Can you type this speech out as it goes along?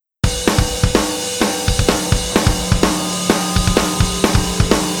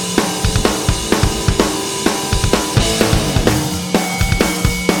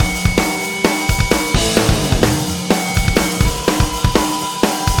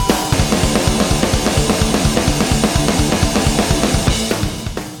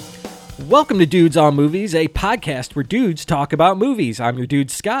Welcome to Dudes on Movies, a podcast where dudes talk about movies. I'm your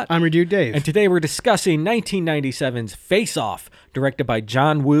dude, Scott. I'm your dude, Dave. And today we're discussing 1997's Face Off, directed by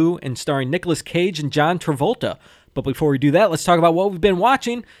John Woo and starring Nicolas Cage and John Travolta. But before we do that, let's talk about what we've been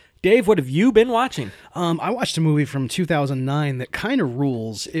watching. Dave, what have you been watching? I watched a movie from 2009 that kind of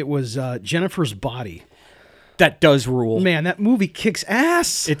rules. It was Jennifer's Body. That does rule. Man, that movie kicks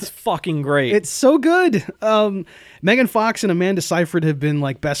ass. It's fucking great. It's so good. Megan Fox and Amanda Seyfried have been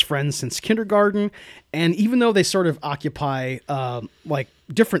like best friends since kindergarten. And even though they sort of occupy like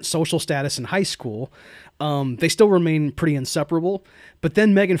different social status in high school, they still remain pretty inseparable. But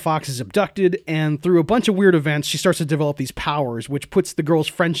then Megan Fox is abducted, and through a bunch of weird events, she starts to develop these powers, which puts the girl's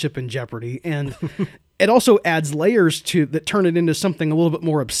friendship in jeopardy. And it also adds layers that turn it into something a little bit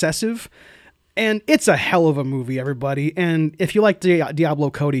more obsessive. And it's a hell of a movie, everybody. And if you like Diablo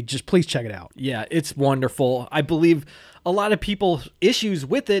Cody, just please check it out. Yeah, it's wonderful. I believe a lot of people's issues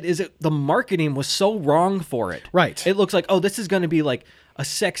with it is that the marketing was so wrong for it. Right. It looks like, oh, this is going to be like a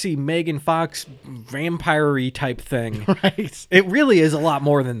sexy Megan Fox vampire-y type thing. Right. It really is a lot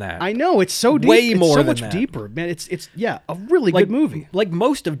more than that. I know, it's so deep. Way more it's so than much that. deeper, man. It's a really good movie. Like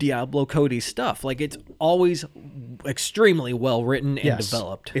most of Diablo Cody's stuff. Like, it's always extremely well written and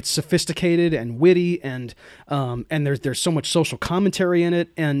developed. It's sophisticated and witty, and there's so much social commentary in it.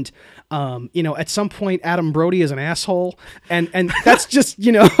 And at some point, Adam Brody is an asshole, and that's just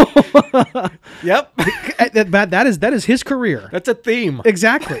Yep. that is his career. That's a theme.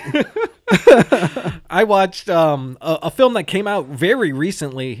 Exactly. I watched a film that came out very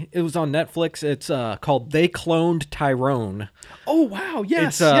recently. It was on Netflix. It's called They Cloned Tyrone. Oh, wow.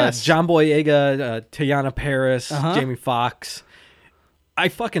 Yes. It's John Boyega, Teyana Paris, Jamie Foxx. I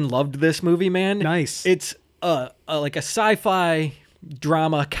fucking loved this movie, man. Nice. It's like a sci-fi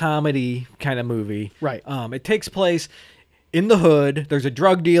drama comedy kind of movie. Right. It takes place in the hood. There's a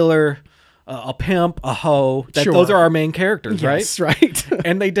drug dealer, a pimp, a hoe. Sure. Those are our main characters, Yes, right? right.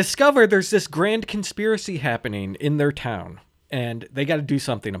 And they discover there's this grand conspiracy happening in their town, and they got to do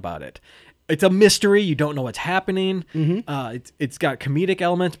something about it. It's a mystery. You don't know what's happening. Mm-hmm. It's got comedic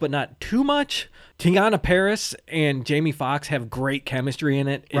elements, but not too much. Teyana Paris and Jamie Foxx have great chemistry in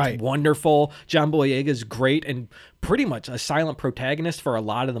it. It's Right. wonderful. John Boyega is great and pretty much a silent protagonist for a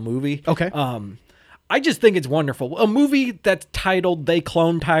lot of the movie. Okay. I just think it's wonderful. A movie that's titled They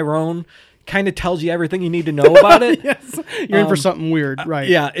Cloned Tyrone kind of tells you everything you need to know about it. Yes. You're in for something weird, right?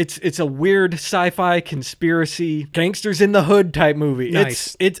 Yeah, it's a weird sci-fi conspiracy gangsters in the hood type movie.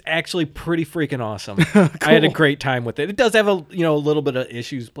 Nice. It's actually pretty freaking awesome. I had a great time with it. It does have a little bit of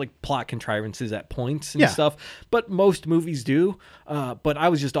issues like plot contrivances at points and stuff, but most movies do. But I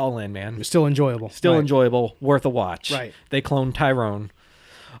was just all in, man. Still enjoyable. Still Right. enjoyable, worth a watch. Right. They cloned Tyrone.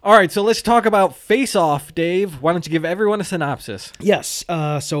 All right, so let's talk about Face Off, Dave. Why don't you give everyone a synopsis? Yes.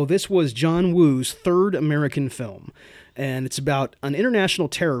 So this was John Woo's third American film, and it's about an international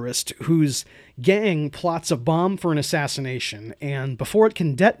terrorist whose gang plots a bomb for an assassination, and before it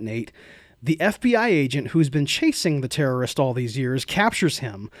can detonate, the FBI agent who's been chasing the terrorist all these years captures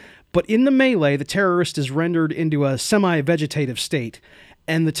him, but in the melee, the terrorist is rendered into a semi-vegetative state,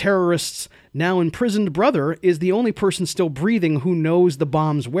 and the terrorist's now imprisoned brother is the only person still breathing who knows the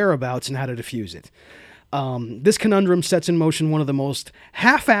bomb's whereabouts and how to defuse it. This conundrum sets in motion one of the most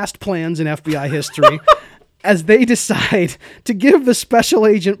half-assed plans in FBI history as they decide to give the special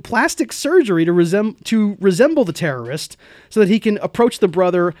agent plastic surgery to resemble the terrorist so that he can approach the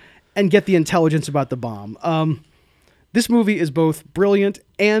brother and get the intelligence about the bomb. This movie is both brilliant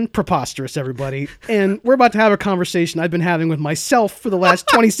and preposterous, everybody. And we're about to have a conversation I've been having with myself for the last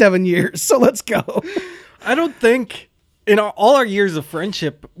 27 years. So let's go. I don't think in all our years of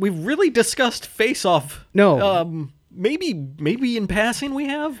friendship we've really discussed Face Off. No. Maybe in passing we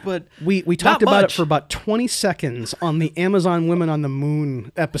have, but We talked about it for about 20 seconds on the Amazon Women on the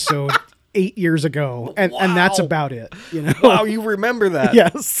Moon episode 8 years ago. And that's Wow. about it. Wow, you remember that?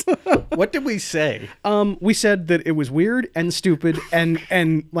 Yes. What did we say? We said that it was weird and stupid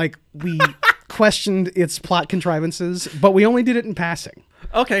and like we questioned its plot contrivances, but we only did it in passing.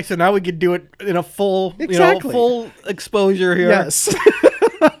 Okay, so now we could do it in a full, Exactly. full exposure here. Yes.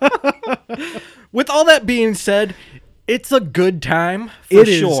 With all that being said, it's a good time for It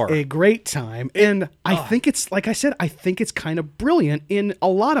is sure. a great time. And I think it's, like I said, I think it's kind of brilliant in a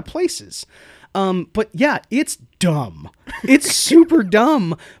lot of places. But yeah, it's dumb. It's super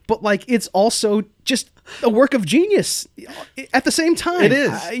dumb, but like it's also just a work of genius at the same time. It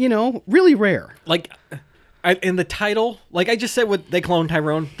is. Really rare. Like, in the title, like I just said with They Cloned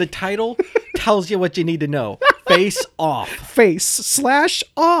Tyrone, the title tells you what you need to know. Face Off.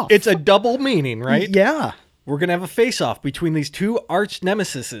 Face/off. It's a double meaning, right? Yeah. We're going to have a face-off between these two arch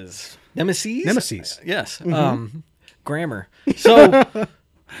nemesises. Nemesis. Yes. Grammar. So,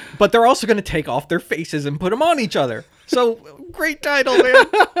 but they're also going to take off their faces and put them on each other. So, great title,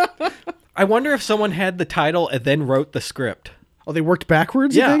 man. I wonder if someone had the title and then wrote the script. Oh, they worked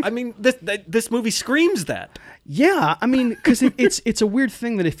backwards. You Yeah, think? I mean, this movie screams that. Yeah, I mean, because it's a weird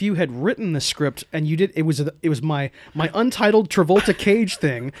thing that if you had written the script and you did, it was my untitled Travolta Cage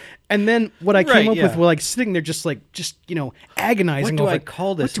thing, and then what I came Right, up with yeah. was like sitting there just agonizing. What do over, I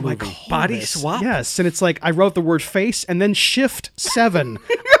call this What do I movie? call Body this? swap? Yes, and it's like I wrote the word face and then shift 7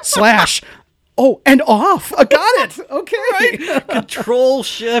 slash. Oh, and off. I got it. Okay. Control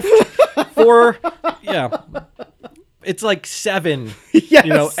Shift 4. Yeah. It's like 7. Yes,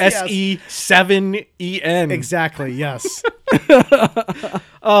 You know, yes. SE7EN. Exactly. Yes.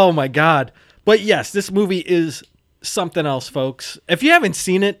 Oh my God. But yes, this movie is something else, folks. If you haven't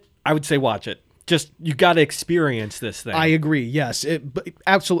seen it, I would say watch it. Just, you got to experience this thing. I agree. Yes,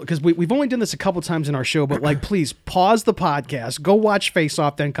 absolutely. Because we've only done this a couple times in our show, but like, please pause the podcast, go watch Face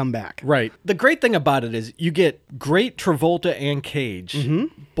Off, then come back. Right. The great thing about it is you get great Travolta and Cage,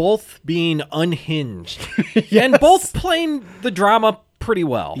 both being unhinged, and both playing the drama pretty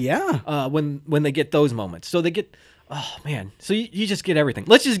well. Yeah. When they get those moments, so they get. Oh man! So you just get everything.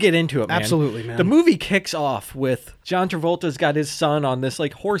 Let's just get into it, man. Absolutely, man. The movie kicks off with John Travolta's got his son on this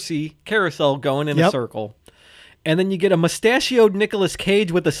like horsey carousel going in a circle, and then you get a mustachioed Nicolas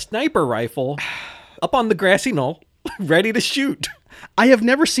Cage with a sniper rifle up on the grassy knoll, ready to shoot. I have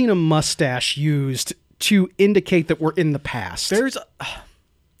never seen a mustache used to indicate that we're in the past.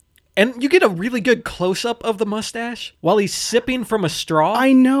 And you get a really good close up of the mustache while he's sipping from a straw.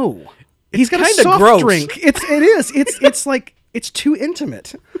 I know. He's got a kinda soft gross. drink. It's like it's too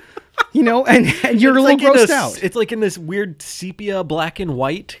intimate, you know, and you're a little grossed out. It's like in this weird sepia black and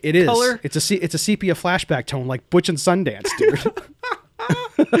white It is. color. It's a sepia flashback tone, like Butch and Sundance,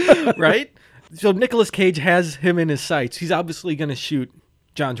 dude. Right? So Nicolas Cage has him in his sights. He's obviously going to shoot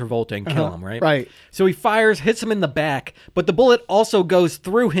John Travolta and kill him, right? Right. So he fires, hits him in the back, but the bullet also goes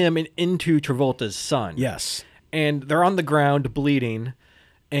through him and into Travolta's son. Yes. And they're on the ground bleeding,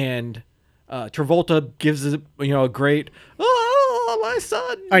 and Travolta gives a great, oh, my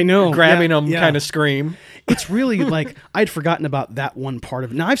son. I know. Grabbing Yeah, him yeah. kind of scream. It's really like I'd forgotten about that one part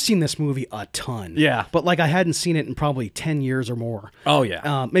of it. Now I've seen this movie a ton. Yeah. But like I hadn't seen it in probably 10 years or more. Oh,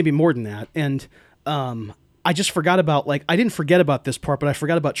 yeah. Maybe more than that. And I just forgot about I didn't forget about this part, but I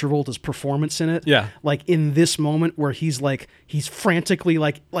forgot about Travolta's performance in it. Yeah. Like in this moment where he's frantically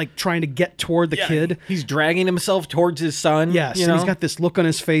like trying to get toward the kid. He's dragging himself towards his son. Yes, you and know? he's got this look on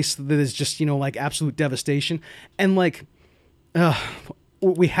his face that is just, like absolute devastation. And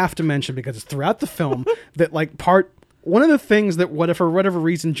we have to mention, because it's throughout the film, that one of the things that for whatever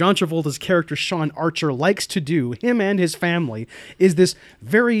reason John Travolta's character Sean Archer likes to do, him and his family, is this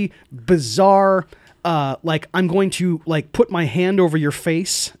very bizarre I'm going to put my hand over your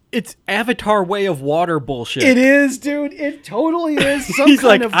face. It's Avatar Way of Water bullshit. It is, dude. It totally is. He's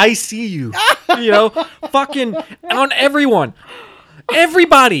like, I see you. Fucking on everyone.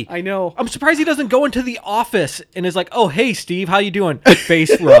 Everybody. I know. I'm surprised he doesn't go into the office and is like, oh, hey, Steve, how you doing?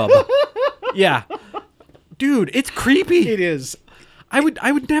 Face rub. Yeah. Dude, it's creepy. It is. I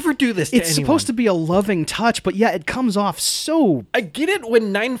would never do this to It's supposed to be a loving touch, but yeah, it comes off so... I get it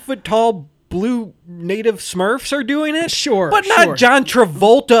when 9-foot-tall blue native Smurfs are doing it. Sure, But not sure. John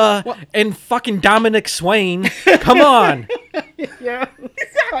Travolta and fucking Dominic Swain. Come on. Yeah,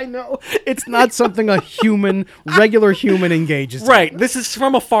 I know. It's not something a regular human engages in. Right. This is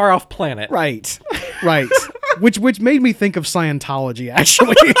from a far off planet. Right. Which made me think of Scientology,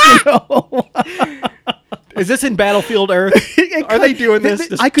 actually. Is this in Battlefield Earth? Are they doing this?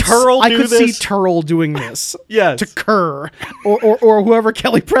 Does I could Turl do see this? Turl doing this. Yes. To Kerr. Or whoever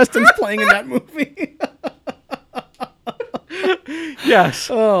Kelly Preston's playing in that movie. Yes.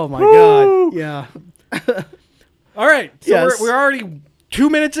 Oh, my Woo! God. Yeah. All right. So Yes. we're already 2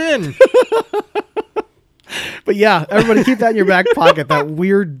 minutes in. But yeah, everybody keep that in your back pocket. That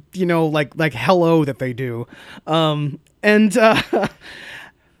weird, like hello that they do.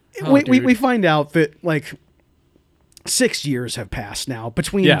 We find out that 6 years have passed now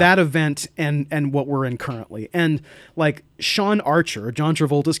between that event and what we're in currently. And Sean Archer, John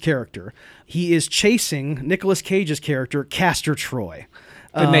Travolta's character, he is chasing Nicolas Cage's character, Castor Troy.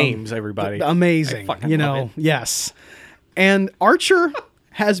 The names, everybody. Amazing. I fucking love it. Yes. And Archer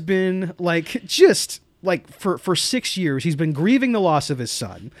has been for 6 years, he's been grieving the loss of his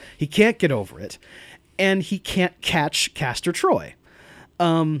son. He can't get over it. And he can't catch Castor Troy.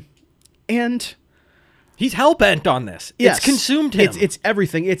 And he's hell bent on this. yes, It's consumed him. It's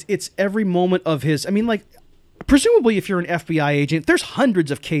everything. It's every moment of his. I mean, presumably if you're an FBI agent, there's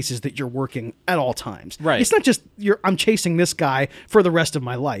hundreds of cases that you're working at all times. Right. It's not just I'm chasing this guy for the rest of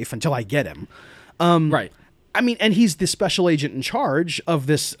my life until I get him. Right. I mean, and he's the special agent in charge of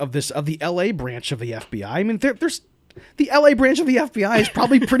the LA branch of the FBI. I mean, there's the LA branch of the FBI is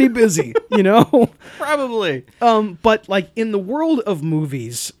probably pretty busy, you know? Probably. But like in the world of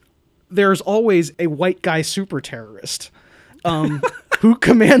movies, there's always a white guy super terrorist who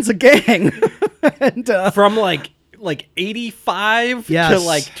commands a gang. And From like 85 to Yes.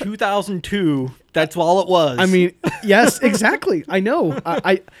 like 2002, that's all it was. I mean, yes, exactly. I know.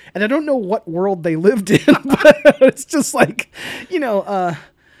 I don't know what world they lived in, but it's just like, you know,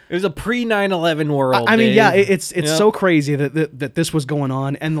 it was a pre 9/11 world. I mean, Dave. yeah, it's Yep. so crazy that this was going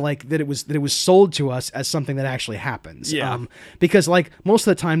on, and like that it was sold to us as something that actually happens. Yeah. Because like most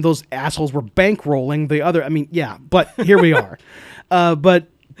of the time those assholes were bankrolling the other. I mean, yeah, but here we are. But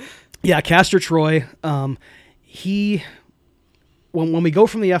yeah, Castor Troy. When we go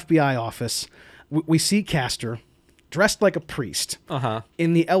from the FBI office, we see Castor dressed like a priest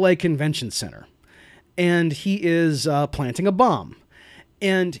in the LA Convention Center, and he is planting a bomb.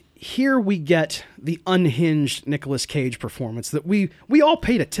 And here we get the unhinged Nicolas Cage performance that we all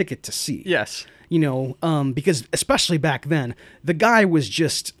paid a ticket to see. Yes. You know, because especially back then, the guy was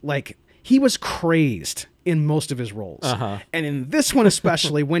just like, he was crazed in most of his roles. And in this one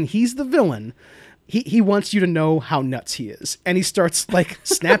especially, when he's the villain, he wants you to know how nuts he is. And he starts like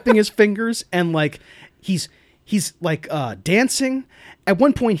snapping his fingers and like he's like dancing. At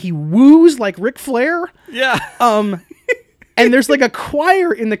one point he woos like Ric Flair. Yeah. And there's like a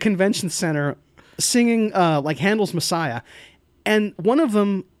choir in the convention center singing like Handel's Messiah. And one of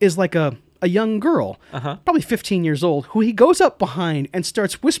them is like a young girl, probably 15 years old, who he goes up behind and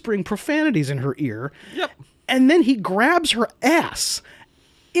starts whispering profanities in her ear. Yep. And then he grabs her ass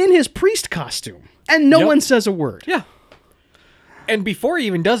in his priest costume. And no one says a word. Yeah. And before he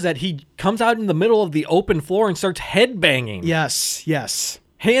even does that, he comes out in the middle of the open floor and starts headbanging. Yes, yes.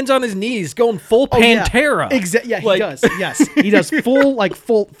 Hands on his knees, going full Oh, yeah. Pantera. Yeah, he Like- does. Yes, he does full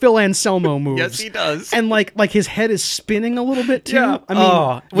Phil Anselmo moves. Yes, he does. And like his head is spinning a little bit too. Yeah. I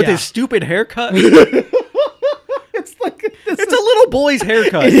mean, with yeah. his stupid haircut. it's like It's a little boy's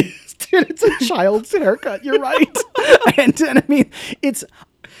haircut. It is, dude. It's a child's haircut. You're right. and I mean, it's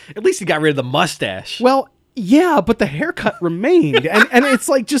At least he got rid of the mustache. well, yeah, but the haircut remained, and it's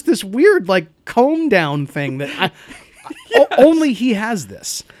like just this weird like comb down thing that only he has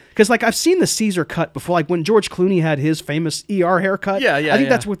this. Because like I've seen the Caesar cut before, like when George Clooney had his famous ER haircut. Yeah, yeah, I think yeah.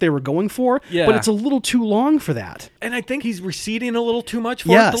 that's what they were going for. Yeah. But it's a little too long for that. And I think he's receding a little too much for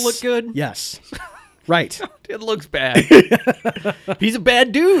it to look good. Yes. Right. It looks bad. He's a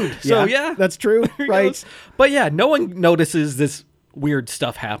bad dude. So yeah. That's true. There he Right. goes. But yeah, no one notices this weird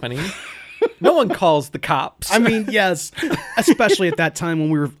stuff happening. No one calls the cops. I mean, yes, especially at that time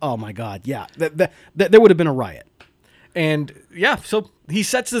when we were. Oh my God, yeah, there would have been a riot. And yeah, so he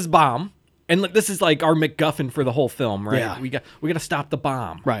sets this bomb, and this is like our MacGuffin for the whole film, right? Yeah. We got to stop the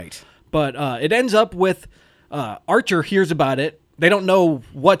bomb, Right. But it ends up with Archer hears about it. They don't know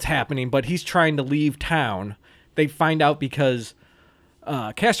what's happening, but he's trying to leave town. They find out because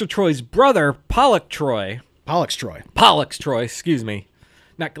Castor Troy's brother, Pollux Troy, excuse me,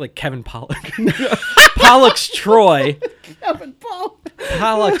 not like Kevin Pollock, Pollux Troy, Kevin Paul.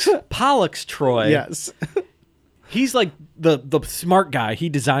 Pollux Troy. Yes. He's like the smart guy. He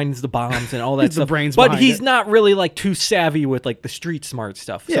designs the bombs and all that He's the stuff. brains but behind he's it. not really like too savvy with like the street smart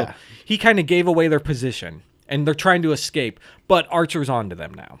stuff. Yeah. So he kind of gave away their position and they're trying to escape. But Archer's onto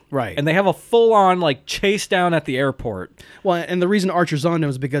them now. Right. And they have a full on like chase down at the airport. Well, and the reason Archer's on him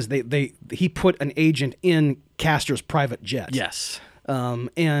is because he put an agent in Castor's private jet. Yes.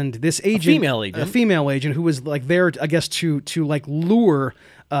 And this agent, female agent. who was like there, I guess, to like lure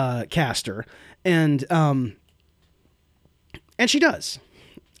Castor, and she does.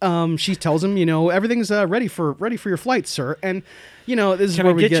 She tells him, you know, everything's ready for your flight, sir. And you know, this is Can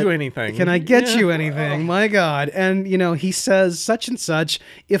where I we get you anything? Can I get Yeah. you anything? My God! And you know, he says such and such.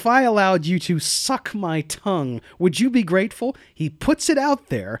 If I allowed you to suck my tongue, would you be grateful? He puts it out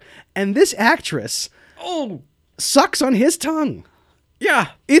there, and this actress Oh, sucks on his tongue. yeah.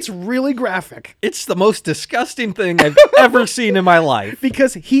 It's really graphic. It's the most disgusting thing I've ever seen in my life.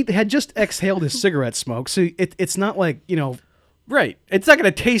 Because he had just exhaled his cigarette smoke, so it's not like, you know... Right. It's not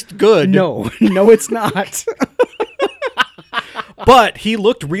going to taste good. No, it's not. But he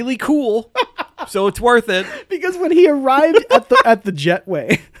looked really cool. So it's worth it. Because when he arrived at the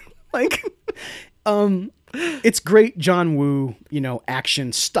jetway, like, it's great John Woo, you know,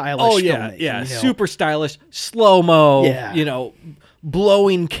 action, stylish Oh, yeah. filmmaking, Yeah. you know. Super stylish. Slow-mo. Yeah. You know,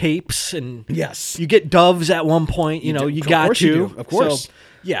 blowing capes, and Yes. you get doves at one point. You know, do. you Of got course to. you do. Of course. So,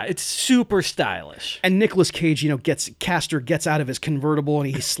 yeah, it's super stylish. And Nicolas Cage, Castor gets out of his convertible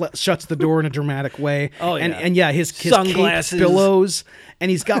and he shuts the door in a dramatic way. Oh, yeah. And his Sunglasses. cape billows,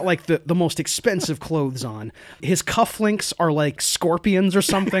 and he's got like the most expensive clothes on. His cufflinks are like scorpions or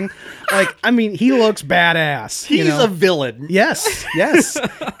something. Like, I mean, he looks badass. He's a villain. Yes.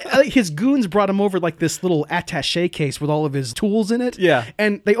 His goons brought him over like this little attaché case with all of his tools in it. Yeah.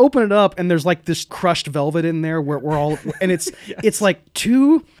 And they open it up and there's like this crushed velvet in there where we're all, and it's it's like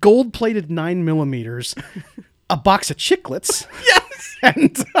 2 gold-plated 9mm, a box of chiclets.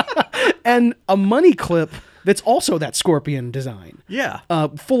 Yes. And a money clip that's also that scorpion design. Yeah.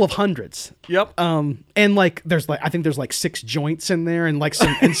 Full of hundreds. Yep. And like I think there's like 6 joints in there and like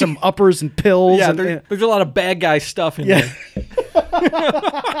some uppers and pills. Yeah, and, there's a lot of bad guy stuff in there.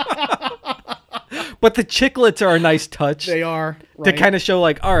 But the chiclets are a nice touch. They are. To Right? kind of show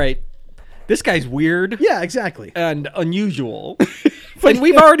like, all right, this guy's weird Yeah, exactly. and unusual. And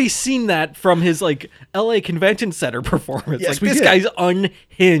we've already seen that from his like LA Convention Center performance. Yes, like we this did. guy's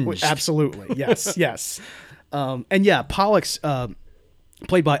unhinged. Absolutely. Yes. And yeah, Pollux,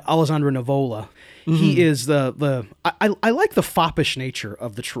 played by Alessandro Nivola, he is I like the foppish nature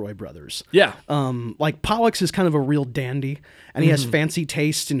of the Troy brothers. Yeah. Like Pollux is kind of a real dandy, and he has fancy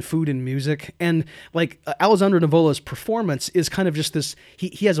taste in food and music. And like Alessandro Nivola's performance is kind of just this.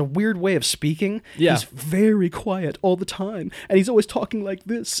 He has a weird way of speaking. Yeah. He's very quiet all the time, and he's always talking like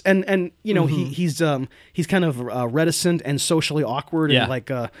this. And you know he's kind of reticent and socially awkward. Yeah. And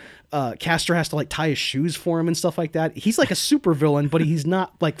like Castor has to like tie his shoes for him and stuff like that. He's like a super villain, but he's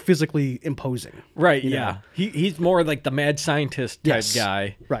not like physically imposing. Right, you yeah. know? He's more like the mad scientist type Yes.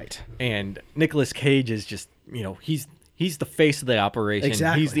 guy. Right. And Nicolas Cage is just, he's the face of the operation.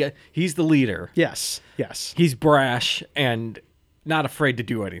 Exactly. He's the leader. Yes. He's brash and not afraid to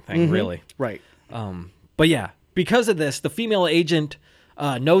do anything, really. Right. But yeah, because of this, the female agent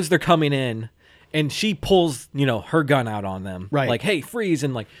knows they're coming in, and she pulls, her gun out on them. Right. Like, hey, freeze.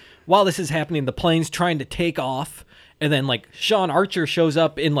 And like, while this is happening, the plane's trying to take off. And then like Sean Archer shows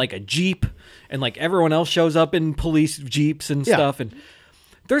up in like a Jeep, and like everyone else shows up in police Jeeps and Yeah. stuff. And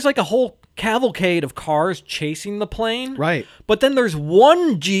there's like a whole cavalcade of cars chasing the plane. Right. But then there's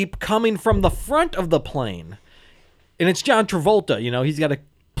one Jeep coming from the front of the plane. And it's John Travolta, he's got to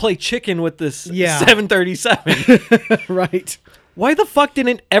play chicken with this 737. Right. Why the fuck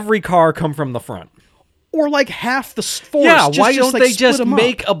didn't every car come from the front? Or like half the force. Yeah, just, why just, don't like, they split just 'em up?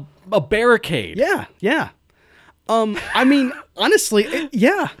 make a barricade? Yeah. I mean, honestly,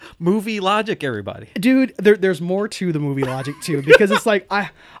 yeah. Movie logic, everybody. Dude, there's more to the movie logic too, because it's like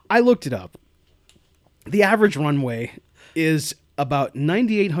I looked it up. The average runway is about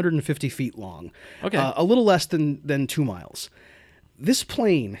 9,850 feet long. Okay. A little less than 2 miles. This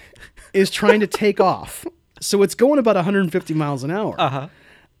plane is trying to take off, so it's going about 150 miles an hour.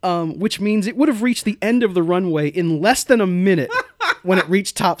 Which means it would have reached the end of the runway in less than a minute when it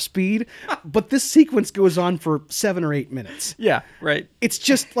reached top speed. But this sequence goes on for 7 or 8 minutes. Yeah, right. It's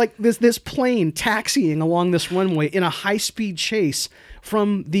just like this plane taxiing along this runway in a high-speed chase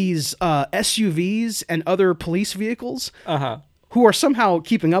from these SUVs and other police vehicles who are somehow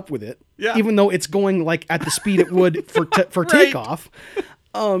keeping up with it, even though it's going like at the speed it would for Right. takeoff.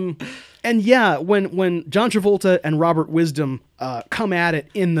 And yeah, when John Travolta and Robert Wisdom come at it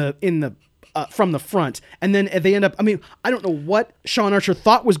in the from the front, and then they end up. I mean, I don't know what Sean Archer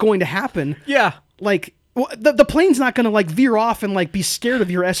thought was going to happen. Yeah. Like the plane's not going to like veer off and like be scared of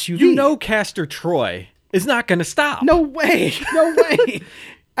your SUV. Castor Troy is not going to stop. No way.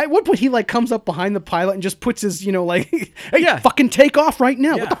 At one point, he like comes up behind the pilot and just puts his, hey, fucking take off right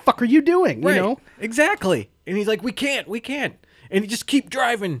now. Yeah. What the fuck are you doing? Right. You know? Exactly. And he's like, we can't. And he just keep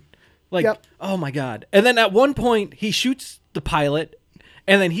driving. Like, Yep. Oh my God. And then at one point, he shoots the pilot,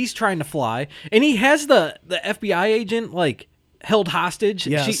 and then he's trying to fly, and he has the FBI agent, like, held hostage.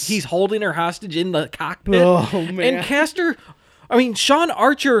 Yes. He's holding her hostage in the cockpit. Oh, man. And Sean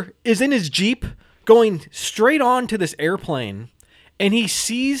Archer is in his Jeep going straight on to this airplane, and he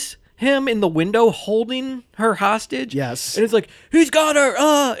sees him in the window holding her hostage. Yes. And it's like, he's got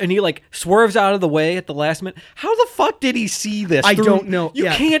her, and he like swerves out of the way at the last minute. How the fuck did he see this? I don't know. You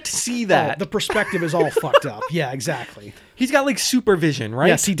Yeah. can't see that. The perspective is all fucked up. Yeah, exactly. He's got like supervision, right?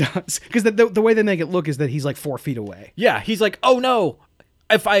 Yes, he does. Because the way they make it look is that he's like 4 feet away. Yeah, he's like, oh no,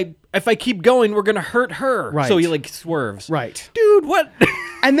 if I keep going, we're gonna hurt her. Right. So he like swerves. Right. Dude, what?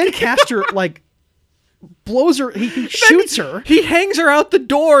 And then Castor like blows her. He shoots her. He hangs her out the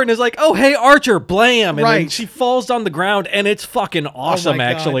door and is like, "Oh, hey, Archer, blam!" And then Right. she falls on the ground, and it's fucking awesome. God.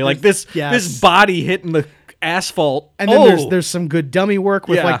 Actually, like this Yes. this body hitting the asphalt. And then there's some good dummy work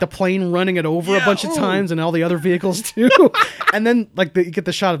with Yeah. like the plane running it over a Yeah, bunch of ooh. times and all the other vehicles too. And then like you get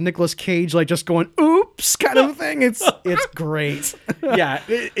the shot of Nicolas Cage like just going oops kind of thing. It's great. Yeah,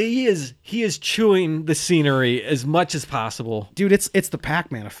 he is chewing the scenery as much as possible. Dude, it's the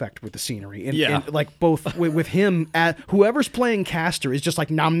Pac-Man effect with the scenery. Yeah. And like both with him at whoever's playing Castor is just like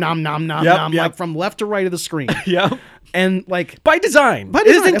nom nom nom nom Yep, nom yep. like from left to right of the screen. Yeah, And like by design. But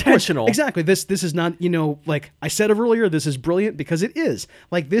It is of course. intentional. Exactly. This is not, like I said earlier, this is brilliant because it is.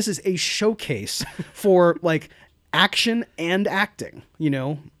 Like this is a showcase for like action and acting,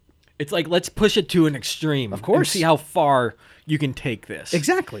 It's like, let's push it to an extreme. Of course. And see how far you can take this.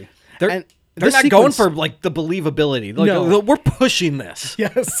 Exactly. They're And not this going sequence- for like the believability. Like, No. we're pushing this.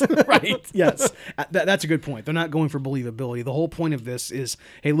 Yes, right. Yes, that's a good point. They're not going for believability. The whole point of this is,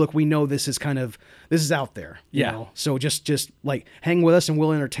 hey, look, we know this is out there. You Yeah. know? So just like hang with us and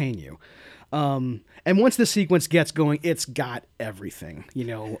we'll entertain you. And once the sequence gets going, it's got everything.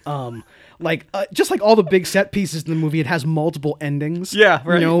 Just like all the big set pieces in the movie, it has multiple endings. Yeah,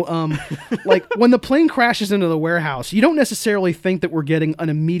 right. Like when the plane crashes into the warehouse, you don't necessarily think that we're getting an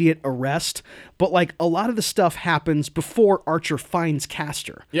immediate arrest, but like a lot of the stuff happens before Archer finds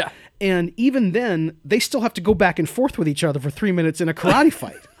Castor. Yeah. And even then, they still have to go back and forth with each other for 3 minutes in a karate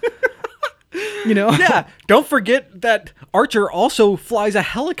fight. Yeah. Don't forget that Archer also flies a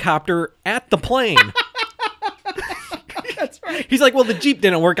helicopter at the plane. That's right. He's like, well, the Jeep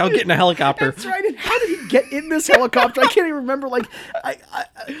didn't work. I'll get in a helicopter. That's right. And how did he get in this helicopter? I can't even remember. Like,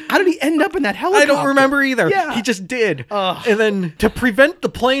 how did he end up in that I helicopter? don't remember either. Yeah. He just did. And then to prevent the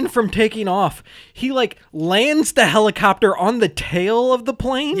plane from taking off, he like lands the helicopter on the tail of the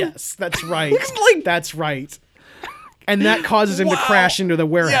plane. Yes, that's right. Like- that's right. And that causes him to Wow. crash into the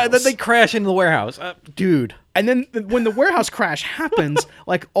warehouse. Yeah, then they crash into the warehouse. Dude. And then when the warehouse crash happens,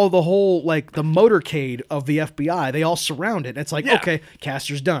 like the whole like the motorcade of the FBI, they all surround it. It's like, Yeah. okay,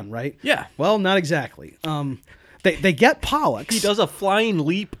 Castor's done, right? Yeah. Well, not exactly. They get Pollux. He does a flying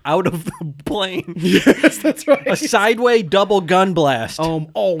leap out of the plane. Yes, that's right. A sideway double gun blast.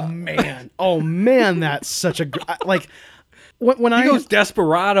 Oh man, that's such a like when He goes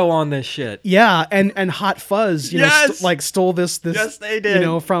desperado on this shit. yeah, and Hot Fuzz, Yes! stole this. Yes, they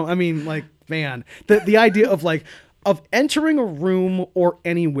did. From man, the idea of entering a room or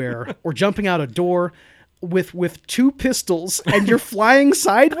anywhere or jumping out a door with two pistols and you're flying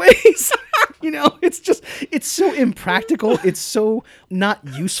sideways. It's so impractical. It's so not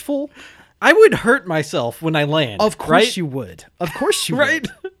useful. I would hurt myself when I land. Of course right? you would. Of course you Right?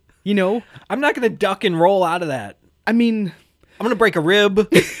 would. I'm not going to duck and roll out of that. I mean, I'm going to break a rib.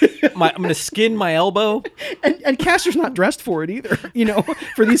 I'm going to skin my elbow. and Castor's not dressed for it either,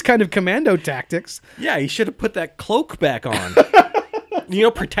 for these kind of commando tactics. Yeah, he should have put that cloak back on.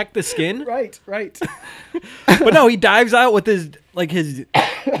 Protect the skin. Right. But no, he dives out with his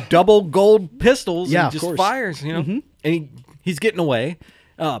double gold pistols Yeah, and of just course. fires, and he's getting away.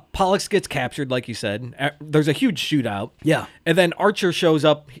 Pollux gets captured, like you said. There's a huge shootout. Yeah. And then Archer shows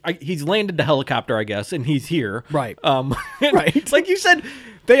up. He's landed the helicopter, I guess, and he's here. Right. Right. Like you said,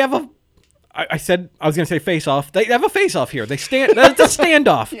 they have a... I said I was going to say face-off. They have a face-off here. That's a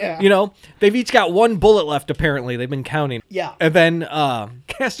standoff. Yeah. They've each got one bullet left, apparently. They've been counting. Yeah. And then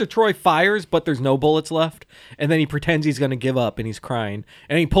Castor Troy fires, but there's no bullets left. And then he pretends he's going to give up, and he's crying.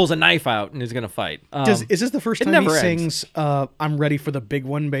 And he pulls a knife out and is going to fight. Is this the first it time he never ends. sings "I'm ready for the big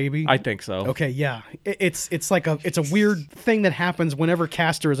one, baby"? I think so. Okay, yeah. It's a weird thing that happens whenever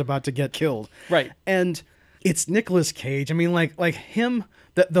Castor is about to get killed. Right. And it's Nicolas Cage. I mean, like him.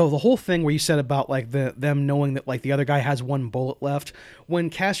 The whole thing where you said about like them knowing that like the other guy has one bullet left. When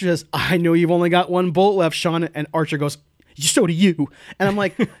Castor says, "I know you've only got one bullet left, Sean," and Archer goes, "So do you." And I'm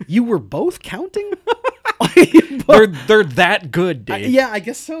like, you were both counting? They're that good, Dave. Yeah, I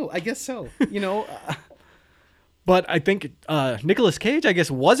guess so. But I think Nicolas Cage, I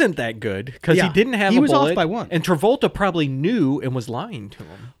guess, wasn't that good because Yeah, he didn't have he a was off bullet. by one. And Travolta probably knew and was lying to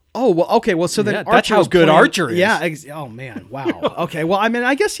him. Oh, well, okay. Well, so then Yeah, Archer that's how was good playing- Archer is. Yeah. Oh man. Wow. Okay. Well, I mean,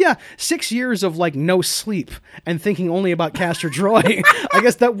 I guess, yeah, 6 years of like no sleep and thinking only about Castor Troy. I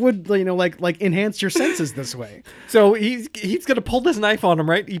guess that would, like enhance your senses this way. So he's going to pull this knife on him,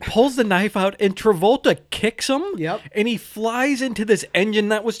 right? He pulls the knife out and Travolta kicks him. Yep. And he flies into this engine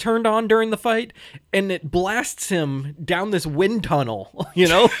that was turned on during the fight and it blasts him down this wind tunnel,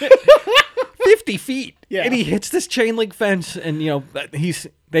 50 feet. Yeah. And he hits this chain link fence and,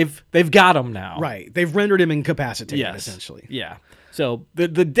 they've got him now. Right. They've rendered him incapacitated, Yes. essentially. Yeah. So the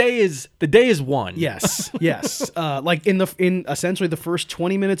day is won. Yes. Yes. Like in essentially the first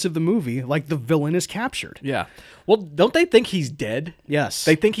 20 minutes of the movie, like the villain is captured. Yeah. Well, don't they think he's dead? Yes.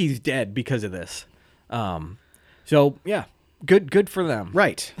 They think he's dead because of this. So yeah, good for them.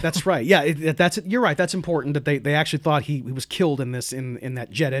 Right. That's right. Yeah, you're right. That's important that they actually thought he was killed in this in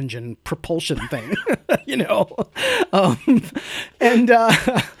that jet engine propulsion thing. You know. And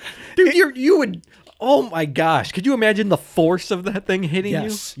Dude, you would. Oh my gosh! Could you imagine the force of that thing hitting you?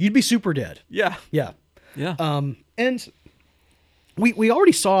 yes, you'd be super dead. Yeah. Yeah. Yeah. And we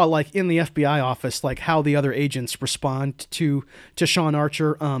already saw, like, in the FBI office, like, how the other agents respond to Sean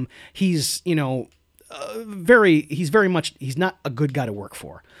Archer. He's, you know, he's not a good guy to work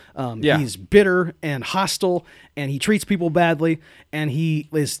for. Yeah. He's bitter and hostile, and he treats people badly, and he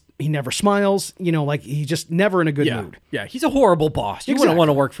never smiles, you know, like, he's just never in a good mood. Yeah. He's a horrible boss. You Exactly. wouldn't want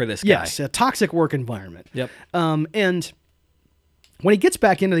to work for this guy. Yes, a toxic work environment. Yep. And when he gets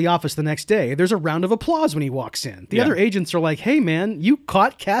back into the office the next day, there's a round of applause when he walks in. The other agents are like, "Hey, man, you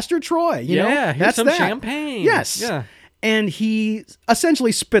caught Castor Troy. You know, Yeah, here's that's some that." champagne. Yes. Yeah. And he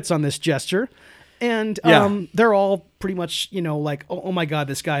essentially spits on this gesture. And they're all pretty much, you know, like, oh my God,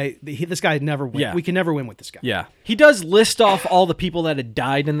 this guy never win. Yeah. We can never win with this guy. Yeah. He does list off all the people that had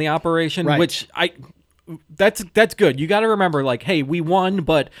died in the operation, Right. which that's good. You got to remember, like, hey, we won,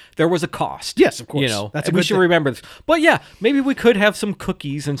 but there was a cost. Yes, of course. You know, That's a we good should thing. remember this. But yeah, maybe we could have some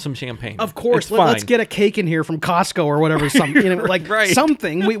cookies and some champagne. Of course, It's fine. let's get a cake in here from Costco or whatever. You know, like Right.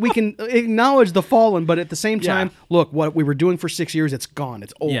 something. We can acknowledge the fallen, but at the same Yeah. time, look, what we were doing for 6 years, it's gone.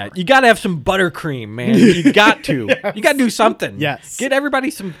 It's over. Yeah, you got to have some buttercream, man. You got to. You got to do something. Yes. Get everybody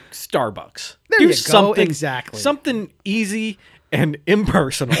some Starbucks. There do you go. something, Exactly. Something easy and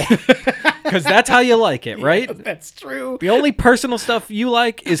impersonal. Because that's how you like it, right? That's true. The only personal stuff you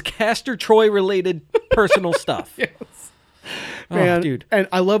like is Castor Troy related personal stuff. Man, Oh, dude. And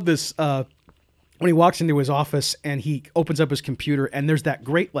I love this when he walks into his office and he opens up his computer and there's that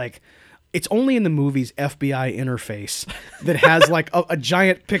great, like, it's only in the movies FBI interface that has like a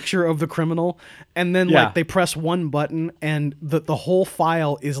giant picture of the criminal, and then Yeah. like they press one button and the whole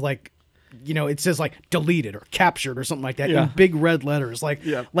file is like, you know, it says like deleted or captured or something like that Yeah. in big red letters. Like,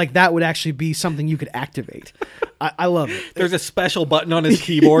 Yeah. like that would actually be something you could activate. I love it. There's a special button on his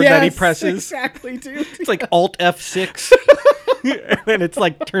keyboard that he Yes, presses. Exactly, dude. It's like Alt F6. And then it's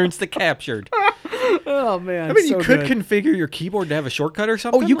like turns to captured. Oh man. I mean, you so could good. configure your keyboard to have a shortcut or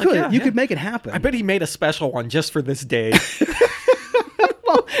something. Oh, you Like, could. yeah, You yeah. could make it happen. I bet he made a special one just for this day.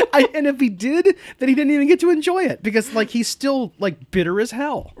 And if he did, then he didn't even get to enjoy it because, like, he's still like bitter as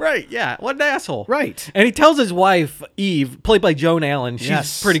hell. Right, yeah. What an asshole. Right. And he tells his wife, Eve, played by Joan Allen, she's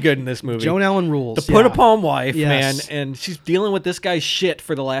Yes. pretty good in this movie. Joan Allen rules. The put yeah. upon wife, Yes. man, and she's dealing with this guy's shit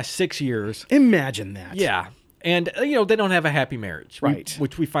for the last 6 years. Imagine that. Yeah. And, you know, they don't have a happy marriage. Right.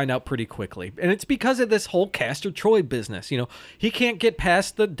 Which we find out pretty quickly. And it's because of this whole Castor Troy business. You know, he can't get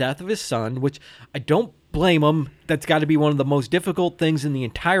past the death of his son, which I don't blame him. That's got to be one of the most difficult things in the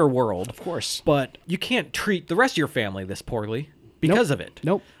entire world. Of course. But you can't treat the rest of your family this poorly because of it.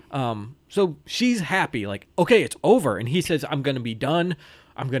 Nope. So she's happy, like, okay, it's over. And he says, I'm going to be done.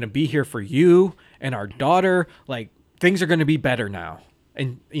 I'm going to be here for you and our daughter. Like, things are going to be better now.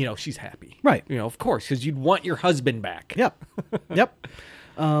 And, you know, she's happy. Right. You know, of course, because you'd want your husband back. Yep. Yep.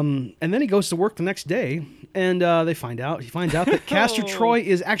 And then he goes to work the next day, and he finds out that Castor Troy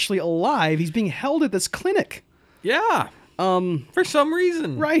is actually alive. He's being held at this clinic. Yeah. For some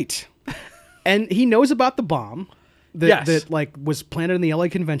reason. Right. And he knows about the bomb that, Yes. that like was planted in the LA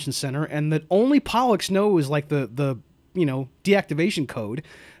Convention Center, and that only Pollux knows like the you know, deactivation code,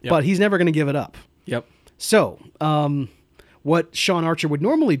 but he's never going to give it up. Yep. So, what Sean Archer would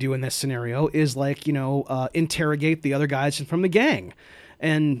normally do in this scenario is, like, you know, interrogate the other guys from the gang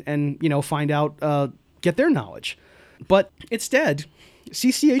and you know, find out, get their knowledge. But instead,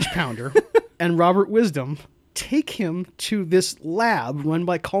 CCH Pounder and Robert Wisdom take him to this lab run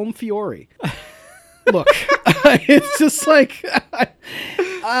by Colm Fiore. Look, it's just like,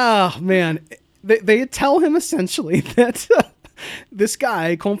 man, they tell him essentially that this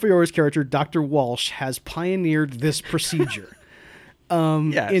guy, Colm Fiore's character, Dr. Walsh, has pioneered this procedure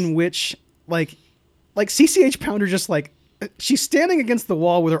Yes. in which, like CCH Pounder just, like, she's standing against the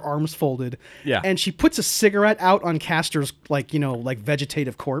wall with her arms folded. Yeah. And she puts a cigarette out on Castor's, like, you know, like,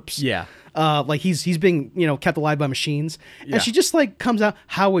 vegetative corpse. Yeah. Like he's being, you know, kept alive by machines. Yeah. And she just, like, comes out,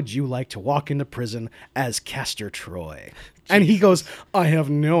 how would you like to walk into prison as Castor Troy? And he goes, I have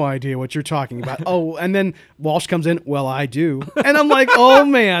no idea what you're talking about. Oh, and then Walsh comes in, well, I do. And I'm like, oh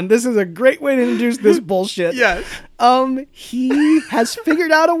man, this is a great way to introduce this bullshit. Yes. He has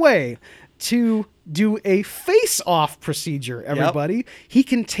figured out a way to do a face-off procedure, everybody. He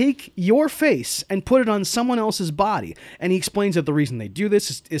can take your face and put it on someone else's body. And he explains that the reason they do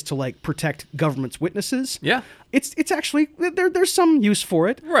this is to like protect government's witnesses. Yeah. It's actually, there's some use for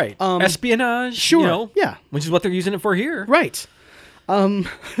it. Right. Espionage. Sure. You know, yeah. Which is what they're using it for here. Right.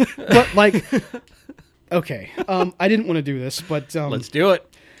 But like, okay. I didn't want to do this, but Let's do it.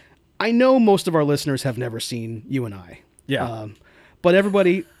 I know most of our listeners have never seen You and I. Yeah. But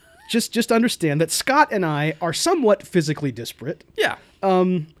everybody, just understand that Scott and I are somewhat physically disparate. Yeah.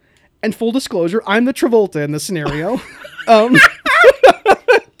 And full disclosure, I'm the Travolta in the scenario. I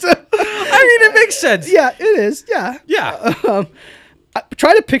mean, it makes sense. Yeah, it is. Yeah. Yeah.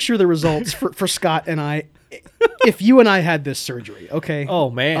 Try to picture the results for Scott and I if you and I had this surgery, okay? Oh,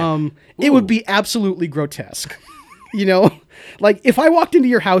 man. It would be absolutely grotesque. You know? Like, if I walked into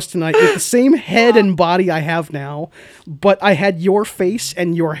your house tonight with the same head and body I have now, but I had your face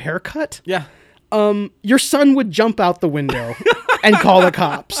and your haircut, Yeah. your son would jump out the window and call the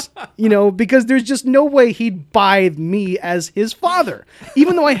cops, you know, because there's just no way he'd buy me as his father,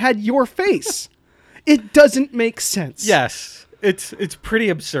 even though I had your face. It doesn't make sense. Yes. It's pretty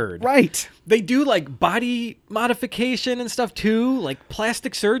absurd. Right. They do like body modification and stuff too, like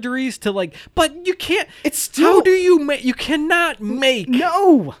plastic surgeries to like, but you can't. It's still. How do you make? You cannot make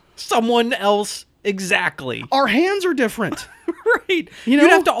No. someone else exactly. Our hands are different. Right. You know?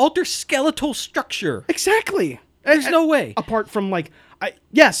 You'd have to alter skeletal structure. Exactly. There's no way. Apart from like,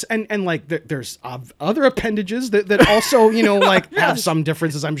 yes, and like there's other appendages that also, you know, like have some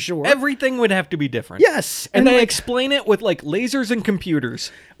differences, I'm sure. Everything would have to be different. Yes. And they like, explain it with like lasers and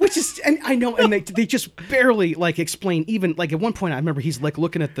computers. which is, and I know, and they just barely like explain even, like at one point I remember he's like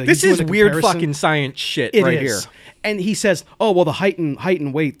looking at the. This he's is doing the weird comparison. fucking science shit It right is. here. And he says, "Oh well, the height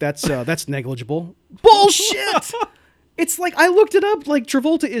and weight that's negligible." Bullshit. It's like I looked it up. Like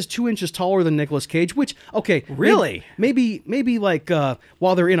Travolta is 2 inches taller than Nicolas Cage, which okay, Really? maybe like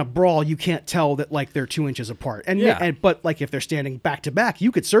while they're in a brawl, you can't tell that like they're 2 inches apart. And, Yeah. but like if they're standing back to back,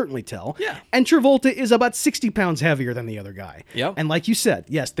 you could certainly tell. Yeah. And Travolta is about 60 pounds heavier than the other guy. Yep. And like you said,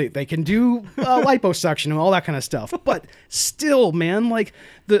 yes, they can do liposuction and all that kind of stuff. But still, man, like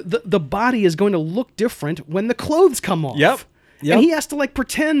the body is going to look different when the clothes come off. Yep. And he has to like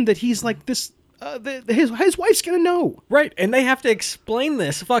pretend that he's like this. His wife's gonna know. Right, and they have to explain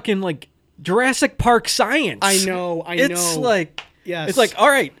this fucking like Jurassic Park science. I know. It's like, Yes. it's like, all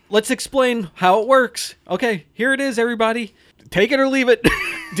right, let's explain how it works. Okay, here it is, everybody. Take it or leave it,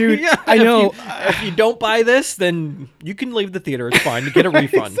 Dude, I know. If you don't buy this, then you can leave the theater. It's fine to get a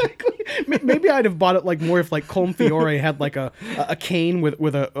refund. Exactly. Maybe I'd have bought it like more if like Colm Fiore had like a cane with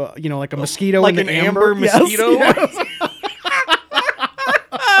a you know, like a mosquito Like in the an amber mosquito. Yes.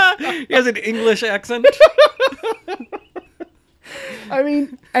 He has an English accent. I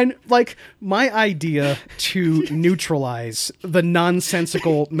mean, and like my idea to neutralize the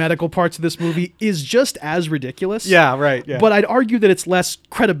nonsensical medical parts of this movie is just as ridiculous. Yeah, right. Yeah. But I'd argue that it's less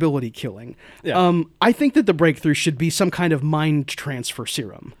credibility killing. Yeah. I think that the breakthrough should be some kind of mind transfer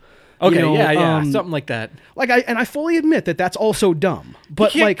serum. okay, You know, yeah, something like that. Like I fully admit that that's also dumb.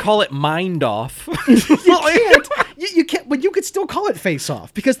 But You can't like call it mind off. you can't, but you could still call it face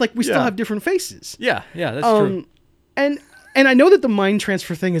off because like we still Yeah. have different faces. yeah, that's true. And I know that the mind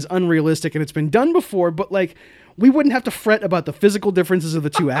transfer thing is unrealistic and it's been done before, but like we wouldn't have to fret about the physical differences of the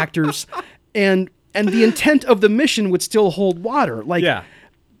two actors, and the intent of the mission would still hold water. Like, Yeah.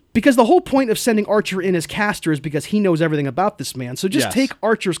 because the whole point of sending Archer in as Castor is because he knows everything about this man. So just Yes. take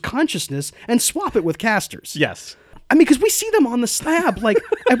Archer's consciousness and swap it with Castor's. Yes. I mean, because we see them on the slab. Like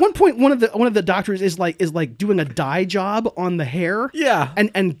at one point, one of the doctors is like doing a dye job on the hair. Yeah.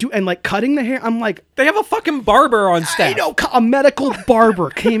 and like cutting the hair. I'm like, They have a fucking barber on staff. I know a medical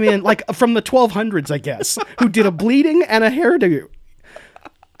barber came in like from the 1200s, I guess, who did a bleeding and a hairdo.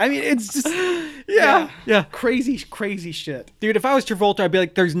 I mean, it's just Yeah. crazy shit. Dude, if I was Travolta, I'd be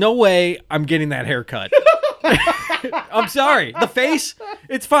like, there's no way I'm getting that haircut. I'm sorry. The face,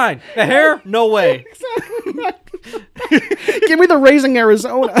 it's fine. The hair, no way. Give me the Raising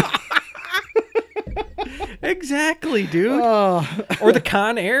Arizona. Exactly, dude. Or the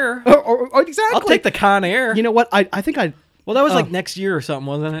Con Air. or exactly. I'll take the Con Air. You know what? I think I'd. Well, that was like next year or something,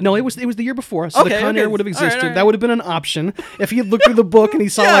 wasn't it? No, it was the year before, so the Okay, Con Air okay. would have All right, existed. all right. That would have been an option if he had looked through the book and he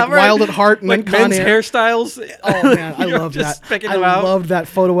saw Yeah, like right. Wild at Heart and like then Con men's Air. hairstyles. Oh man, I You're love just that. picking I them out. loved that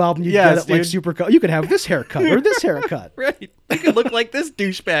photo album. You Yes, get it like dude. super. You could have this haircut or this haircut. Right. You could look like this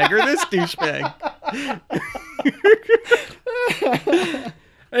douchebag or this douchebag.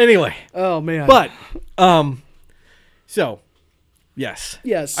 Anyway, Oh man. but so yes,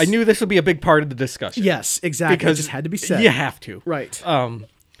 Yes. I knew this would be a big part of the discussion. yes, exactly. because it just had to be said. You have to, Right.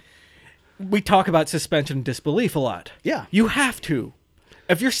 we talk about suspension of disbelief a lot. Yeah. You have to.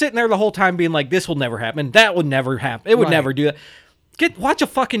 If you're sitting there the whole time being like, this will never happen, that would never happen, it would Right. never do that. Watch a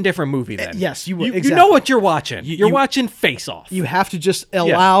fucking different movie then. Yes, you would. You Exactly. know what you're watching. You're you- watching Face Off. You have to just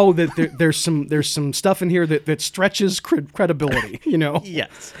allow that there's some stuff in here that stretches credibility, you know?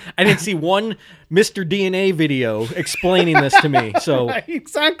 Yes. I didn't see one Mr. DNA video explaining this to me, so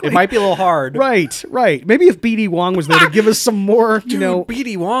Exactly. it might be a little hard. Right. Maybe if BD Wong was there to give us some more, Dude, you know.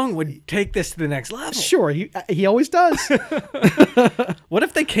 B.D. Wong would take this to the next level. Sure, he always does. What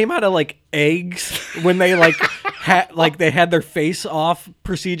if they came out of like eggs when they like they had their face off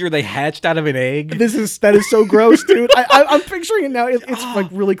procedure? They hatched out of an egg. That is so gross, dude. I'm picturing it now. It's like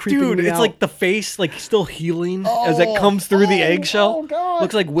really creepy. Dude, me it's out. like the face like still healing as it comes through the eggshell. oh, God.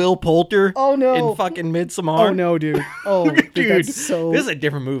 Looks like Will Poulter. Oh, no. In fucking Midsommar. Oh no, dude. Oh, Dude, that's so. this is a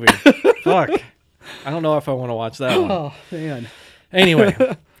different movie. Fuck. I don't know if I want to watch that one. Oh man. Anyway,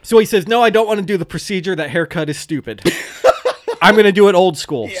 so he says, no, I don't want to do the procedure. That haircut is stupid. I'm going to do it old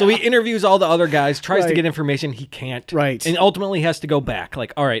school. So he interviews all the other guys, tries to Right. get information. He can't. Right. And ultimately has to go back.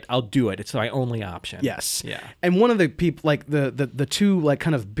 Like, all right, I'll do it. It's my only option. Yes. Yeah. And one of the people, like the two, like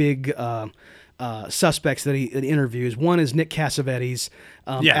kind of big suspects that he interviews. One is Nick Cassavetes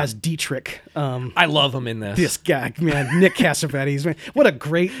as Dietrich. I love him in this. This guy, man, Nick Cassavetes, man, what a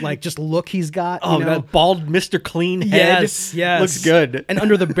great like just look he's got. Oh, you know? that bald Mr. Clean head. Yes. Looks good. And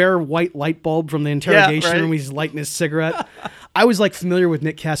under the bare white light bulb from the interrogation right. room, he's lighting his cigarette. I was like familiar with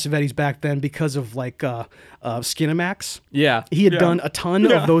Nick Cassavetes back then because of like Skinamax. Yeah. He had done a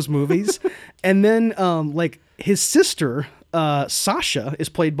ton of those movies. And then like his sister, Sasha, is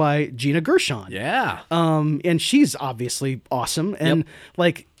played by Gina Gershon. Yeah. And she's obviously awesome. And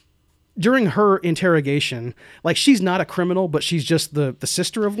like during her interrogation, like she's not a criminal, but she's just the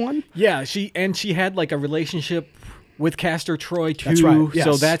sister of one. Yeah. She had like a relationship with Castor Troy too. That's right, yes.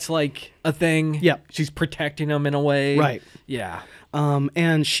 So that's like a thing. Yep. She's protecting him in a way. Right. Yeah.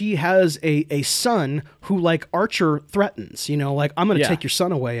 And she has a son who like Archer threatens, you know, like I'm going to Yeah. take your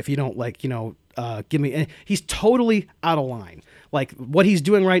son away if you don't like, you know, give me. And he's totally out of line. Like what he's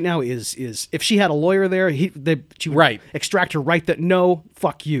doing right now is if she had a lawyer there, she would Right. extract her right that no,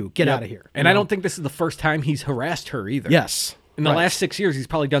 fuck you, get out of here. And I don't think this is the first time he's harassed her either. Yes. In the Right. last 6 years, he's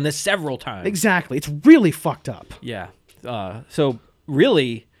probably done this several times. Exactly. It's really fucked up. Yeah. So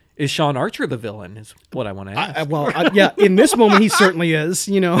really, is Sean Archer the villain? Is what I want to ask. Yeah, in this moment, he certainly is,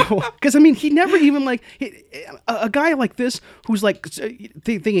 you know, because I mean, he never even like a guy like this who's like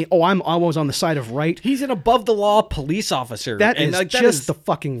thinking, oh, I'm always on the side of right. He's an above the law police officer. That and is like, just the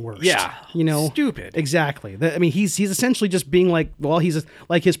fucking worst. Yeah. You know, Stupid. Exactly. I mean, he's essentially just being like, well, he's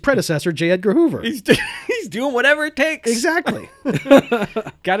like his predecessor, J. Edgar Hoover. He's doing whatever it takes. Exactly.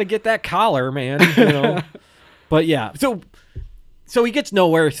 Got to get that collar, man. You know. But yeah, so he gets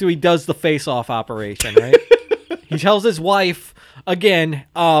nowhere. So he does the face-off operation, right? He tells his wife again,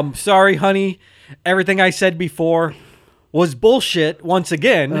 "Sorry, honey, everything I said before was bullshit once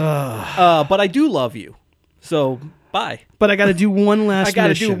again. But I do love you. So bye. But I got to do one last. I got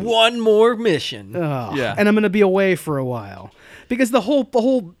to do mission. one more mission. Yeah. And I'm going to be away for a while. Because the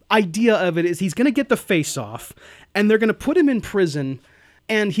whole idea of it is he's going to get the face off and they're going to put him in prison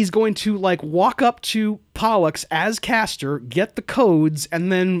and he's going to like walk up to Pollux as Castor, get the codes,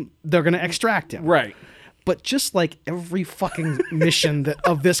 and then they're going to extract him. Right. But just like every fucking mission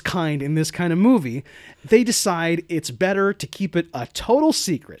of this kind in this kind of movie, they decide it's better to keep it a total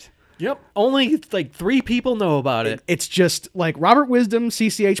secret. Yep. Only like 3 people know about it. It's just like Robert Wisdom,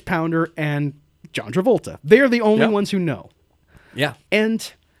 CCH Pounder, and John Travolta. They're the only ones who know. Yeah.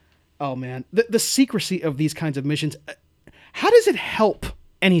 And, oh man, the secrecy of these kinds of missions, how does it help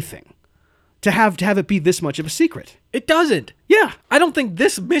anything to have it be this much of a secret? It doesn't. Yeah. I don't think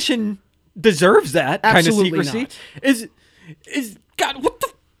this mission deserves that Absolutely kind of secrecy. not. Is God, what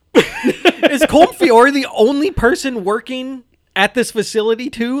the is Colm Fiore the only person working at this facility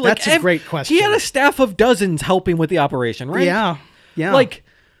too? Like, That's a great question. He had a staff of dozens helping with the operation, right? Yeah. Yeah. Like,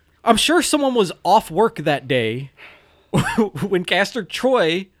 I'm sure someone was off work that day when Castor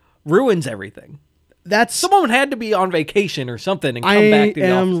Troy ruins everything. Someone had to be on vacation or something and come back to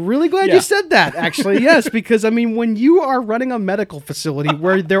the office. I am really glad Yeah. you said that, actually. Yes, because I mean, when you are running a medical facility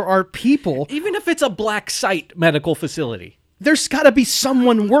where there are people, Even if it's a black site medical facility. there's got to be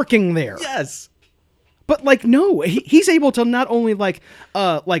someone working there. Yes. But like, no, he's able to not only like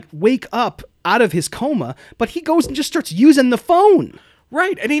wake up out of his coma, but he goes and just starts using the phone.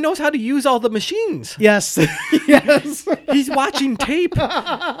 Right, and he knows how to use all the machines. Yes, yes. He's watching tape.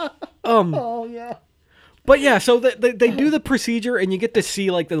 Oh yeah. But yeah, so they do the procedure, and you get to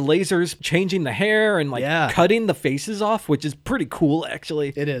see like the lasers changing the hair and like cutting the faces off, which is pretty cool,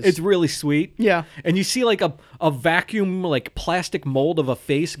 actually. It is. It's really sweet. Yeah. And you see like a vacuum, like plastic mold of a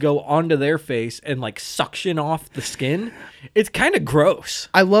face go onto their face and like suction off the skin. It's kind of gross.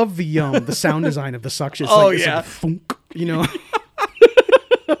 I love the sound design of the suction. It's Oh, it's yeah. like thunk, you know.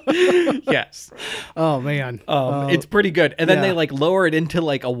 Yes. Oh man. It's pretty good. And then yeah. they like lower it into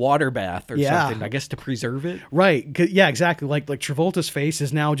like a water bath or Yeah. something, I guess, to preserve it. Right. Yeah, exactly. Like Travolta's face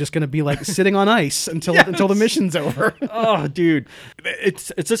is now just going to be like sitting on ice until the mission's over. Oh, dude.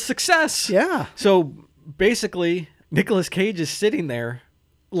 It's a success. Yeah. So basically, Nicolas Cage is sitting there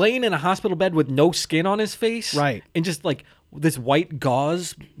laying in a hospital bed with no skin on his face. Right. And just like this white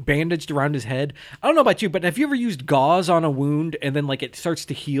gauze bandaged around his head. I don't know about you, but have you ever used gauze on a wound and then like it starts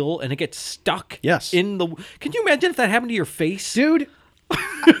to heal and it gets stuck? Yes. In the. Can you imagine if that happened to your face? Dude,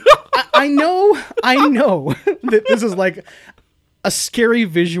 I know that this is like a scary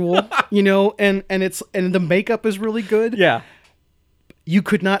visual, you know, and the makeup is really good. Yeah. You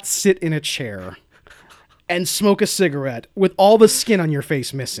could not sit in a chair and smoke a cigarette with all the skin on your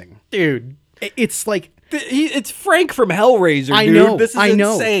face missing. Dude. It's like It's Frank from Hellraiser, dude. I know. This is I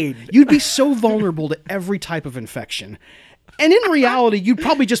know. insane. You'd be so vulnerable to every type of infection. And in reality, you'd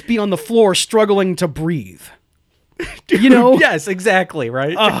probably just be on the floor struggling to breathe. Dude, you know? Yes, exactly,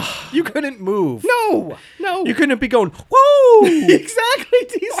 right? You couldn't move. No. You couldn't be going, whoa! Exactly.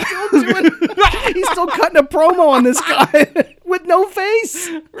 He's still cutting a promo on this guy with no face.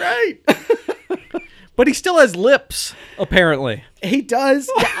 Right. But he still has lips, apparently. He does.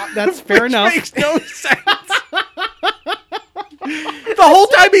 Yeah, that's fair Which enough. makes no sense. The whole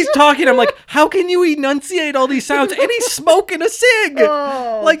time he's talking, I'm like, how can you enunciate all these sounds? And he's smoking a cig.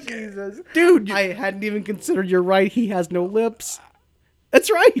 Oh, like, Jesus. Dude. I hadn't even considered you're right. He has no lips.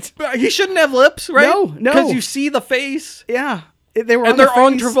 That's right. He shouldn't have lips, right? No. Because you see the face. Yeah. They were And on they're the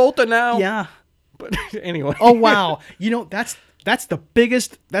on face. Travolta now. Yeah. But anyway. Oh wow! You know that's the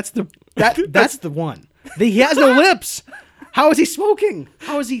biggest. That's the one. He has no lips. How is he smoking?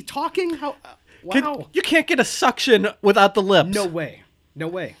 How is he talking? How? Wow! You can't get a suction without the lips. No way. No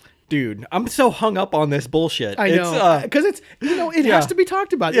way. Dude, I'm so hung up on this bullshit. I know because it's it yeah. has to be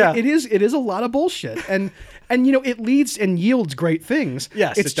talked about. Yeah. It is a lot of bullshit and it leads and yields great things.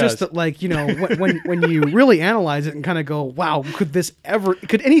 Yes, it's it just does. that when you really analyze it and kind of go, wow,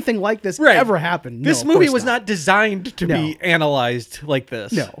 could anything like this Right. ever happen? This No, of movie course was not designed to be analyzed like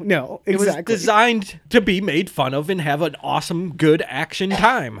this. No, It exactly. was designed to be made fun of and have an awesome, good action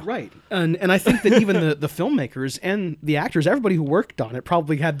time. Right. And I think that even the filmmakers and the actors, everybody who worked on it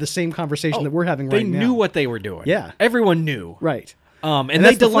probably had the same conversation that we're having right now. They knew what they were doing. Yeah. Everyone knew. Right. And they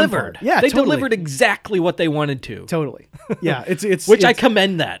that's the fun delivered. part. Yeah, they totally. delivered exactly what they wanted to. Totally. Yeah, it's Which I it's,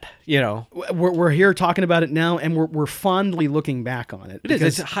 commend that, you know. we're here talking about it now and we're fondly looking back on it. It is.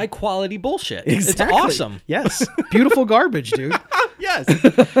 It's high quality bullshit. Exactly. It's awesome. Yes. Beautiful garbage, dude. Yes.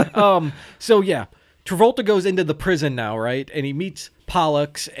 So yeah, Travolta goes into the prison now, right? And he meets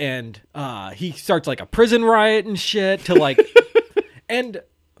Pollux, and he starts like a prison riot and shit to like. And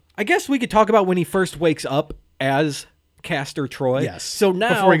I guess we could talk about when he first wakes up as Castor Troy. Yes. So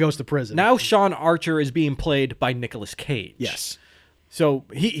now before he goes to prison. Now Sean Archer is being played by Nicolas Cage. Yes. So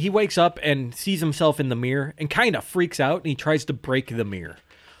he wakes up and sees himself in the mirror and kind of freaks out, and he tries to break the mirror,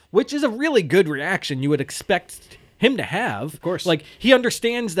 which is a really good reaction you would expect him to have. Of course. Like, he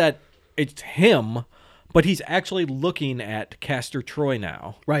understands that it's him, but he's actually looking at Castor Troy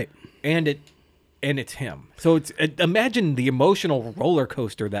now. Right. And it's him. So imagine the emotional roller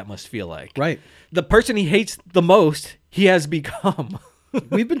coaster that must feel like. Right. The person he hates the most, he has become.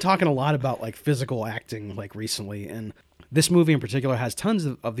 We've been talking a lot about like physical acting like recently, and this movie in particular has tons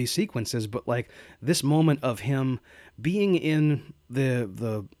of these sequences, but like this moment of him being in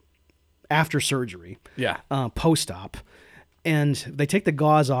the after surgery, post-op, and they take the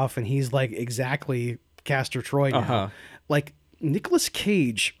gauze off and he's like exactly Castor Troy now. Uh-huh. Like Nicolas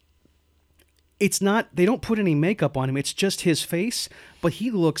Cage, they don't put any makeup on him, it's just his face, but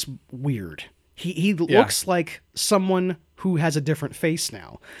he looks weird. He looks like someone who has a different face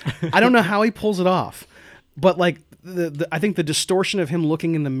now. I don't know how he pulls it off, but like I think the distortion of him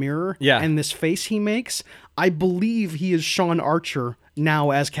looking in the mirror and this face he makes, I believe he is Sean Archer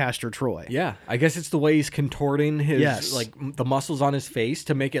now as Castor Troy. Yeah, I guess it's the way he's contorting his Yes. the muscles on his face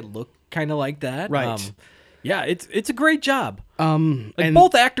to make it look kind of like that. Right. Yeah, it's a great job. And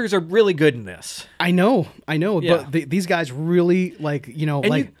Both actors are really good in this. I know, Yeah. but these guys really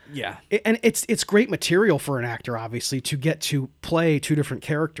And and it's great material for an actor, obviously, to get to play two different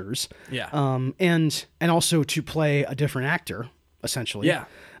characters. Yeah. And also to play a different actor, essentially. Yeah.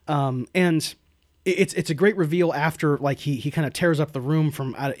 And it's a great reveal after like he kind of tears up the room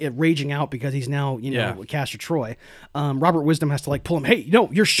from raging out because he's now Castor Troy. Robert Wisdom has to like pull him. Hey,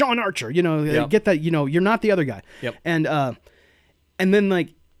 no, you're Sean Archer. Get that. You're not the other guy. Yep. And then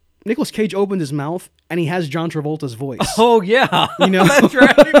like Nicolas Cage opened his mouth and he has John Travolta's voice. Oh yeah, that's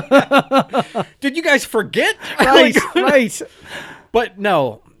right. Did you guys forget? Right, right. But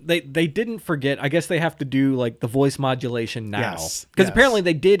no. They didn't forget. I guess they have to do like the voice modulation now. Because apparently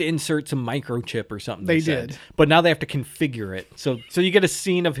they did insert some microchip or something. They did. But now they have to configure it. So you get a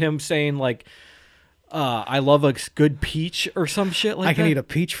scene of him saying like, I love a good peach or some shit like that. I can eat a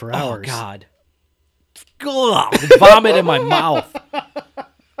peach for hours. Oh, God. Ugh, vomit in my mouth.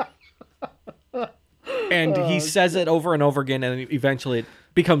 And he says it over and over again, and eventually it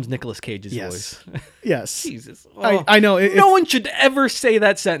becomes Nicolas Cage's voice. Yes. Jesus. Oh, I know. No one should ever say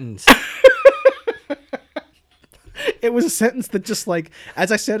that sentence. It was a sentence that just like,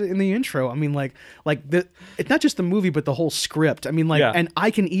 as I said in the intro, I mean, it's not just the movie, but the whole script. I mean, and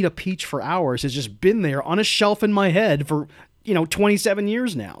I can eat a peach for hours has just been there on a shelf in my head for, 27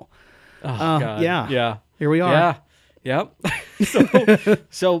 years now. Oh, God. Yeah. Here we are. Yeah. Yep.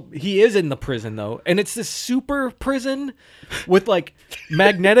 So he is in the prison though, and it's this super prison with like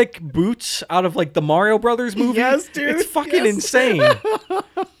magnetic boots out of like the Mario Brothers movie. Yes, dude. It's fucking insane.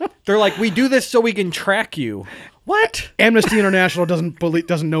 They're like, we do this so we can track you. What? Amnesty International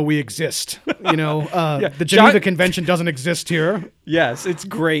doesn't know we exist. The Geneva Convention doesn't exist here. Yes, it's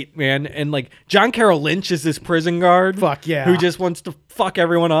great, man. And like John Carroll Lynch is this prison guard. Fuck yeah. Who just wants to fuck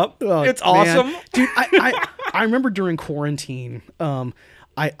everyone up. Oh, it's awesome. Man. Dude, I remember during quarantine,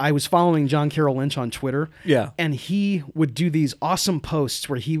 I was following John Carroll Lynch on Twitter. Yeah. And he would do these awesome posts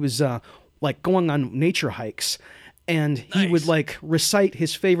where he was like going on nature hikes, and he would like recite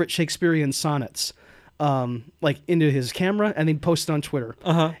his favorite Shakespearean sonnets. Like into his camera, and he'd post it on Twitter.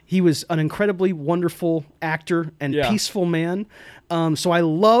 He was an incredibly wonderful actor and peaceful man. So I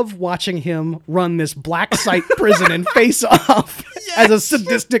love watching him run this black site prison and face off as a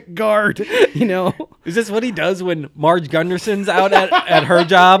sadistic guard. Is this what he does when Marge Gunderson's out at her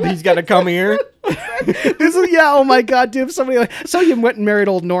job? He's got to come here. Oh my God, dude! Somebody like, so you went and married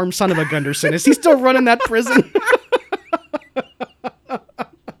old Norm, son of a Gunderson. Is he still running that prison?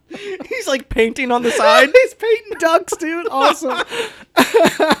 He's like painting on the side. He's painting ducks, dude. Awesome.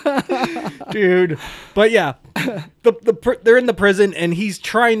 Dude. But yeah, they're in the prison and he's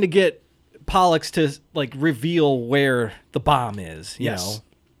trying to get Pollux to like reveal where the bomb is, you know.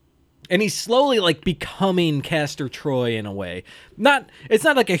 And he's slowly like becoming Castor Troy in a way. It's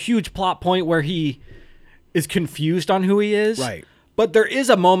not like a huge plot point where he is confused on who he is. Right. But there is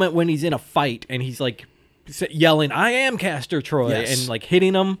a moment when he's in a fight and he's like yelling, "I am Castor Troy," and like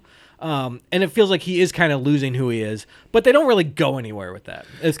hitting him. And it feels like he is kind of losing who he is, but they don't really go anywhere with that.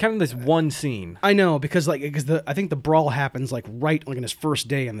 It's kind of this one scene. I know, because I think the brawl happens like right like in his first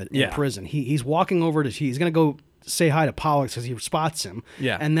day in prison. He's walking over he's gonna go say hi to Pollux because he spots him.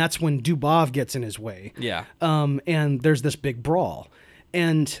 Yeah. And that's when Dubov gets in his way. Yeah. And there's this big brawl.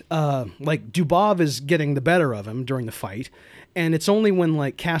 And like Dubov is getting the better of him during the fight. And it's only when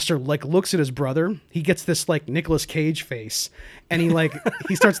like Castor like looks at his brother, he gets this like Nicolas Cage face, and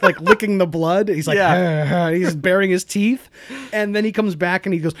he starts like licking the blood. He's like, he's baring his teeth, and then he comes back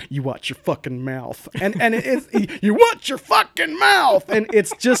and he goes, "You watch your fucking mouth," and you watch your fucking mouth, and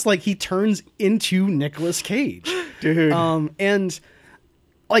it's just like he turns into Nicolas Cage, dude. And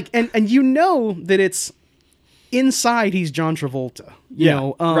like and you know that it's inside he's John Travolta, you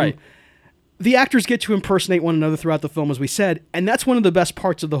know, right. The actors get to impersonate one another throughout the film, as we said, and that's one of the best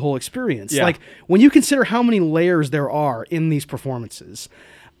parts of the whole experience. Yeah. Like, when you consider how many layers there are in these performances,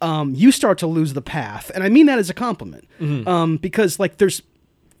 you start to lose the path. And I mean that as a compliment. Mm-hmm. Because, like, this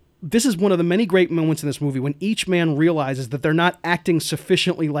is one of the many great moments in this movie when each man realizes that they're not acting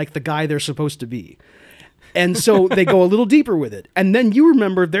sufficiently like the guy they're supposed to be. And so they go a little deeper with it. And then you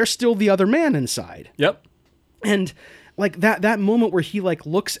remember they're still the other man inside. Yep. And like that moment where he like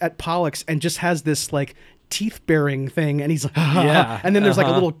looks at Pollux and just has this like teeth baring thing, and he's like, and then there's like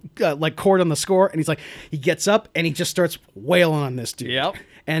a little like chord on the score, and he's like, he gets up and he just starts wailing on this dude. Yep.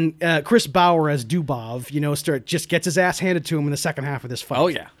 And Chris Bauer as Dubov, just gets his ass handed to him in the second half of this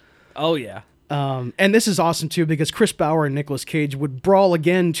fight. Oh yeah. And this is awesome too, because Chris Bauer and Nicolas Cage would brawl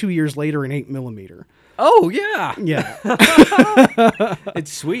again 2 years later in 8mm. Oh yeah. Yeah.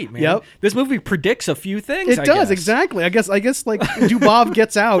 It's sweet, man. Yep. This movie predicts a few things. It does, exactly. I guess like Dubov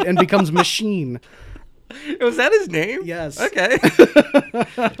gets out and becomes Machine. Was that his name? Yes. Okay.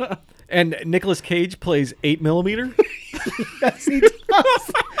 And Nicolas Cage plays 8mm? Yes, he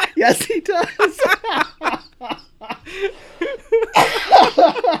does. Yes, he does.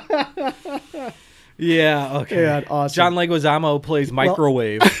 Yeah, okay. Yeah, awesome. John Leguizamo plays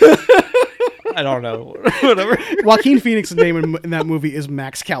Microwave. I don't know. Whatever. Joaquin Phoenix's name in that movie is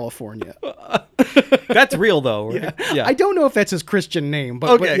Max California. That's real, though, right? Yeah. I don't know if that's his Christian name,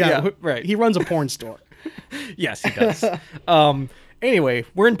 but, Okay, but yeah, yeah, right. He runs a porn store. Yes, he does. Anyway,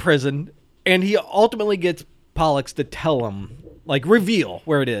 we're in prison, and he ultimately gets Pollux to tell him, like, reveal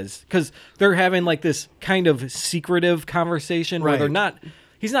where it is. Because they're having, like, this kind of secretive conversation where Right.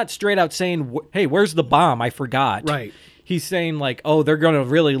 he's not straight out saying, hey, where's the bomb? I forgot. Right. He's saying, like, oh, they're going to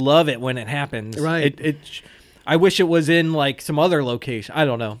really love it when it happens. Right. I wish it was in, like, some other location. I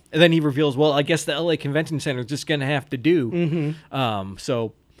don't know. And then he reveals, well, I guess the LA Convention Center is just going to have to do. Mm-hmm.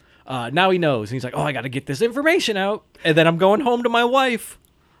 So now he knows. And he's like, oh, I got to get this information out. And then I'm going home to my wife.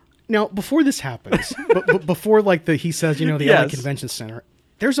 Now, before this happens, before like he says, the LA Yes. Convention Center,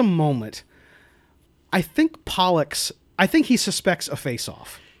 there's a moment. I think Pollux, he suspects a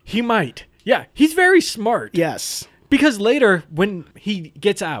face-off. He might. Yeah, he's very smart. Yes. Because later, when he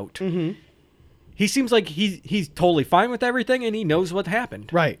gets out, he seems like he's totally fine with everything and he knows what happened.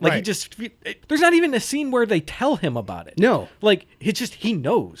 Right, Like, right. there's not even a scene where they tell him about it. No. Like, it's just, he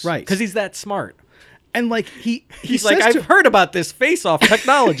knows. Right. Because he's that smart. And like he He's says like, I've heard about this face-off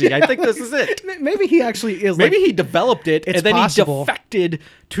technology. I think this is it. maybe he actually is. Maybe like, he developed it it's and then possible. he defected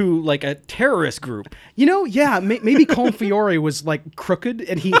to like a terrorist group. Yeah, maybe Colm Fiore was like crooked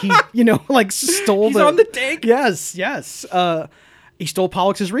and he like stole He's on the take. Yes. He stole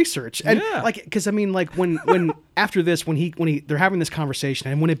Pollux's research. And Yeah. like, cause I mean, like when after this, when they're having this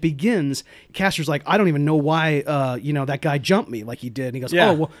conversation and when it begins, Castor's like, I don't even know why, that guy jumped me like he did. And he goes, Yeah.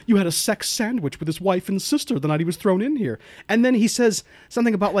 oh, well, you had a sex sandwich with his wife and sister the night he was thrown in here. And then he says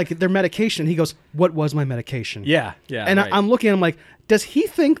something about like their medication. And he goes, what was my medication? Yeah. And right. I'm looking at him like, does he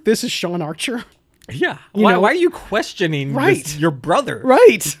think this is Sean Archer? Yeah. You Why know- are you questioning Right. your brother?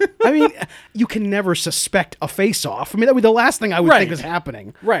 Right. I mean, you can never suspect a face-off. I mean, that would be the last thing I would Right. think was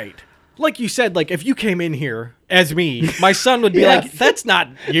happening. Right. Like you said, like if you came in here as me, my son would be Yes. like, that's not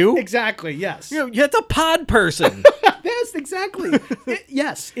you. Exactly. Yes. That's a pod person. Yes. Exactly.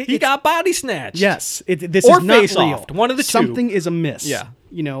 Yes. He got body snatched. Yes. This Or is not face-offed. real. One of the two. Something is amiss. Yeah.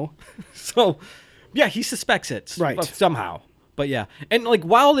 So, yeah, he suspects it. Right. Somehow. But yeah. And like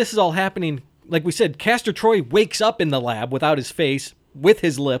while this is all happening, like we said, Castor Troy wakes up in the lab without his face, with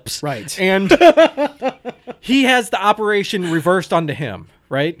his lips. Right. And he has the operation reversed onto him,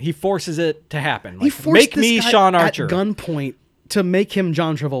 right? He forces it to happen. He Like, forced make this me guy Sean Archer. at gunpoint to make him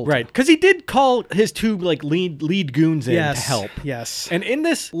John Travolta. Right. Because he did call his two like lead goons in Yes. to help. Yes. And in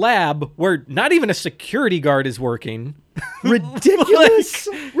this lab where not even a security guard is working, Ridiculous.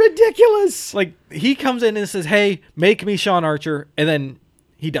 Ridiculous. like he comes in and says, hey, make me Sean Archer. And then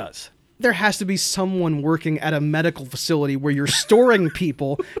he does. There has to be someone working at a medical facility where you're storing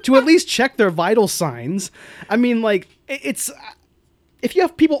people to at least check their vital signs. I mean, like, it's if you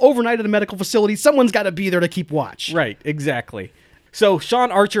have people overnight at a medical facility, someone's got to be there to keep watch. Right, exactly. So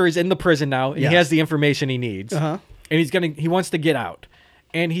Sean Archer is in the prison now, and Yes. he has the information he needs. Uh-huh. And he wants to get out.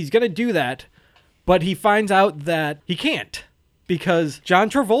 And he's gonna do that, but he finds out that he can't. Because John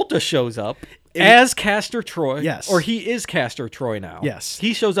Travolta shows up as Castor Troy. Yes. Or he is Castor Troy now. Yes.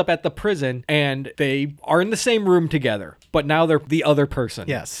 He shows up at the prison and they are in the same room together, but now they're the other person.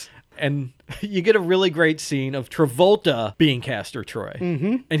 Yes. And you get a really great scene of Travolta being Castor Troy.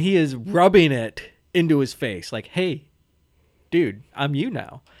 Mm-hmm. And he is rubbing it into his face like, hey, dude, I'm you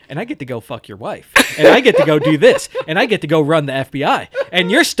now. And I get to go fuck your wife. And I get to go do this. And I get to go run the FBI. And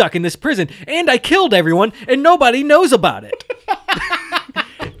you're stuck in this prison. And I killed everyone. And nobody knows about it.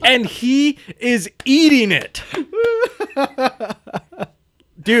 And he is eating it.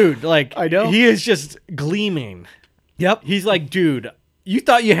 Dude, like, I know. he is just gleaming. Yep. He's like, dude, you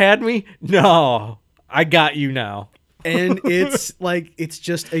thought you had me? No, I got you now. And it's like, it's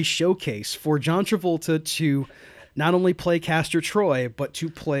just a showcase for John Travolta to not only play Castor Troy, but to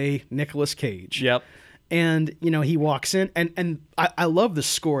play Nicolas Cage. Yep. And, he walks in and I love the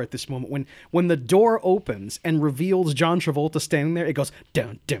score at this moment. When the door opens and reveals John Travolta standing there, it goes,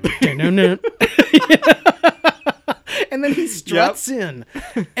 dun, dun, dun, dun, dun. And then he struts in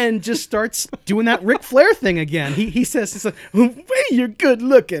and just starts doing that Ric Flair thing again. He says, "Hey, you're good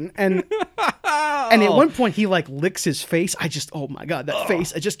looking." And at one point he like licks his face. Oh my God, that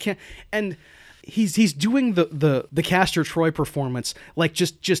face. I just can't. And he's doing the Castor Troy performance like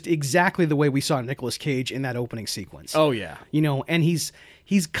just exactly the way we saw Nicolas Cage in that opening sequence. Oh, yeah. And he's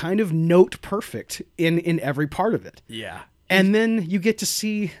kind of note perfect in every part of it. Yeah. And then you get to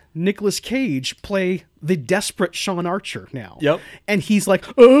see Nicolas Cage play the desperate Sean Archer now. Yep. And he's like,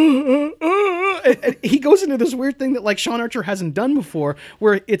 and he goes into this weird thing that like Sean Archer hasn't done before,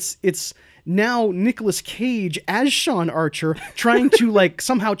 where it's now Nicolas Cage as Sean Archer trying to like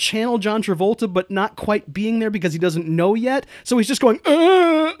somehow channel John Travolta, but not quite being there because he doesn't know yet. So he's just going,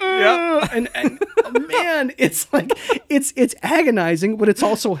 and oh, man, it's like it's agonizing, but it's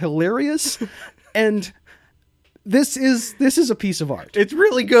also hilarious. And this is a piece of art. It's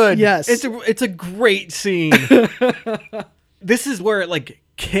really good. Yes. It's a great scene. This is where it like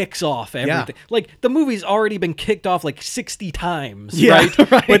kicks off everything. Yeah. Like the movie's already been kicked off like 60 times, Yeah,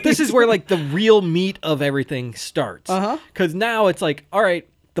 right? right. But this is where like the real meat of everything starts. Uh-huh. Cuz now it's like, all right,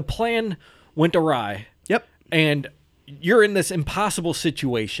 the plan went awry. Yep. And you're in this impossible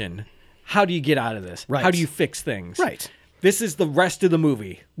situation. How do you get out of this? Right. How do you fix things? Right. This is the rest of the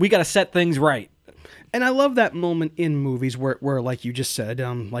movie. We got to set things right. And I love that moment in movies where like you just said,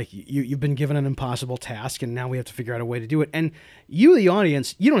 like you've been given an impossible task and now we have to figure out a way to do it. And you, the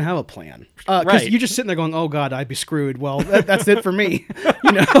audience, you don't have a plan. Because Right. you're just sitting there going, oh God, I'd be screwed. Well, that's it for me.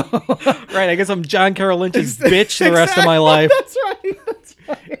 You know? Right. I guess I'm John Carroll Lynch's bitch the rest of my life. That's right. That's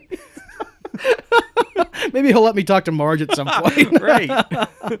right. Maybe he'll let me talk to Marge at some point. Right.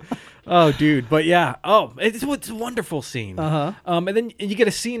 Oh, dude. But yeah. Oh, it's a wonderful scene. Uh-huh. And then you get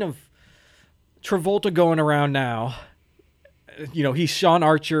a scene of Travolta going around now. You know, he's Sean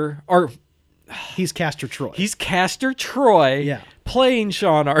Archer, or He's Castor Troy. he's Castor Troy Yeah. playing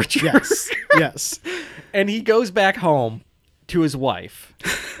Sean Archer. Yes. Yes. And he goes back home to his wife,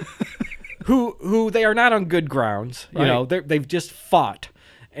 who they are not on good grounds. You Right. know, they've just fought,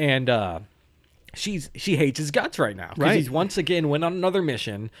 and she hates his guts right now because Right. he's once again went on another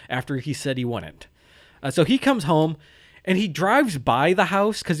mission after he said he wouldn't. So he comes home. And he drives by the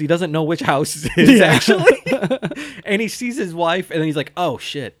house because he doesn't know which house it is, actually. And he sees his wife, and then he's like, oh,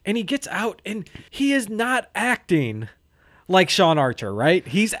 shit. And he gets out, and he is not acting like Sean Archer, right?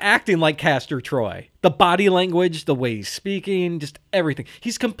 He's acting like Castor Troy. The body language, the way he's speaking, just everything.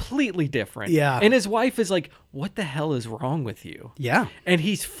 He's completely different. Yeah. And his wife is like, what the hell is wrong with you? Yeah. And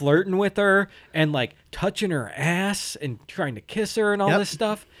he's flirting with her and, like, touching her ass and trying to kiss her and all Yep. this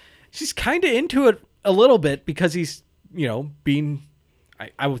stuff. She's kind of into it a little bit because he's, you know, being,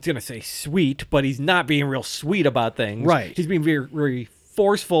 I was going to say sweet, but he's not being real sweet about things. Right. He's being very, very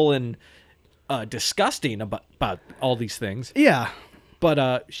forceful and disgusting about all these things. Yeah.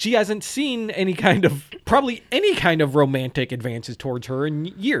 But she hasn't seen probably any kind of romantic advances towards her in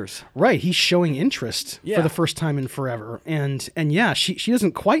years. Right, he's showing interest Yeah. for the first time in forever, and yeah, she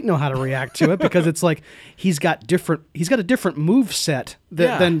doesn't quite know how to react to it because it's like he's got a different move set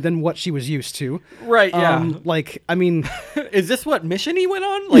Yeah. than what she was used to. Right, yeah. Like, I mean, Is this what mission he went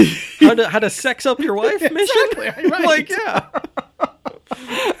on? Like how to sex up your wife mission? Exactly, right. Like, yeah.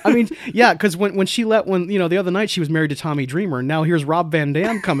 I mean, yeah, because when the other night she was married to Tommy Dreamer, and now here's Rob Van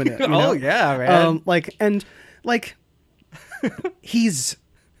Dam coming in. You know? Oh, yeah, man. He's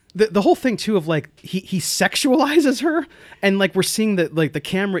the whole thing too of like he sexualizes her, and like we're seeing that like the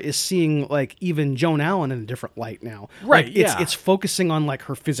camera is seeing like even Joan Allen in a different light now. Right, Like, yeah. it's focusing on like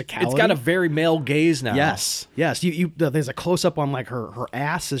her physicality. It's got a very male gaze now. Yes. There's a close up on like her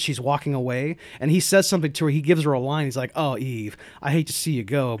ass as she's walking away, and he says something to her. He gives her a line. He's like, "Oh, Eve, I hate to see you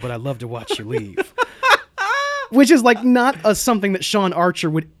go, but I love to watch you leave." Which is like not something that Sean Archer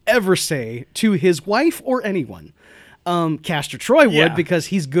would ever say to his wife or anyone. Castor Troy would, Yeah. because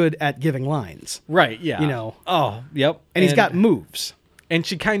he's good at giving lines. Right, yeah. You know. Oh, yep. And he's got moves. And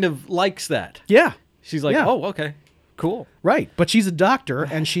she kind of likes that. Yeah. She's like, Yeah. oh, okay. Cool. Right. But she's a doctor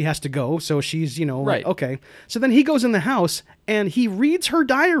and she has to go. So she's, like, Right. okay. So then he goes in the house and he reads her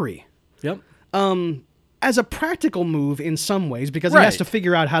diary. Yep. As a practical move in some ways, because he has Right. to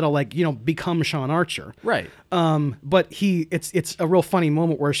figure out how to become Sean Archer. Right. But it's a real funny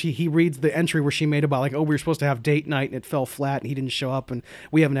moment where he reads the entry where she made about like, oh, we were supposed to have date night and it fell flat and he didn't show up and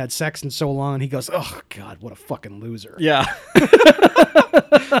we haven't had sex in so long, and he goes, oh God, what a fucking loser. Yeah.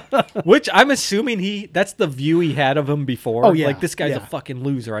 Which I'm assuming that's the view he had of him before. Oh, yeah. Like, this guy's Yeah. a fucking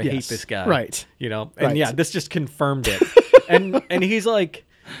loser. I hate Yes. this guy. Right. You know? And Right. yeah, this just confirmed it. and he's like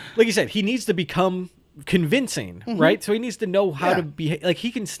you said, he needs to become convincing, right? So he needs to know how Yeah. to behave. Like,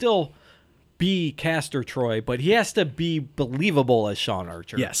 he can still be Castor Troy, but he has to be believable as Sean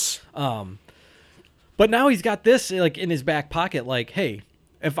Archer. Yes. But now he's got this like in his back pocket, like, hey,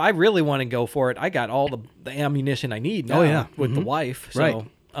 if I really want to go for it, I got all the ammunition I need now Oh, yeah. with the wife. So,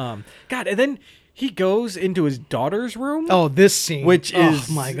 Right. God, and then he goes into his daughter's room. Oh, this scene. Which is-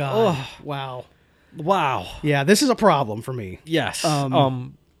 oh my God. oh. Wow. Wow. Yeah, this is a problem for me. Yes.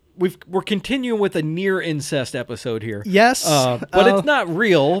 We're continuing with a near incest episode here. Yes. But it's not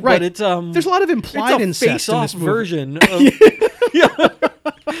real. right. But it's There's a lot of implied it's a incest in face-off this movie. version of. Yeah.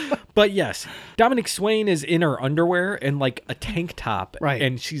 But yes, Dominic Swain is in her underwear and like a tank top. Right.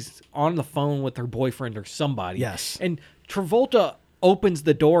 And she's on the phone with her boyfriend or somebody. Yes. And Travolta opens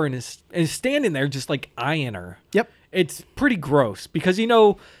the door and is standing there just like eyeing her. Yep. It's pretty gross because you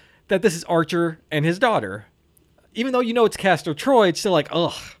know that this is Archer and his daughter. Even though you know it's Castor Troy, it's still like,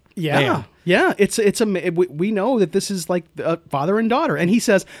 ugh. Yeah. man. Yeah. We know that this is like father and daughter. And he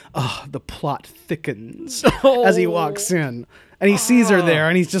says, oh, the plot thickens as he walks in. And he sees her there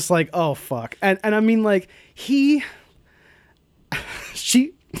and he's just like, oh, fuck. And I mean, like, she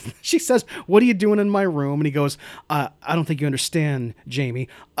says, what are you doing in my room? And he goes, I don't think you understand, Jamie.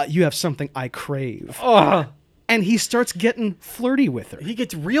 You have something I crave. And he starts getting flirty with her. He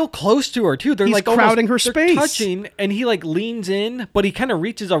gets real close to her too. They're He's like crowding her they're space. touching, and he like leans in, but he kind of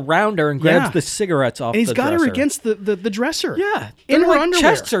reaches around her and grabs Yeah. the cigarettes off. And he's the got dresser. her against the dresser. Yeah, in their her like underwear.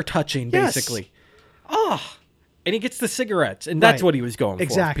 chests are touching Yes. basically. And he gets the cigarettes, and that's Right. what he was going for.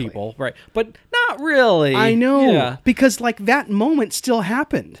 Exactly. People, right? But not really. I know. Yeah. Because like that moment still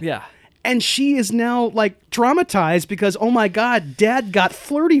happened. Yeah. And she is now like traumatized because, oh my God, Dad got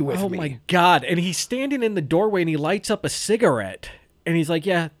flirty with Oh me. my God! And he's standing in the doorway, and he lights up a cigarette, and he's like,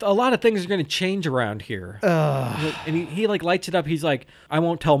 "Yeah, a lot of things are going to change around here." And he like lights it up. He's like, "I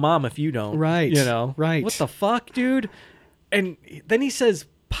won't tell Mom if you don't." Right, You know. right. What the fuck, dude? And then he says,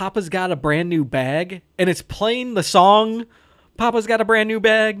 "Papa's got a brand new bag," and it's playing the song, "Papa's got a brand new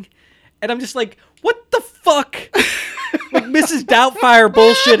bag," and I'm just like, "What the fuck?" Like Mrs. Doubtfire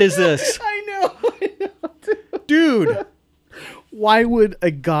bullshit is this, I know. dude? Why would a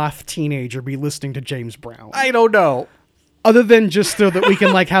goth teenager be listening to James Brown? I don't know. Other than just so that we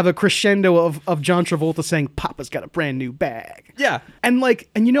can like have a crescendo of John Travolta saying, Papa's got a brand new bag. Yeah. And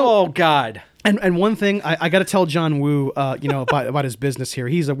you know, Oh God. And one thing I got to tell John Woo, about his business here.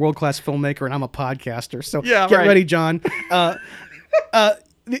 He's a world-class filmmaker, and I'm a podcaster. So Yeah, get right. ready, John.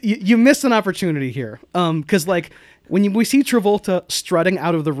 You missed an opportunity here, because like when we see Travolta strutting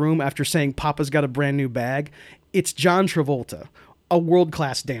out of the room after saying "Papa's got a brand new bag," it's John Travolta, a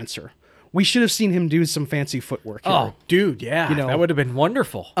world-class dancer. We should have seen him do some fancy footwork here. Oh, dude, yeah. You know, that would have been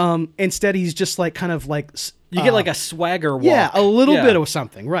wonderful. Instead, he's just like kind of like You get like a swagger walk. yeah, a little Yeah. bit of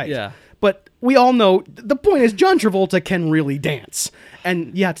something, right? Yeah. But we all know the point is John Travolta can really dance,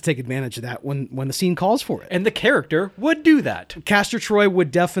 and you have to take advantage of that when the scene calls for it. And the character would do that. Castor Troy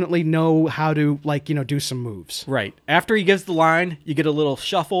would definitely know how to do some moves. Right. After he gives the line, you get a little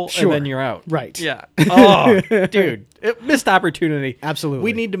shuffle, Sure. and then you're out. Right. Yeah. Oh, dude. Missed opportunity. Absolutely.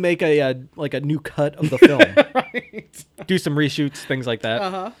 We need to make a new cut of the film. Right. Do some reshoots, things like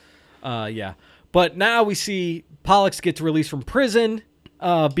that. Yeah. But now we see Pollux gets released from prison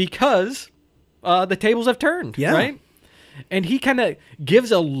because the tables have turned. Yeah. Right? And he kind of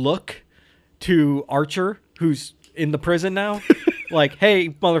gives a look to Archer, who's in the prison now. Like, hey,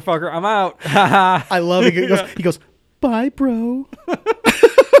 motherfucker, I'm out. I love it. He goes, bye, bro.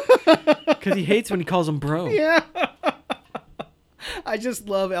 Because he hates when he calls him bro. Yeah. I just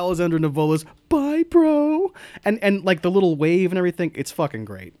love Alessandro Nivola's bye, bro. And like the little wave and everything. It's fucking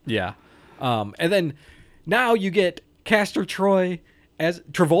great. Yeah. And then now you get Castor Troy as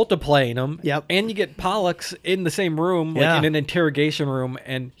Travolta playing him. Yep. And you get Pollux in the same room, like Yeah. in an interrogation room,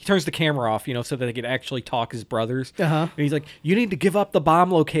 and he turns the camera off, so that they can actually talk as brothers. Uh-huh. And he's like, you need to give up the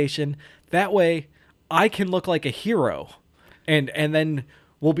bomb location. That way I can look like a hero. And then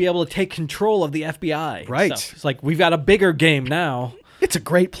we'll be able to take control of the FBI. Right. So it's like, we've got a bigger game now. It's a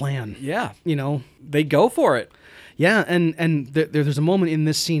great plan. Yeah. They go for it. Yeah, and there's a moment in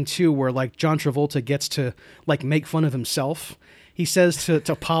this scene too where like John Travolta gets to like make fun of himself. He says to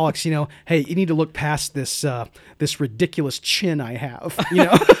Pollux, hey, you need to look past this this ridiculous chin I have.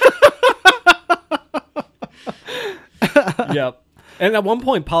 Yep. And at one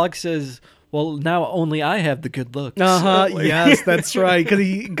point, Pollux says, well, now only I have the good looks. Yes, that's right.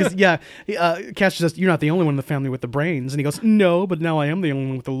 Because Castor says, you're not the only one in the family with the brains. And he goes, no, but now I am the only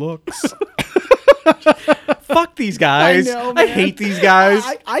one with the looks. Fuck these guys. I know, I man. hate these guys.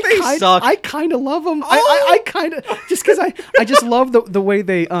 They suck. I kind of love them. I kind of just because I just love the way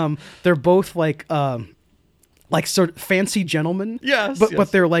they're both like sort of fancy gentlemen. Yes, but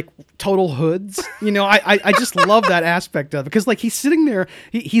yes. they're like total hoods. I just love that aspect of it because like he's sitting there.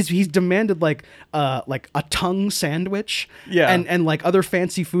 He's demanded like a tongue sandwich. Yeah. and like other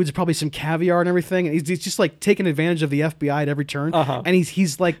fancy foods, probably some caviar and everything. And he's just like taking advantage of the FBI at every turn. Uh-huh. And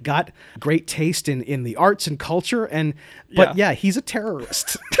he's like got great taste in the arts and culture. But he's a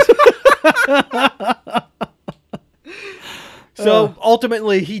terrorist. So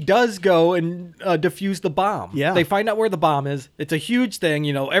ultimately, he does go and defuse the bomb. Yeah. They find out where the bomb is. It's a huge thing.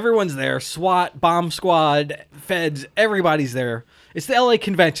 Everyone's there. SWAT, bomb squad, feds, everybody's there. It's the LA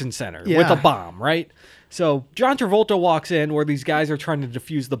Convention Center with a bomb, right? So John Travolta walks in where these guys are trying to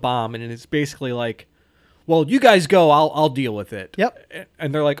defuse the bomb, and it's basically like, well, you guys go, I'll deal with it. Yep.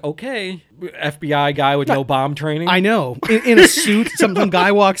 And they're like, okay. FBI guy with no bomb training. I know. In a suit, some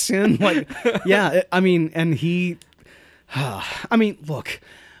guy walks in. Like, yeah, I mean, and he... I mean, look,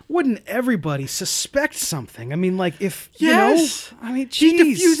 wouldn't everybody suspect something? I mean, like, if, yes. I mean, he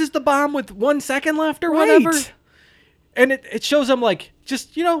geez. defuses the bomb with 1 second left or Right. whatever. And it shows him, like,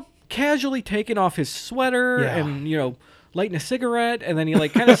 just, casually taking off his sweater and, lighting a cigarette. And then he,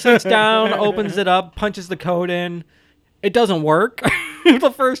 like, kind of sits down, opens it up, punches the code in. It doesn't work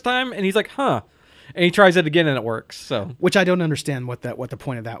the first time. And he's like, huh. And he tries it again and it works. So, which I don't understand what the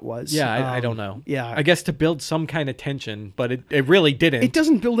point of that was. Yeah, I don't know. Yeah. I guess to build some kind of tension, but it really didn't. It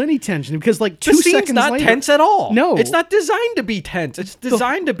doesn't build any tension because, like, the 2 scene's seconds not later, tense at all. No. It's not designed to be tense. It's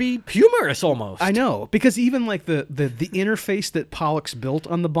designed to be humorous almost. I know, because even like the interface that Pollux built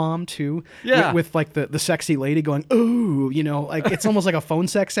on the bomb too, Yeah. with like the sexy lady going, ooh, like it's almost like a phone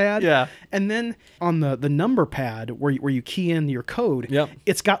sex ad. Yeah. And then on the number pad where you key in your code, Yep.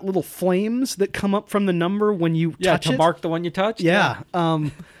 it's got little flames that come up from the number when you touch to it. mark the one you touched. Yeah.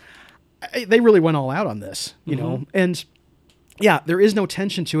 They really went all out on this, Mm-hmm. know, and yeah, there is no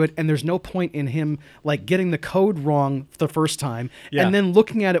tension to it, and there's no point in him like getting the code wrong the first time Yeah. and then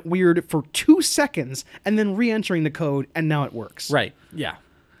looking at it weird for 2 seconds and then re-entering the code and now it works. Right. Yeah.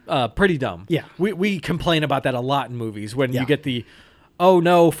 Pretty dumb. Yeah. We complain about that a lot in movies when Yeah. you get the, oh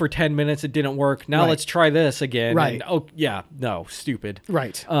no, for 10 minutes it didn't work. Now Right. let's try this again. Right. And, oh yeah, no, stupid.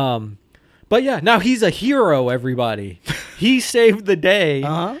 Right. But yeah, now he's a hero, everybody. He saved the day.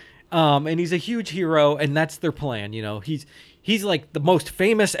 Uh-huh. And he's a huge hero, and that's their plan. He's like the most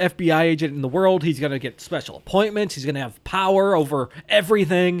famous FBI agent in the world. He's gonna get special appointments. He's gonna have power over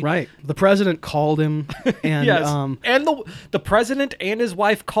everything. Right. The president called him and Yes. And the president and his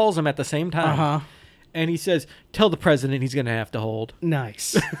wife calls him at the same time. Uh-huh. And he says, "Tell the president he's gonna have to hold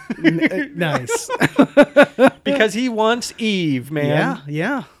nice. Nice. because he wants Eve, man." Yeah,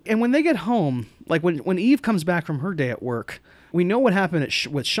 yeah. And when they get home, like when Eve comes back from her day at work, we know what happened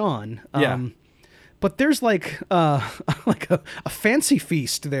with Sean. Yeah. But there's like like a fancy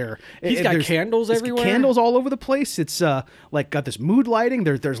feast there. He's got candles there's everywhere. Candles all over the place. It's like got this mood lighting.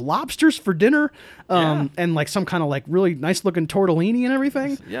 There's lobsters for dinner, and like some kind of like really nice looking tortellini and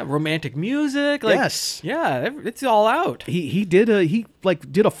everything. Yeah, romantic music. Like, Yes. Yeah, it's all out. He did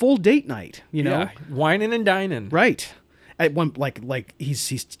a full date night. Yeah, whining and dining. Right. At one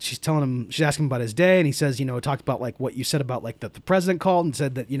she's telling him, she's asking him about his day, and he says, talked about like what you said about like that the president called and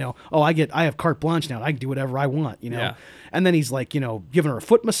said that, I have carte blanche now. I can do whatever I want, Yeah. And then he's like, giving her a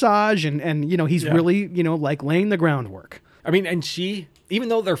foot massage and he's really, like laying the groundwork. I mean, and she, even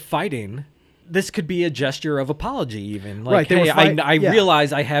though they're fighting, this could be a gesture of apology even. Like, Right, they were hey, I yeah.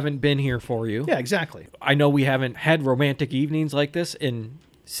 realize I haven't been here for you. Yeah, exactly. I know we haven't had romantic evenings like this in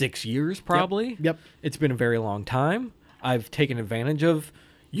 6 years, probably. Yep. It's been a very long time. I've taken advantage of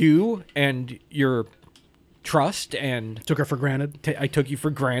you and your trust, and Took her for granted. I took you for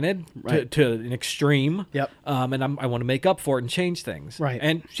granted Right. to an extreme. Yep. And I want to make up for it and change things. Right.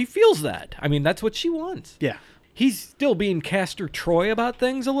 And she feels that. I mean, that's what she wants. Yeah. He's still being Castor Troy about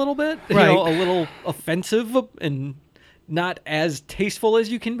things a little bit. Right. A little offensive and not as tasteful as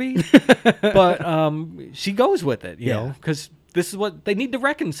you can be. But she goes with it, you know, because this is what they need to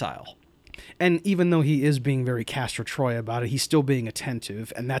reconcile. And even though he is being very Castor Troy about it, he's still being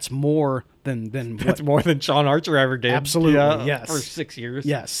attentive, and that's more than That's more than Sean Archer ever did. Absolutely, yes. For 6 years.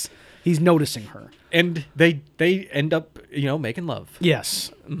 Yes. He's noticing her. And they end up, making love.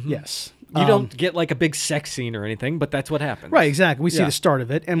 Yes. Yes. You don't get like a big sex scene or anything, but that's what happens. Right, exactly. We see Yeah. the start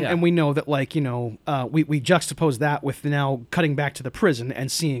of it, and, Yeah. and we know that, like, we juxtapose that with now cutting back to the prison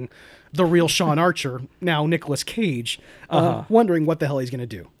and seeing the real Sean Archer, now Nicolas Cage, wondering what the hell he's going to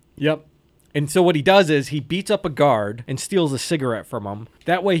do. Yep. And so what he does is he beats up a guard and steals a cigarette from him.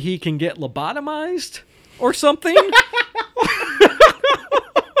 That way he can get lobotomized or something.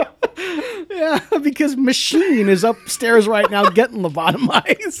 Yeah, because Machine is upstairs right now getting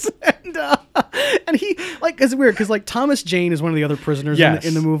lobotomized. And he, like, it's weird because, like, Thomas Jane is one of the other prisoners Yes.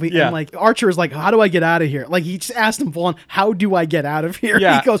 in the movie. Yeah. And, like, Archer is like, how do I get out of here? Like, he just asked him full on, how do I get out of here?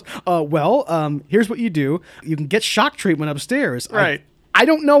 Yeah. He goes, here's what you do. You can get shock treatment upstairs. Right. I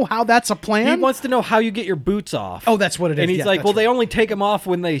don't know how that's a He plan. wants to know how you get your boots off. Oh, that's what it is. And he's Yeah, like, that's well, they right. only take them off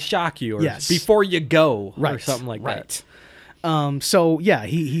when they shock you or Yes. before you go right. or something like that. Right. So, yeah,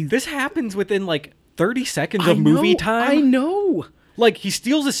 he This happens within like 30 seconds of movie time. I know. Like, he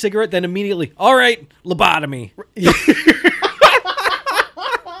steals a cigarette, then immediately, all right, lobotomy.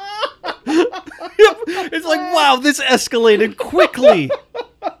 It's like, wow, this escalated quickly.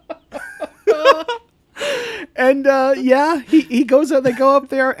 And he goes out. They go up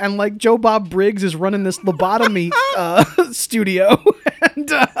there, and like Joe Bob Briggs is running this lobotomy studio, and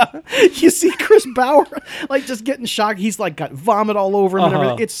you see Chris Bauer like just getting shocked. He's like got vomit all over him and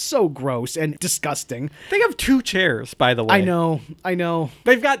everything. It's so gross and disgusting. They have 2 chairs, by the way. I know.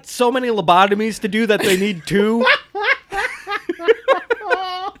 They've got so many lobotomies to do that they need 2.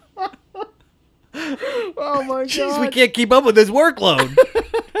 Oh my god! Jeez, we can't keep up with this workload.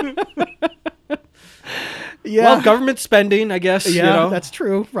 Yeah. Well, government spending, I guess. Yeah, you know? that's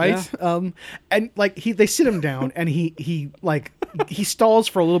true, right? Yeah. And like they sit him down, and he stalls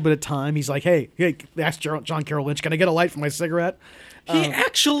for a little bit of time. He's like, "Hey, ask John Carroll Lynch, can I get a light for my cigarette?" He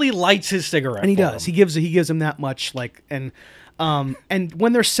actually lights his cigarette. And he for does. him. He gives him that much, like, and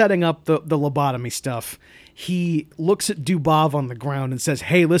when they're setting up the lobotomy stuff, he looks at Dubov on the ground and says,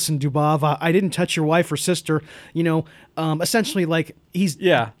 "Hey, listen, Dubov, I didn't touch your wife or sister." You know, essentially, like he's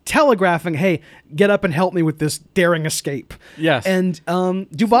telegraphing, "Hey, get up and help me with this daring escape." Yes. And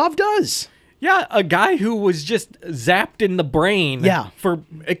Dubov does. Yeah, a guy who was just zapped in the brain. Yeah. For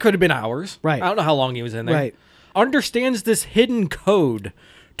it could have been hours. Right. I don't know how long he was in there. Right. Understands this hidden code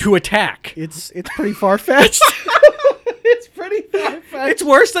to attack. It's pretty far fetched. It's pretty far fetched. It's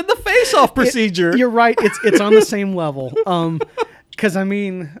worse than the face-off procedure. You're right. It's on the same level. Because I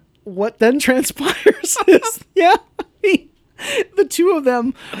mean, what then transpires is the 2 of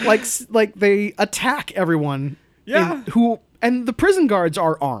them like they attack everyone. Yeah. And the prison guards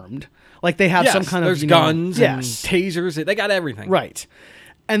are armed. Like they have some kind of there's guns and yes. tasers. They got everything. Right.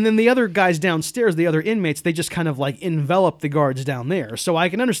 And then the other guys downstairs, the other inmates, they just kind of like envelop the guards down there. So I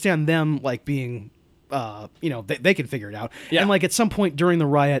can understand them like being, they can figure it out. Yeah. And like at some point during the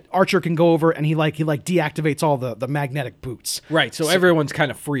riot, Archer can go over and he deactivates all the magnetic boots. Right. So everyone's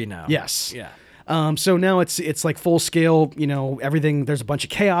kind of free now. Yes. Yeah. So now it's like full scale, everything. There's a bunch of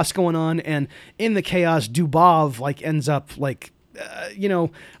chaos going on, and in the chaos, Dubov like ends up like.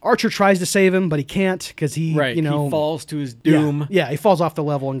 Archer tries to save him, but he can't because he falls to his doom. Yeah, he falls off the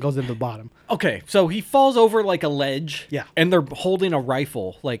level and goes into the bottom. Okay, so he falls over like a ledge. Yeah. And they're holding a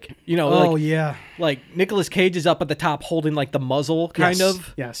rifle. Like, like Nicolas Cage is up at the top holding like the muzzle kind Yes,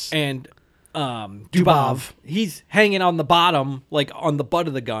 of. yes. And Dubov, he's hanging on the bottom, like on the butt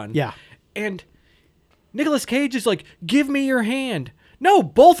of the gun. Yeah. And Nicolas Cage is like, "Give me your hand." No,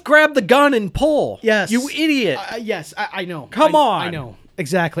 both grab the gun and pull. Yes. You idiot. Yes, I know. Come on. I know.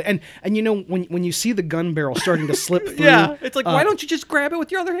 Exactly. And when you see the gun barrel starting to slip through. Yeah. It's like, why don't you just grab it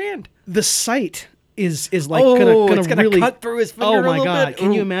with your other hand? The sight is like gonna really cut through his finger Oh a my little god. bit.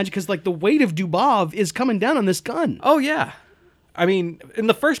 Can you Ooh. imagine? Because like the weight of Dubov is coming down on this gun. Oh yeah. I mean, in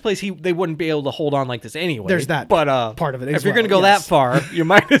the first place, they wouldn't be able to hold on like this anyway. There's that but part of it. If you're going to go that far, you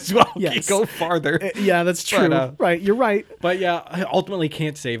might as well Yes. go farther. Yeah, that's true. But, right, you're right. But yeah, ultimately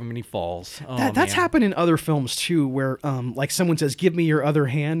can't save him and he falls. Oh, That's man. happened in other films too, where like someone says, "Give me your other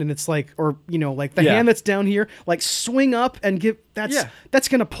hand," and it's like, or like the hand that's down here, like swing up and give. That's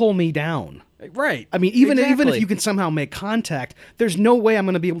gonna pull me down. Right. I mean, even if Exactly. you can somehow make contact, there's no way I'm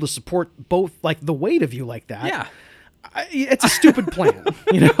gonna be able to support both, like the weight of you like that. Yeah. It's a stupid plan,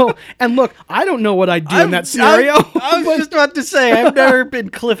 And look, I don't know what I'd do in that scenario. I was just about to say, I've never been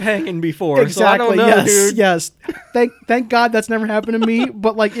cliffhanging before, Exactly. so I don't know, yes. dude. Yes. Thank God that's never happened to me.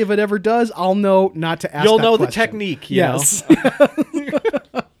 But like, if it ever does, I'll know not to ask. You'll that know question. the technique. Yes.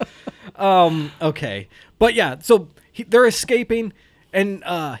 Okay. But yeah, so they're escaping. And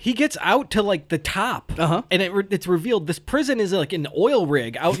he gets out to like the top, and it's revealed this prison is like an oil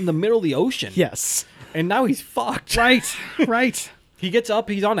rig out in the middle of the ocean. Yes. And now he's fucked. Right. He gets up,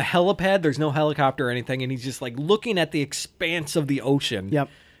 he's on a helipad, there's no helicopter or anything, and he's just like looking at the expanse of the ocean. Yep.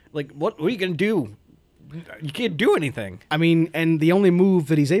 Like, what are you going to do? You can't do anything. I mean, and the only move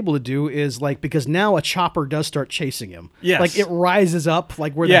that he's able to do is like, because now a chopper does start chasing him. Yes. Like it rises up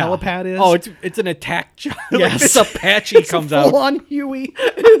like where the helipad is. Oh, it's an attack job. Like Yes. this Apache comes out. Full on Huey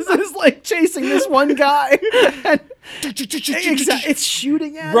is like chasing this one guy. And it's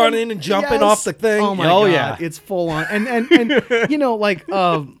shooting at him. Running and jumping off the thing. Oh my Oh, god. yeah. It's full on. And like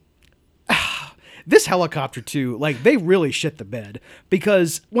this helicopter too, like they really shit the bed,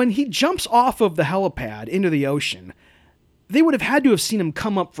 because when he jumps off of the helipad into the ocean, they would have had to have seen him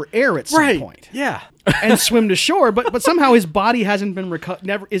come up for air at some point. Yeah. And swim to shore, but somehow his body hasn't been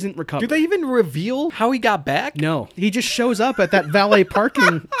isn't recovered. Do they even reveal how he got back? No, he just shows up at that valet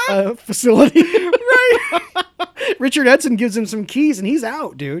parking facility. Right. Richard Edson gives him some keys and he's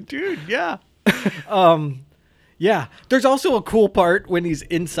out, dude. Dude, yeah. Yeah. There's also a cool part when he's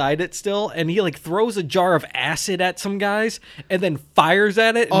inside it still, and he like throws a jar of acid at some guys and then fires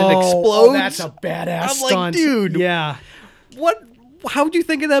at it and then explodes. Oh, that's a badass I'm stunt. like, dude, Yeah. what? How'd you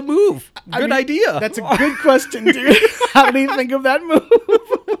think of that move? Good idea. That's a good question, dude. How did he think of that move?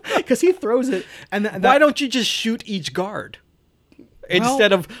 Because he throws it, and Why don't you just shoot each guard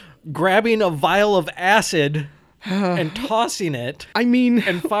instead of grabbing a vial of acid and tossing it I mean,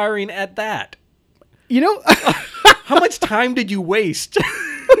 and firing at that? you know, How much time did you waste?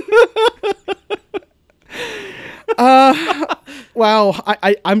 wow.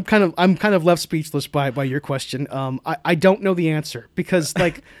 I'm kind of left speechless by your question. I don't know the answer because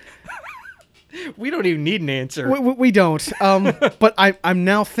like. We don't even need an answer. We don't. But I'm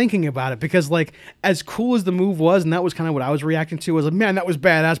now thinking about it because, like, as cool as the move was, and that was kind of what I was reacting to, was like, man, that was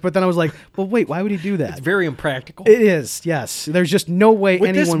badass. But then I was like, well, wait, why would he do that? It's very impractical. It is, yes. There's just no way With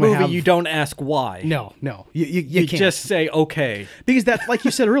anyone this would movie, have. you don't ask why. No. You You can't. just say, okay. Because that's, like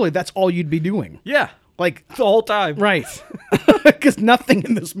you said earlier, that's all you'd be doing. Yeah. Like, The whole time. right. Because nothing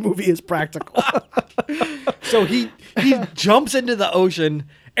in this movie is practical. So he jumps into the ocean,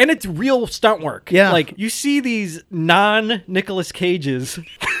 and it's real stunt work. Yeah. Like, you see these non-Nicolas Cages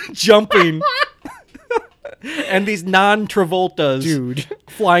jumping, and these non-Travoltas Dude.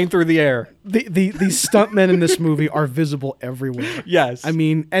 flying through the air. These stuntmen in this movie are visible everywhere. Yes. I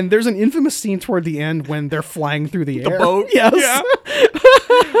mean, and there's an infamous scene toward the end when they're flying through the air. boat? Yes. Yeah.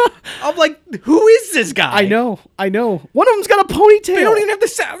 I'm like, who is this guy? I know. One of them's got a ponytail. They don't even have the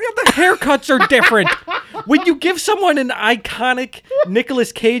sound. The haircuts are different. When you give someone an iconic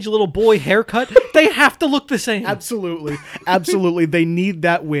Nicolas Cage little boy haircut, they have to look the same. Absolutely. They need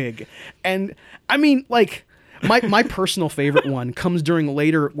that wig. And I mean, like, my personal favorite one comes during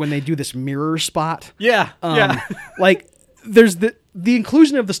later when they do this mirror spot. Yeah. Yeah. Like, there's the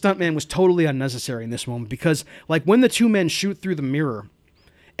inclusion of the stuntman was totally unnecessary in this moment because, like, when the two men shoot through the mirror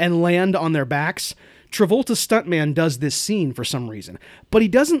and land on their backs, Travolta's stuntman does this scene for some reason, but he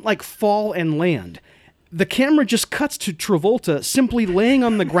doesn't like fall and land. The camera just cuts to Travolta simply laying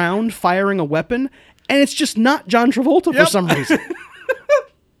on the ground firing a weapon, and it's just not John Travolta for some reason.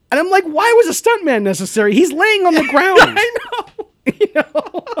 And I'm like, why was a stuntman necessary? He's laying on the ground. I know. You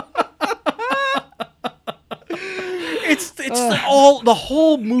know? It's all the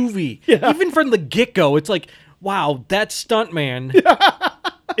whole movie. Yeah. Even from the get-go, it's like, wow, that stuntman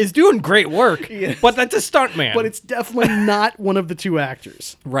is doing great work. Yes. But that's a stuntman. But it's definitely not one of the two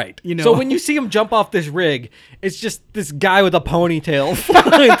actors. right. You know. So when you see him jump off this rig, it's just this guy with a ponytail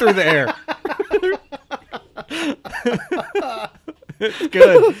flying through the air. It's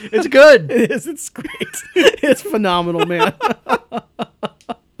good. It's good. It is. It's great. It's phenomenal, man.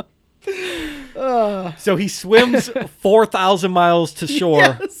 So he swims 4,000 miles to shore.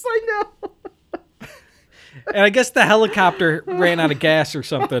 Yes, I know. And I guess the helicopter ran out of gas or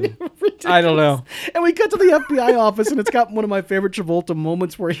something. I don't know. And we cut to the FBI office, and it's got one of my favorite Travolta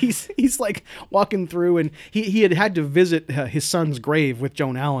moments where he's like walking through, and he had to visit his son's grave with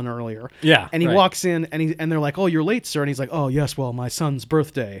Joan Allen earlier. Yeah, and he right. walks in, and they're like, "Oh, you're late, sir." And he's like, "Oh, yes, well, my son's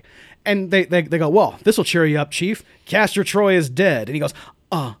birthday." And they go, "Well, this will cheer you up, Chief. Castor Troy is dead." And he goes,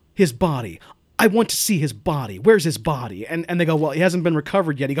 his body. I want to see his body. Where's his body?" And they go, "Well, he hasn't been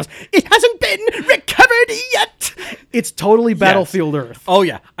recovered yet." He goes, "It hasn't been recovered yet." It's totally Battlefield Earth. Oh,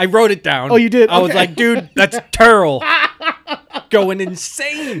 yeah. I wrote it down. Oh, you did? I was Okay. like, dude, that's Turl. Going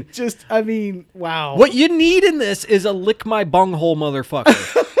insane. Just, I mean, wow. What you need in this is a lick my bunghole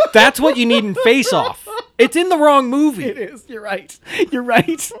motherfucker. That's what you need in Face Off. It's in the wrong movie. It is. You're right. You're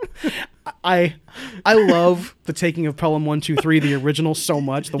right. I love the Taking of Pelham 1-2-3, the original, so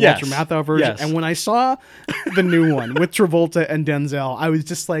much, the Yes. Walter Matthau version. Yes. And when I saw the new one with Travolta and Denzel, I was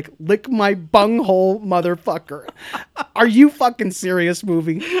just like, lick my bunghole, motherfucker. Are you fucking serious,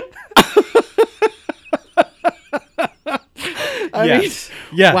 movie? Yes.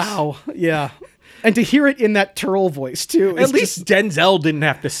 Yes. Wow. Yeah. And to hear it in that Turl voice too. At least Denzel didn't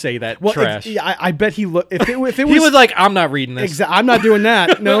have to say that trash. I bet he looked. If it was, He was like, I'm not reading this. I'm not doing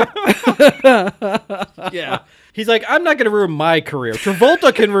that. No. Yeah. He's like, I'm not going to ruin my career.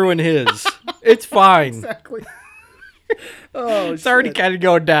 Travolta can ruin his. It's fine. Exactly. Oh, It's already kind of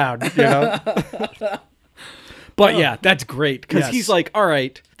going down, you know? But yeah, that's great. Because Yes. he's like, all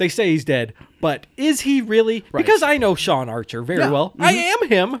right, they say he's dead. But is he really? Right. Because I know Sean Archer very Yeah. well. I am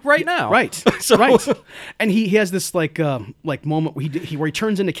him right now. Right. So- Right. And he has this like moment where he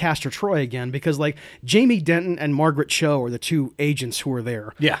turns into Castor Troy again because like Jamie Denton and Margaret Cho are the two agents who are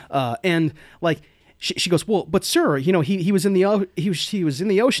there. Yeah. And like she goes, "Well, but sir, you know, he was in the he was in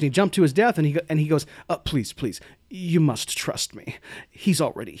the ocean. He jumped to his death." And he goes, "Please, You must trust me. He's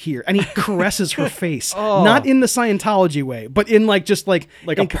already here. And he caresses her face. Not in the Scientology way, but in just like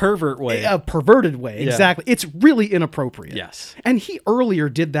a pervert way. A perverted way, exactly. It's really inappropriate. Yes. And he earlier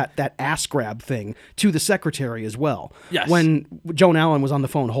did that ass grab thing to the secretary as well. Yes. When Joan Allen was on the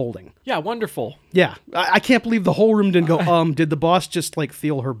phone holding. Yeah, wonderful. Yeah. I can't believe the whole room didn't go, did the boss just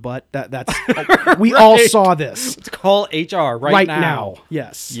feel her butt? That's we all saw this. Let's call HR right now.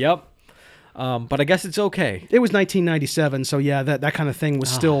 Yes. Yep. But I guess it's okay. It was 1997, so yeah, that kind of thing was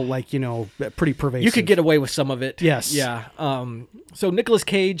still pretty pervasive. You could get away with some of it. Yes. Yeah. So Nicolas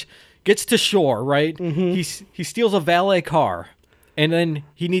Cage gets to shore, right? Mm-hmm. He steals a valet car, and then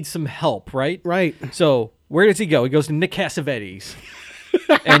he needs some help, right? Right. So where does he go? He goes to Nick Cassavetes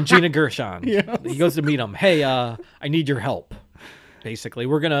and Gina Gershon. Yes. He goes to meet him. Hey, I need your help. Basically,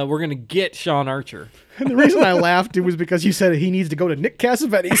 we're gonna get Sean Archer. And the reason I laughed was because you said he needs to go to Nick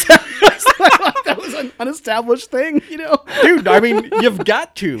Cassavetes. That was an unestablished thing, Dude, I mean, you've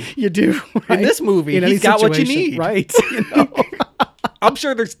got to. You do. Right? In this movie, he's got what you need. Right. I'm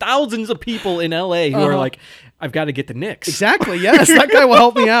sure there's thousands of people in LA who are like, I've got to get the Knicks. Exactly, yes. That guy will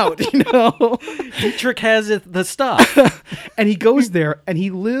help me out, Dietrich has the stuff. And he goes there, and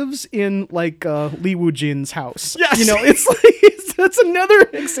he lives in, Lee Woo Jin's house. Yes. That's another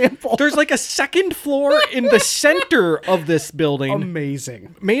example. There's a second floor in the center of this building.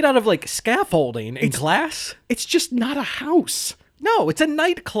 Amazing. Made out of, scaffolding and glass. It's just not a house. No, it's a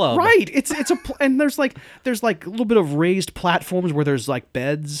nightclub. Right. And there's a little bit of raised platforms where there's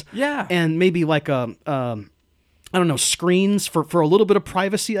beds. Yeah. And maybe I don't know, screens for a little bit of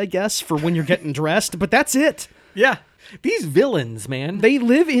privacy, I guess, for when you're getting dressed, but that's it. Yeah. These villains, man. They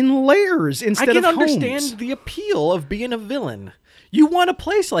live in layers instead of homes. I can understand the appeal of being a villain. You want a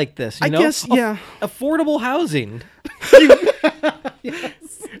place like this, you know? I guess, yeah. Affordable housing. Yes.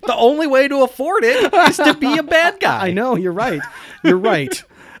 The only way to afford it is to be a bad guy. I know, you're right. You're right.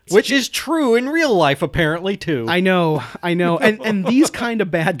 Which is true in real life, apparently, too. I know. And these kind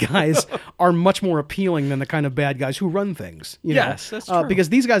of bad guys are much more appealing than the kind of bad guys who run things. Yes, that's true. Because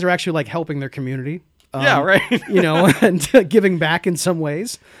these guys are actually helping their community. Yeah, right. And giving back in some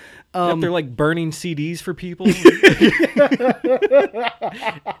ways. They're burning CDs for people.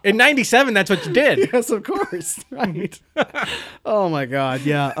 In 97, that's what you did. Yes, of course. Right. Oh my God.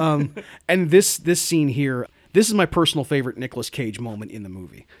 Yeah. And this scene here, this is my personal favorite Nicolas Cage moment in the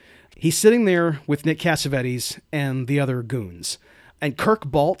movie. He's sitting there with Nick Cassavetes and the other goons. And Kirk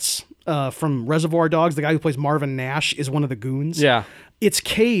Baltz from Reservoir Dogs, the guy who plays Marvin Nash, is one of the goons. Yeah. It's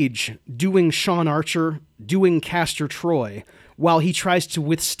Cage doing Sean Archer, doing Castor Troy, while he tries to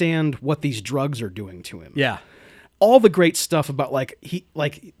withstand what these drugs are doing to him. Yeah. All the great stuff about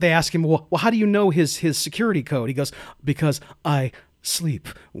they ask him, well, how do you know his security code? He goes, because I sleep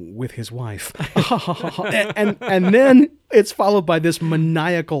with his wife. and then it's followed by this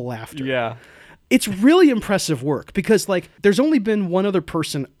maniacal laughter. Yeah. It's really impressive work because there's only been one other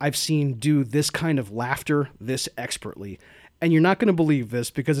person I've seen do this kind of laughter this expertly. And you're not going to believe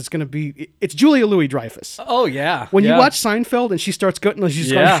this because it's Julia Louis-Dreyfus. Oh yeah. When you watch Seinfeld and she starts going,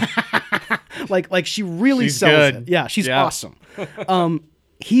 she's going, she really sells good. it. Yeah, she's awesome.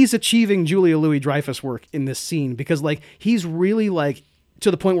 He's achieving Julia Louis-Dreyfus work in this scene because he's really to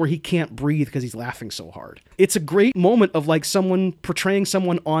the point where he can't breathe because he's laughing so hard. It's a great moment of someone portraying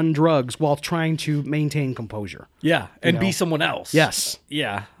someone on drugs while trying to maintain composure. Yeah, and be someone else. Yes.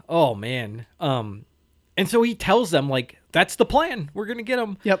 Yeah. Oh man. And so he tells them that's the plan. We're gonna get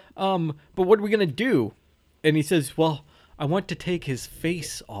him. Yep. But what are we gonna do? And he says, well, I want to take his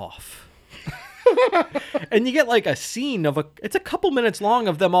face off. And you get a scene it's a couple minutes long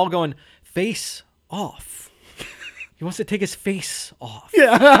of them all going, face off. He wants to take his face off.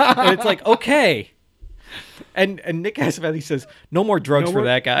 Yeah. And it's okay. And Nick Cassavetes says, no more drugs for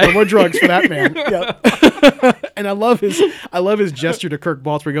that guy. No more drugs for that man. Yep. And I love his gesture to Kirk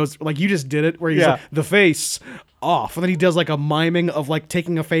Baltz where he goes, you just did it, where he's the face off. And then he does a miming of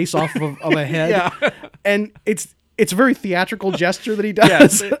taking a face off of a head. Yeah. And it's a very theatrical gesture that he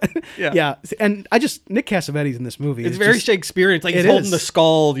does. Yeah. Yeah. And Nick Cassavetes in this movie. It's very Shakespearean. It's he's holding the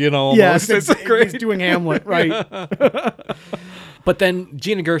skull, Yes, it's great. He's doing Hamlet, right. But then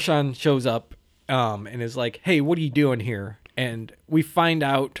Gina Gershon shows up and is like, hey, what are you doing here? And we find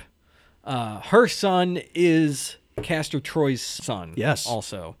out her son is Castor Troy's son. Yes.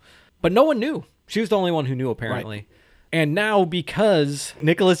 Also. But no one knew. She was the only one who knew, apparently. Right. And now, because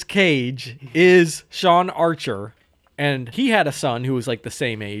Nicolas Cage is Sean Archer, and he had a son who was the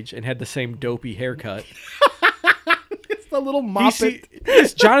same age and had the same dopey haircut. It's the little moppet.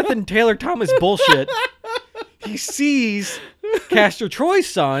 This Jonathan Taylor Thomas bullshit. He sees Castor Troy's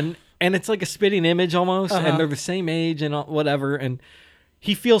son and it's like a spitting image almost, and they're the same age and whatever, and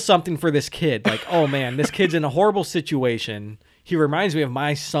he feels something for this kid. Like, oh man, this kid's in a horrible situation. He reminds me of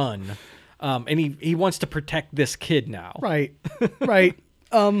my son, and he wants to protect this kid now. Right.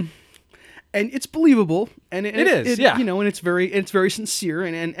 And it's believable, and it is, yeah. You know, and it's very sincere,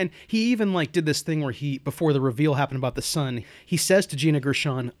 and he even like did this thing where before the reveal happened about the son, he says to Gina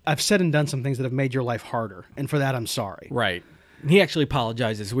Gershon, "I've said and done some things that have made your life harder, and for that I'm sorry." Right. He actually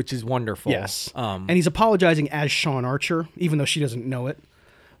apologizes, which is wonderful. Yes. And he's apologizing as Sean Archer, even though she doesn't know it.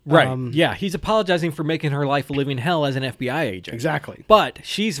 Right. Yeah, he's apologizing for making her life a living hell as an FBI agent. Exactly. But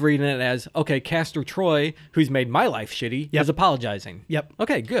she's reading it as, okay, Castor Troy, who's made my life shitty, is apologizing. Yep.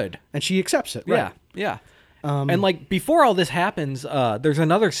 Okay, good. And she accepts it. Right. Yeah. And like before all this happens, there's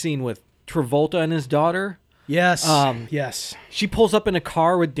another scene with Travolta and his daughter. Yes. Yes. She pulls up in a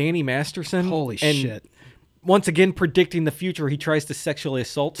car with Danny Masterson. Holy and shit. Once again, predicting the future, he tries to sexually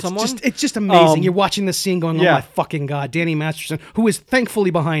assault someone. It's just amazing. You're watching this scene going, oh my fucking God, Danny Masterson, who is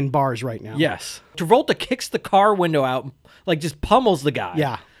thankfully behind bars right now. Yes. Travolta kicks the car window out, like just pummels the guy.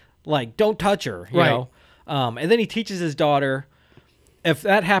 Yeah. Like, don't touch her, you know? And then he teaches his daughter, if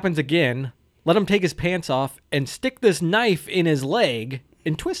that happens again, let him take his pants off and stick this knife in his leg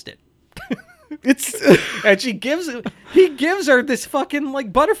and twist it. And he gives her this fucking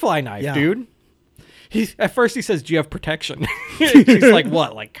like butterfly knife, dude. At first he says, "Do you have protection?" She's like,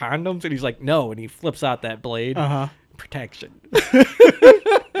 "What, like condoms?" And he's like, "No." And he flips out that blade. Protection.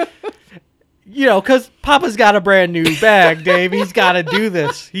 You know, because Papa's got a brand new bag, Dave. He's got to do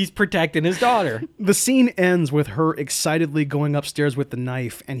this. He's protecting his daughter. The scene ends with her excitedly going upstairs with the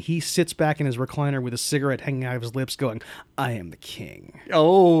knife, and he sits back in his recliner with a cigarette hanging out of his lips going, "I am the king."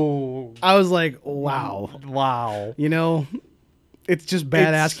 Oh. I was like, wow. Wow. You know... It's just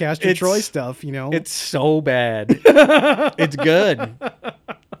badass Castor Troy stuff, you know? It's so bad. It's good.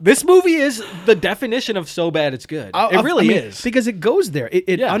 This movie is the definition of so bad it's good. It really is. Because it goes there.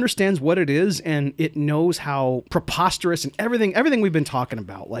 It understands what it is, and it knows how preposterous and everything we've been talking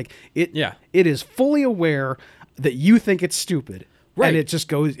about. Like, it is fully aware that you think it's stupid. Right. And it just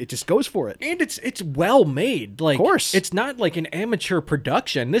goes for it. And it's well made. Like, of course. It's not like an amateur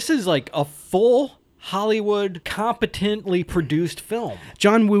production. This is like a full Hollywood, competently produced film.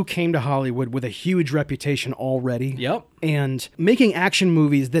 John Woo came to Hollywood with a huge reputation already. Yep. And making action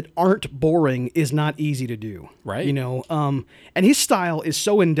movies that aren't boring is not easy to do. Right. You know, and his style is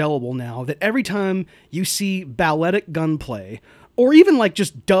so indelible now that every time you see balletic gunplay, or even like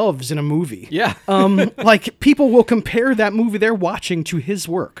just doves in a movie, like people will compare that movie they're watching to his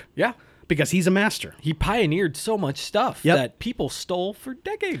work. Yeah. Because he's a master. He pioneered so much stuff that people stole for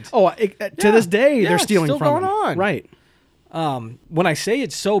decades. Oh, to this day, they're stealing still from going him. on. Right. When I say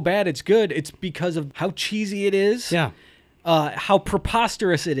it's so bad it's good, it's because of how cheesy it is. Yeah. How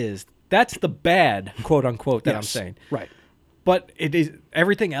preposterous it is. That's the bad, quote unquote, that I'm saying. Right. But it is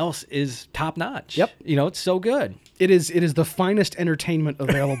everything else is top notch. Yep. You know, it's so good. It is the finest entertainment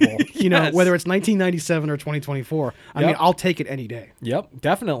available. You know, whether it's 1997 or 2024. I mean, I'll take it any day. Yep,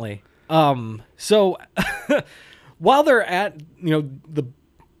 definitely. So while they're at, you know,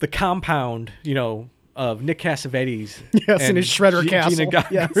 the compound, you know, of Nick Cassavetes. Yes, in his Shredder castle. They're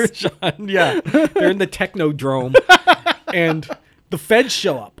in the Technodrome. And the feds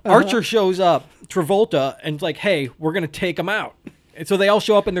show up. Archer shows up, Travolta, and like, hey, we're going to take him out. And so they all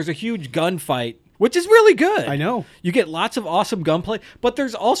show up and there's a huge gunfight, which is really good. I know. You get lots of awesome gunplay, but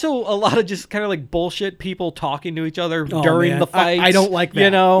there's also a lot of just kind of like bullshit people talking to each other during the fights. I don't like that. You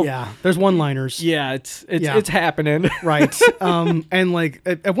know? Yeah. There's one-liners. Yeah, it's happening. Right. And like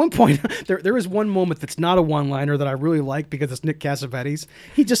at one point, there is one moment that's not a one-liner that I really like because it's Nick Cassavetes.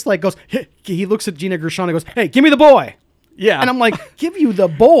 He just like goes, he looks at Gina Gershon and goes, "Hey, give me the boy." Yeah. And I'm like, give you the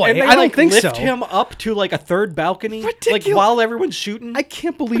boy. And they, I don't think so. Lift him up to like a third balcony. Ridiculous. Like while everyone's shooting. I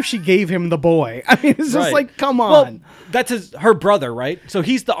can't believe she gave him the boy. I mean, it's just like, come on. Well, that's her brother, right? So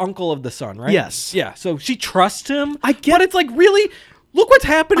he's the uncle of the son, right? Yes. Yeah. So she trusts him. I get But it's like, really? Look what's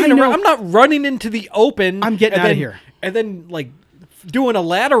happening. I'm not running into the open. I'm getting out of here. And then like doing a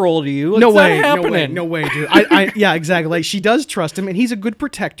lateral to you. No it's way, not happening. no way, dude. Yeah, exactly. Like she does trust him, and he's a good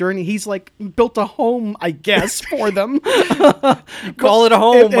protector, and he's like built a home, I guess, for them. Call it a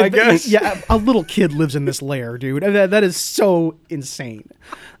home, I guess. Yeah, a little kid lives in this lair, dude. That is so insane.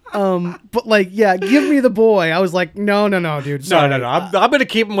 But like, yeah, give me the boy. I was like, no, dude. Sorry. No. I'm going to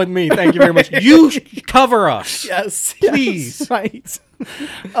keep him with me. Thank you very much. You cover us. Yes. Please. Yes, right.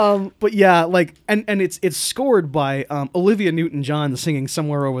 But yeah, like, and it's scored by Olivia Newton-John singing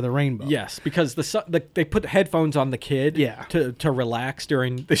 "Somewhere Over the Rainbow." Yes, because they put headphones on the kid Yeah. to relax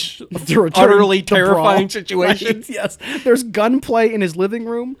during this During utterly the terrifying brawl. situation. Right, yes, there's gunplay in his living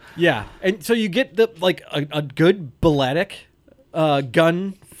room. Yeah, and so you get a good balletic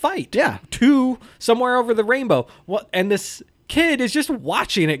gun fight. Yeah. To Somewhere Over the Rainbow. And this kid is just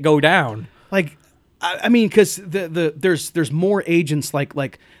watching it go down. Like, I mean, because there's more agents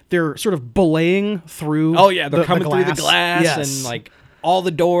like they're sort of belaying through. Oh yeah, they're coming through the glass Yes. and like all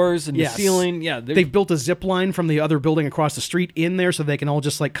the doors and Yes. the ceiling. Yeah, They've built a zip line from the other building across the street in there, so they can all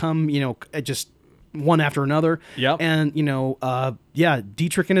just like come, just one after another. Yep. And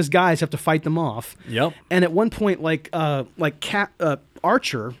Dietrich and his guys have to fight them off. Yep. And at one point,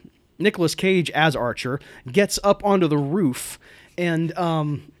 Archer, Nicolas Cage as Archer, gets up onto the roof, and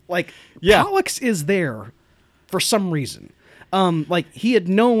Yeah. Pollux is there for some reason. He had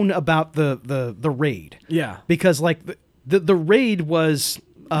known about the raid. Yeah. Because the raid was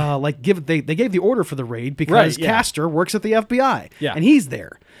they gave the order for the raid because Right, yeah. Castor works at the FBI. Yeah. And he's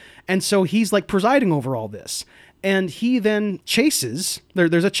there. And so he's like presiding over all this. And he then chases.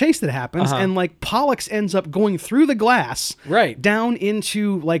 There's a chase that happens, Uh-huh. and Pollux ends up going through the glass, Right. down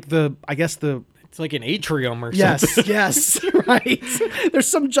into It's like an atrium or something. yes, right. There's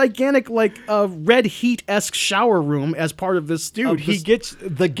some gigantic red heat-esque shower room as part of this. Dude, he this- gets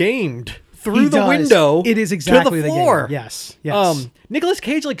the gamed through he the does. window. It is exactly to the game. floor. Yes, yes. Nicolas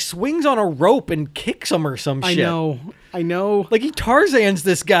Cage swings on a rope and kicks him or some I shit. know. Like he Tarzan's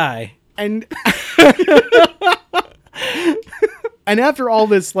this guy. And and after all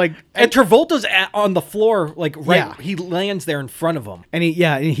this, And Travolta's on the floor, Yeah. he lands there in front of him.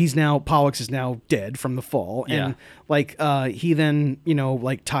 and Pollux is now dead from the fall, and he then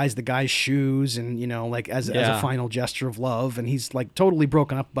ties the guy's shoes, and as a Yeah. final gesture of love, and he's totally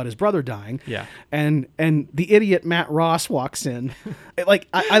broken up about his brother dying. Yeah. and the idiot Matt Ross walks in.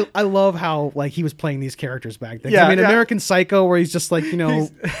 I love how he was playing these characters back then. Yeah, I mean, yeah. American Psycho, where he's just when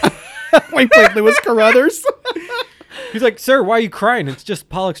he played Lewis Carruthers. He's like, "Sir, why are you crying? It's just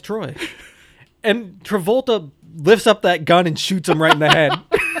Pollux Troy." And Travolta lifts up that gun and shoots him right in the head.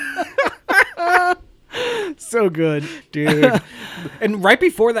 So good. Dude. And right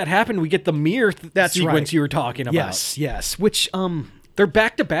before that happened, we get the mirror That's sequence right. you were talking about. Yes. Which They're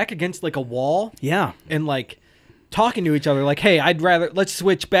back to back against a wall. yeah. And talking to each other hey, let's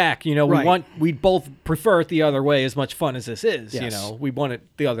switch back. Right. We both prefer it the other way, as much fun as this is. Yes. We want it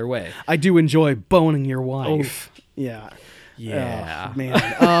the other way. I do enjoy boning your wife. Yeah. Yeah. Oh,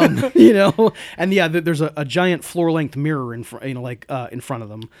 man. And there's a giant floor-length mirror in front, in front of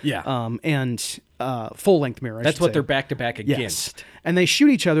them. Yeah. And full-length mirror. I That's should what say. they're back to back Yes. against. And they shoot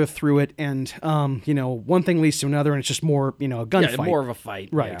each other through it, and one thing leads to another, and it's just more, a gunfight. Yeah, more of a fight.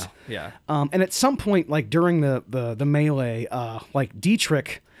 Right. Yeah. And at some point, during the melee,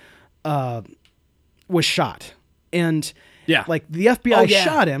 Dietrich was shot, and Yeah. the FBI Oh, yeah.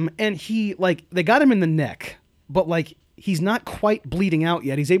 shot him, and he they got him in the neck, but he's not quite bleeding out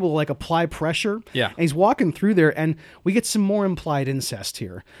yet. He's able to apply pressure. Yeah. And he's walking through there, and we get some more implied incest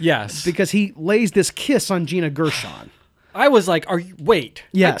here. Yes. Because he lays this kiss on Gina Gershon. I was like, wait.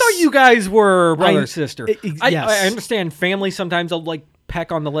 Yes. I thought you guys were brother, sister. Yes. I understand family sometimes they'll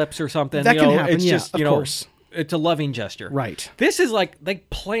peck on the lips or something. That can happen, It's yeah, just, of course. It's a loving gesture. Right. This is they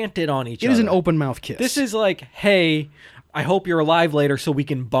planted on each It other. is an open mouth kiss. This is hey, I hope you're alive later so we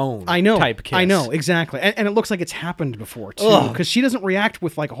can bone. I know. Type kiss. I know, exactly. And it looks like it's happened before, too. Ugh. Because she doesn't react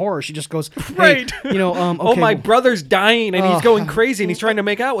with horror. She just goes, hey, Right. okay, Oh, my brother's dying and he's going crazy and he's trying to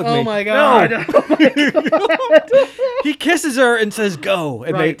make out with me. Oh, my God. No. He kisses her and says, "Go."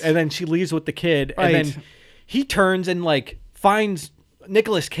 And Right. and then she leaves with the kid. Right. And then he turns and finds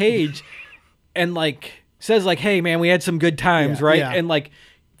Nicolas Cage and says "Hey man, we had some good times, Yeah, right?" yeah. And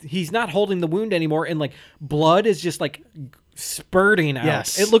he's not holding the wound anymore and blood is just spurting out.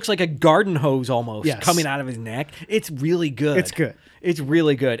 Yes. It looks like a garden hose almost Yes. coming out of his neck. It's really good. It's good. It's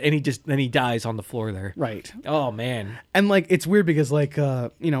really good. And he dies on the floor there. Right. Oh man. And it's weird because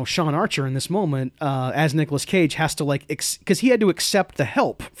Sean Archer in this moment as Nicolas Cage has to because he had to accept the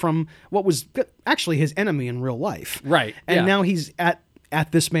help from what was actually his enemy in real life. Right. And yeah. now he's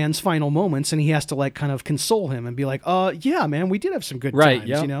at this man's final moments, and he has to kind of console him and be yeah, man, we did have some good Right, times,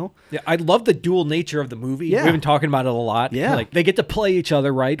 yeah. Yeah, I love the dual nature of the movie. Yeah. We've been talking about it a lot. Yeah. They get to play each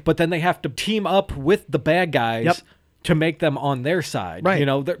other, right? But then they have to team up with the bad guys Yep. to make them on their side. Right.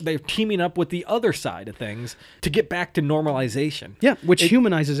 They're teaming up with the other side of things to get back to normalization. Yeah, which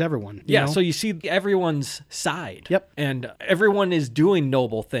humanizes everyone. you Yeah, know? so you see everyone's side. Yep. And everyone is doing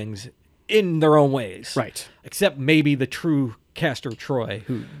noble things in their own ways. Right. Except maybe the true Castor Troy,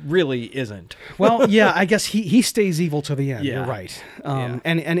 who really isn't. Well, yeah, I guess he stays evil to the end. Yeah. You're right. Yeah.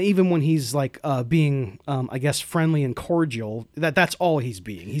 And even when he's like being, I guess, friendly and cordial, that's all he's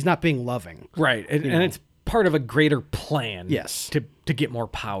being. He's not being loving. Right. And it's part of a greater plan. Yes. To get more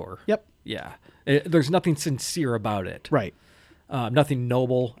power. Yep. Yeah. There's nothing sincere about it. Right. Nothing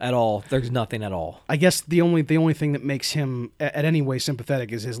noble at all. There's nothing at all. I guess the only thing that makes him at any way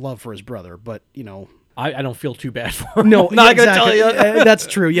sympathetic is his love for his brother. But I don't feel too bad for him. no, not yeah, gonna tell exactly. you. That's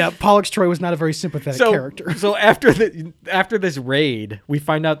true. Yeah, Pollux Troy was not a very sympathetic character. So after this raid, we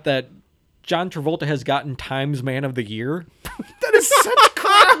find out that John Travolta has gotten Times Man of the Year. That is such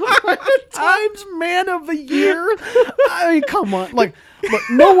crap. Times Man of the Year. I mean, come on. Like, look,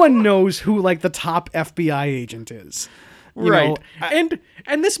 no one knows who like the top FBI agent is. You Right. know,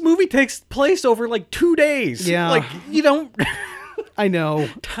 And this movie takes place over like 2 days. Yeah. Like, you don't... I know.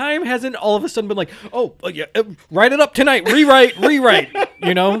 Time hasn't all of a sudden been like, oh, yeah, write it up tonight. Rewrite.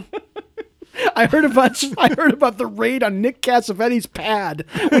 You know? I heard about the raid on Nick Cassavetes' pad.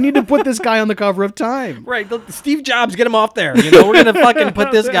 We need to put this guy on the cover of Time. Right. Steve Jobs, get him off there. You know, we're going to fucking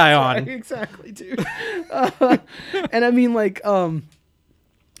put this guy on. Exactly, dude. And I mean, like,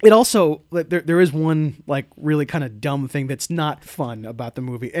 it also, there is one like really kind of dumb thing that's not fun about the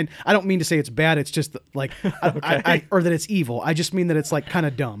movie, and I don't mean to say it's bad. It's just like, or that it's evil. I just mean that it's like kind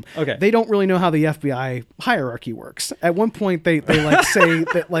of dumb. Okay. They don't really know how the FBI hierarchy works. At one point, they like say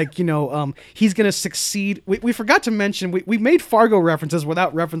that like he's gonna succeed. We forgot to mention we made Fargo references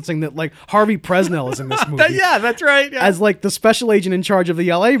without referencing that like Harvey Presnell is in this movie. Yeah, that's right. Yeah. As like the special agent in charge of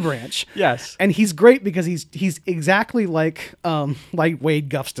the LA branch. Yes. And he's great because he's exactly like Wade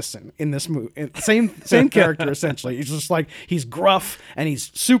Gustafson in this movie. Same character essentially. He's just like he's gruff and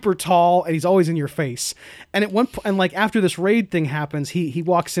he's super tall and he's always in your face. And at one point, and like after this raid thing happens, he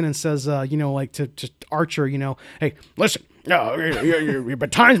walks in and says, like to Archer, hey, listen. You've been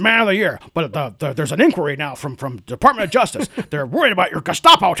Times Man of the Year, but there's an inquiry now from Department of Justice. They're worried about your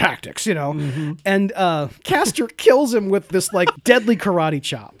Gestapo tactics, Mm-hmm. And Castor kills him with this like deadly karate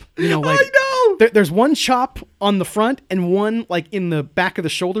chop. Like, I know. There's one chop on the front and one like in the back of the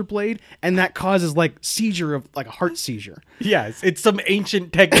shoulder blade, and that causes like seizure of like a heart seizure. Yes, it's some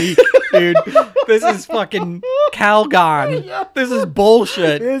ancient technique, dude. This is fucking Calgon. This is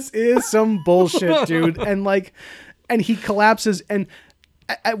bullshit. This is some bullshit, dude. And he collapses, and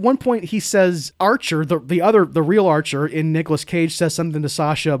at one point he says Archer, the real Archer in Nicolas Cage, says something to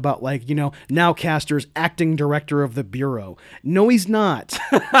Sasha about like, now Castor's acting director of the Bureau. No, he's not.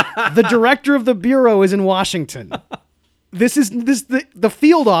 The director of the Bureau is in Washington. This is the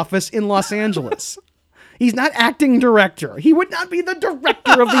field office in Los Angeles. He's not acting director. He would not be the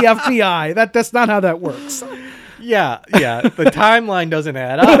director of the FBI. That's not how that works. Yeah. The timeline doesn't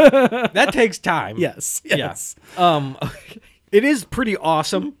add up. That takes time. Yes. Yeah. It is pretty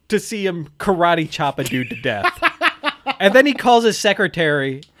awesome to see him karate chop a dude to death. And then he calls his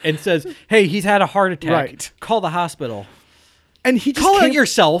secretary and says, hey, he's had a heart attack. Right. Call the hospital. And he just Call it can't-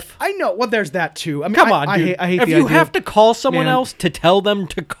 yourself. I know. Well, there's that too. I mean, Come on, dude. I hate if the you idea have of- to call someone Man. else to tell them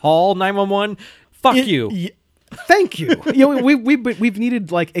to call 911, fuck you. Thank you. We've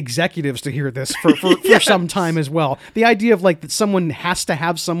needed like executives to hear this for some time as well. The idea of like that someone has to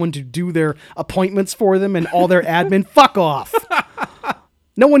have someone to do their appointments for them and all their admin. Fuck off.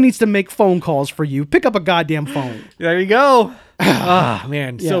 No one needs to make phone calls for you. Pick up a goddamn phone. There you go. Ah,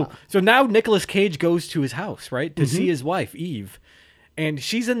 man. Yeah. So now Nicolas Cage goes to his house, right, to see his wife, Eve. And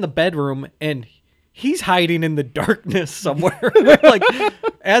she's in the bedroom, and he's hiding in the darkness somewhere, like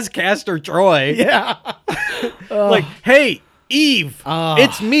as Castor Troy. Yeah. Like, hey, Eve,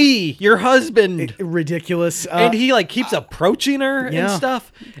 it's me, your husband. Ridiculous. And he like keeps approaching her and Yeah.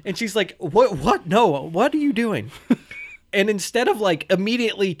 stuff. And she's like, what? No, what are you doing? And instead of like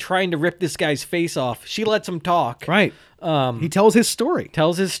immediately trying to rip this guy's face off, she lets him talk. Right. He tells his story.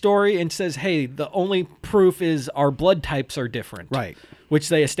 Tells his story and says, hey, the only proof is our blood types are different. Right. Which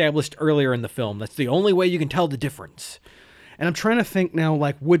they established earlier in the film. That's the only way you can tell the difference. And I'm trying to think now,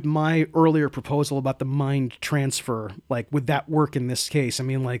 like, would my earlier proposal about the mind transfer, like, would that work in this case? I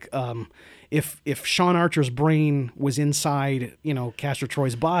mean, like, if Sean Archer's brain was inside, Castor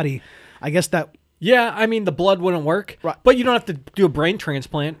Troy's body, I guess that... Yeah, I mean, the blood wouldn't work. Right. But you don't have to do a brain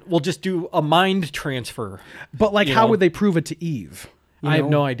transplant. We'll just do a mind transfer. But, like, how would they prove it to Eve? I have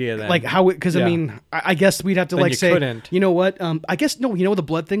no idea then. Like, how... Because, Yeah. I mean, I guess we'd have to, Then like, you say... couldn't. You know what? I guess, no, the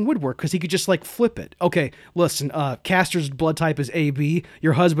blood thing would work, because he could just, like, flip it. Okay, listen, Castor's blood type is AB,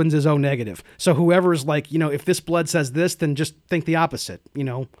 your husband's is O negative. So whoever's, like, if this blood says this, then just think the opposite,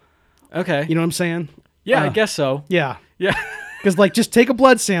 Okay. You know what I'm saying? Yeah, I guess so. Yeah. Yeah. Because, like, just take a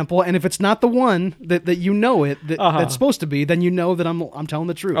blood sample, and if it's not the one that you know that's supposed to be, then you know that I'm telling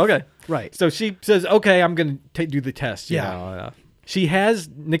the truth. Okay. Right. So she says, okay, I'm going to do the test. You Yeah. know? She has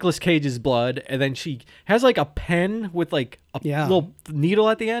Nicolas Cage's blood, and then she has, like, a pen with, like, a little needle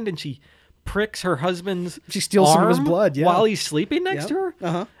at the end, and she pricks her husband's She steals some of his arm blood, yeah. while he's sleeping next to her.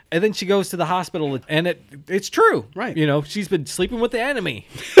 Uh-huh. And then she goes to the hospital, and it's true. Right. You know, she's been sleeping with the enemy.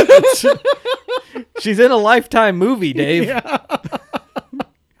 She's in a Lifetime movie, Dave. Yeah.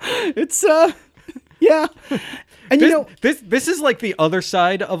 It's, yeah. And this is like the other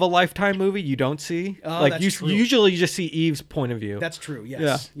side of a Lifetime movie you don't see. Like that's true. usually you just see Eve's point of view. that's true.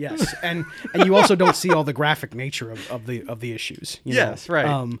 Yes. Yeah. Yes. And you also don't see all the graphic nature of the issues. You know? Yes,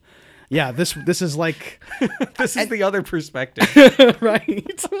 right. Yeah, this is like This is the other perspective.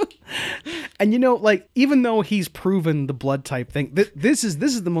 right. And like, even though he's proven the blood type thing, this is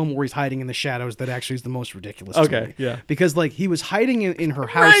the moment where he's hiding in the shadows that actually is the most ridiculous to Okay, me. yeah. Because, like, he was hiding in her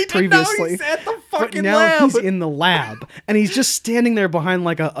house previously. And now he's at the but fucking now lab. he's in the lab, and he's just standing there behind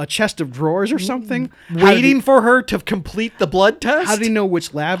like a chest of drawers or something, waiting for her to complete the blood test. How did he know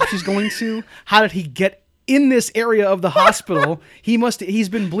which lab she's going to? How did he get in this area of the hospital? He's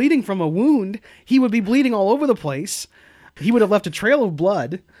been bleeding from a wound. He would be bleeding all over the place. He would have left a trail of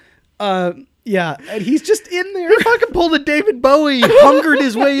blood. Yeah, and he's just in there. He fucking pulled a David Bowie, hungered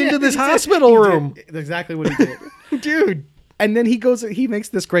his way into this hospital room. That's exactly what he did. Dude. And then he makes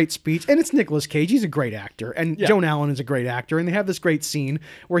this great speech, and it's Nicolas Cage. He's a great actor, and Joan Allen is a great actor, and they have this great scene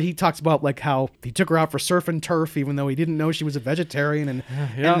where he talks about like how he took her out for surf and turf, even though he didn't know she was a vegetarian, and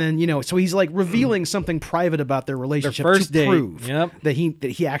then so he's like revealing something private about their relationship first to date. prove Yep. that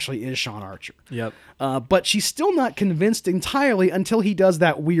he actually is Sean Archer. Yep. But she's still not convinced entirely until he does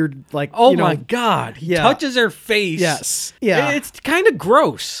that weird like. Oh my God! He touches her face. Yes. Yeah. It's kind of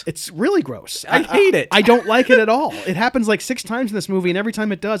gross. It's really gross. I hate it. I don't like it at all. It happens like 6 times in this movie, and every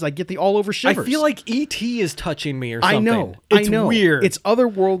time it does, I get the all over shivers. I feel like E.T. is touching me or something. I know. It's I know. weird. It's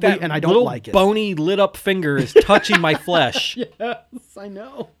otherworldly, That and I don't little like it. bony, lit up finger is touching my flesh. Yes, I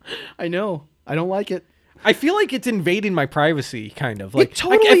know. I don't like it. I feel like it's invading my privacy, kind of. Like,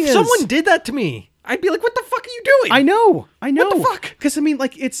 totally if is. someone did that to me, I'd be like, "What the fuck are you doing?" I know. What the fuck? Because I mean,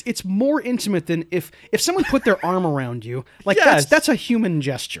 like, it's more intimate than if someone put their arm around you. Like Yes. that's a human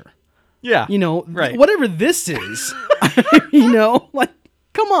gesture. Yeah. Right. Right. Whatever this is, like,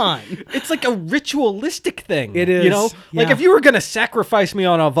 come on. It's like a ritualistic thing. It is, Like yeah. if you were gonna sacrifice me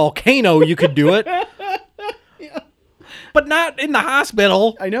on a volcano, you could do it. But not in the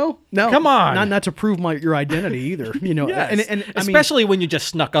hospital. I know. No, Come on. Not to prove your identity either. Yes. and I mean, especially when you just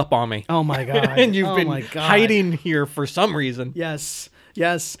snuck up on me. oh my god, and you've oh been my God. hiding here for some reason. Yes.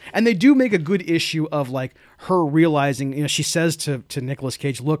 And they do make a good issue of like her realizing, she says to Nicolas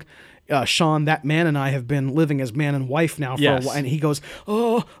Cage, look, Sean, that man and I have been living as man and wife now for a while. And he goes,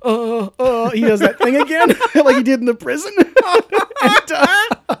 he does that thing again, like he did in the prison.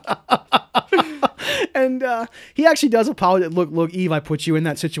 And he actually does apologize. Look, Eve, I put you in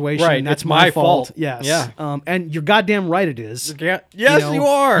that situation. Right, And that's it's my fault. Yes. Yeah. And you're goddamn right it is. Yeah. Yes, you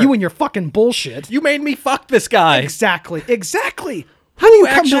are. You and your fucking bullshit. You made me fuck this guy. Exactly. How do you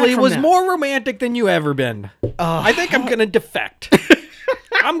come Actually back from was that? more romantic than you ever been. I think I'm gonna defect.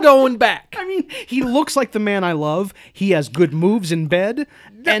 I'm going back. I mean, he looks like the man I love. He has good moves in bed,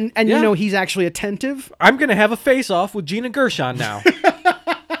 and Yeah. he's actually attentive. I'm gonna have a face-off with Gina Gershon now.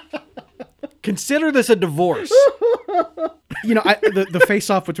 Consider this a divorce. The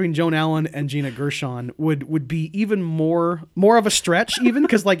face-off between Joan Allen and Gina Gershon would be even more of a stretch, even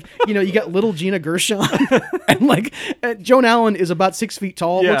because you got little Gina Gershon, and Joan Allen is about 6 feet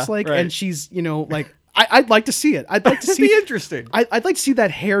tall. Yeah, Looks like, right. and she's I'd like to see it. I'd like to It'd see. be interesting. I'd like to see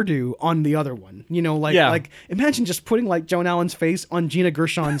that hairdo on the other one. Imagine just putting Joan Allen's face on Gina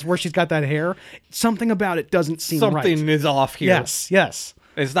Gershon's where she's got that hair. Something about it doesn't seem right. Something is off here. Yes.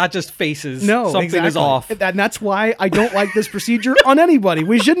 It's not just faces. No, something exactly. is off. And that's why I don't like this procedure on anybody.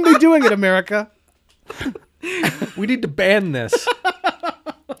 We shouldn't be doing it, America. We need to ban this.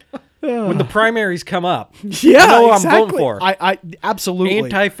 When the primaries come up, Yeah, I know what exactly. I'm voting for. I absolutely.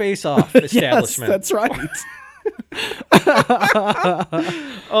 Anti-face-off Yes, establishment. that's right.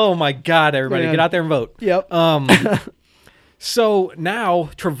 Oh my God, everybody, Yeah. get out there and vote. Yep. So now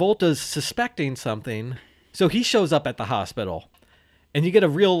Travolta's suspecting something. So he shows up at the hospital. And you get a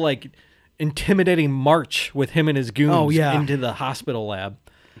real, intimidating march with him and his goons Oh, yeah. into the hospital lab.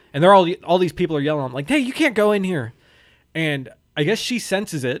 And they're all these people are yelling, like, hey, you can't go in here. And I guess she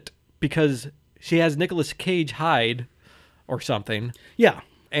senses it because she has Nicolas Cage hide or something. Yeah.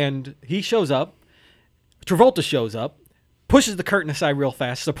 And he shows up. Travolta shows up, pushes the curtain aside real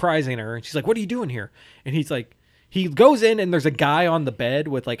fast, surprising her. And she's like, what are you doing here? And he's like, He goes in and there's a guy on the bed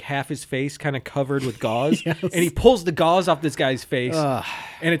with like half his face kind of covered with gauze. Yes. And he pulls the gauze off this guy's face.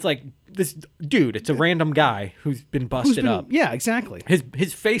 And it's like, this dude, it's a random guy who's been busted up. Yeah, exactly.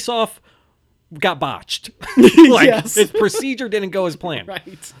 His face off got botched. Like, Yes. his procedure didn't go as planned.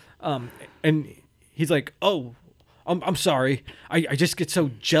 Right. And he's like, oh, I'm sorry. I just get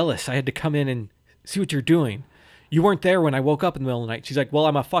so jealous. I had to come in and see what you're doing. You weren't there when I woke up in the middle of the night. She's like, well,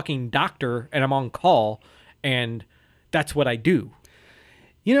 I'm a fucking doctor and I'm on call. And that's what I do.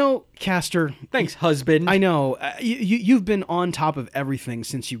 You know, Castor. Thanks, husband. I know. You've been on top of everything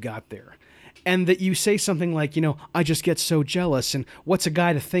since you got there. And that you say something like, you know, I just get so jealous. And what's a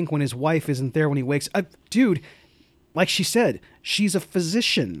guy to think when his wife isn't there when he wakes up? Dude, like she said, she's a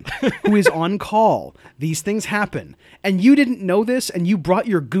physician who is on call. These things happen. And you didn't know this and you brought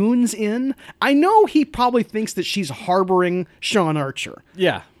your goons in. I know he probably thinks that she's harboring Sean Archer.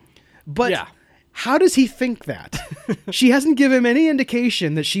 Yeah. But Yeah. how does he think that? She hasn't given him any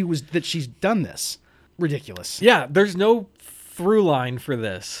indication that she's done this. Ridiculous. Yeah, there's no through line for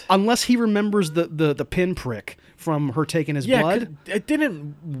this. Unless he remembers the pinprick from her taking his blood. It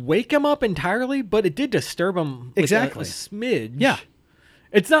didn't wake him up entirely, but it did disturb him like Exactly. a smidge. Yeah.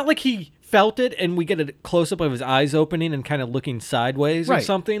 It's not like he felt it and we get a close-up of his eyes opening and kind of looking sideways or Right.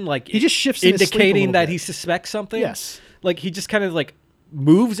 something. Like He just shifts in his sleep a indicating little that bit. he suspects something. Yes. Like he just kind of like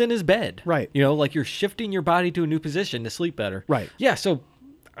moves in his bed. Right. You know, like you're shifting your body to a new position to sleep better. Right. Yeah, so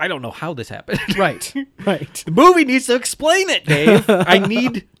I don't know how this happened. Right. Right. The movie needs to explain it, Dave. I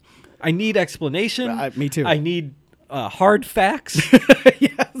need explanation. Me too. I need hard facts.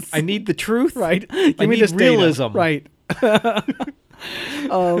 Yes. I need the truth. Right. I Give me need this data. realism. Right.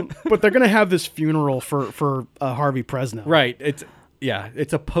 But they're gonna have this funeral for Harvey Presno. Right. It's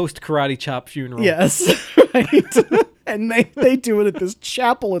a post karate chop funeral. Yes. Right. And they do it at this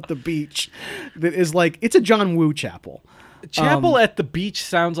chapel at the beach that is like, it's a John Woo chapel. Chapel at the Beach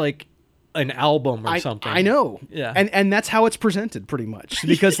sounds like an album or something. I know. Yeah. And that's how it's presented pretty much,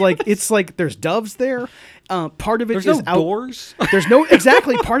 because like it's like there's doves there. Part of it There's is no doors. There's no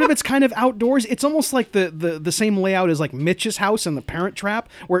exactly. Part of it's kind of outdoors. It's almost like the same layout as like Mitch's house in The Parent Trap,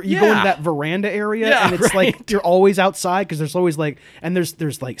 where you go into Yeah. that veranda area Yeah, and it's right. like you're always outside because there's always like, and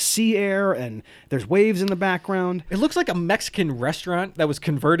there's like sea air and there's waves in the background. It looks like a Mexican restaurant that was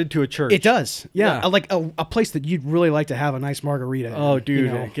converted to a church. It does, yeah. Yeah. Like a place that you'd really like to have a nice margarita. Oh, in, dude,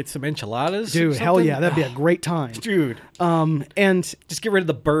 you know? get some enchiladas. or Dude, hell something? yeah, that'd be a great time. Dude, And just get rid of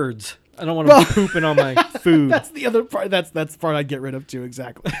the birds. I don't want them pooping on my food. that's the other part. That's the part I'd get rid of too.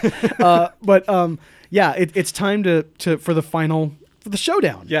 Exactly. Yeah, it's time for the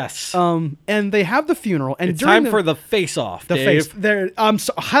showdown. Yes. And they have the funeral, and It's during time for the face off. the Dave. face. There.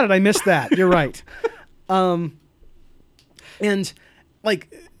 So, how did I miss that? You're right. And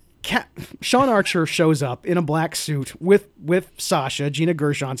like. Sean Archer shows up in a black suit with Sasha, Gina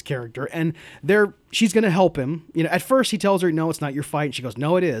Gershon's character, and she's going to help him. You know, at first he tells her, "No, it's not your fight." And she goes,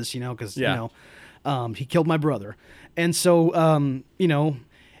 "No, it is." You know, because he killed my brother, and so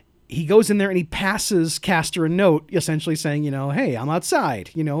he goes in there and he passes Castor a note, essentially saying, "Hey, I'm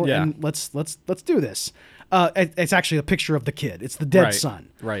outside. Yeah. And let's do this." It's actually a picture of the kid. It's the dead Right. son.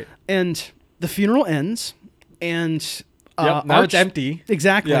 Right. And the funeral ends, and. Yep, now it's empty.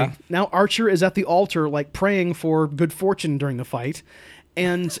 Exactly. Yeah. Now Archer is at the altar, like praying for good fortune during the fight,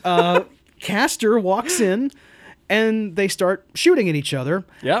 and Castor walks in, and they start shooting at each other.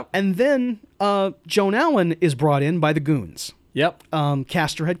 Yep. And then Joan Allen is brought in by the goons. Yep.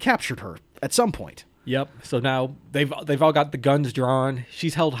 Castor had captured her at some point. Yep. So now they've all got the guns drawn.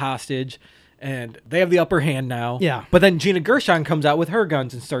 She's held hostage, and they have the upper hand now. Yeah. But then Gina Gershon comes out with her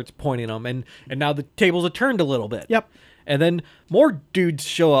guns and starts pointing them, and now the tables are turned a little bit. Yep. And then more dudes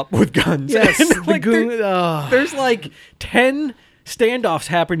show up with guns. Yes, And, the like, goon. there's like 10 standoffs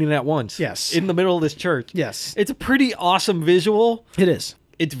happening at once. Yes. In the middle of this church. Yes. It's a pretty awesome visual. It is.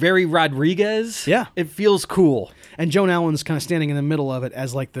 It's very Rodriguez. Yeah. It feels cool. And Joan Allen's kind of standing in the middle of it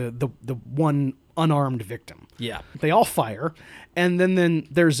as like the one unarmed victim. Yeah. They all fire, and then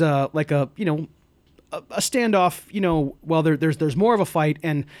there's a standoff. While there's more of a fight,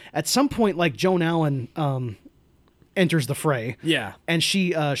 and at some point, like Joan Allen enters the fray. Yeah. And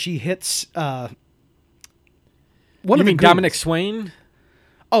she hits one You of the mean goons. Dominic Swain?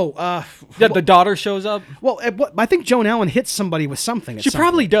 Oh, The daughter shows up? well, I think Joan Allen hits somebody with something. At She some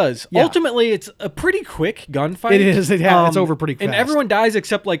probably point. does. Yeah. Ultimately, it's a pretty quick gunfight. It is. It's over pretty And fast. everyone dies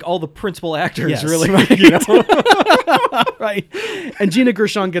except like all the principal actors, Yes, really. right. Right. And Gina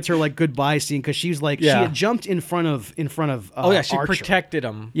Gershon gets her like goodbye scene because she's like she Yeah. had jumped in front of Oh yeah, she Archer. protected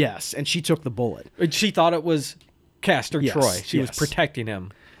him. Yes, and she took the bullet. And she thought it was Castor Yes, Troy. She was yes. protecting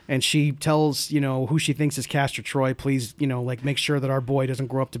him. and she tells, who she thinks is Castor Troy, please, like make sure that our boy doesn't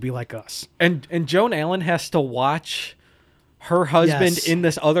grow up to be like us. And Joan Allen has to watch her husband Yes. in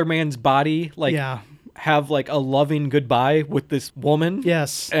this other man's body, like have like a loving goodbye with this woman.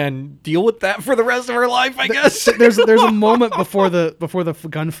 Yes. And deal with that for the rest of her life, I guess. There's a moment before the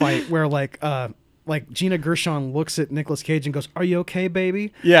gunfight where like Gina Gershon looks at Nicolas Cage and goes, "Are you okay,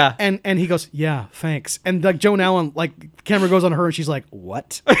 baby?" Yeah. And he goes, "Yeah, thanks." And like Joan Allen, like camera goes on her and she's like,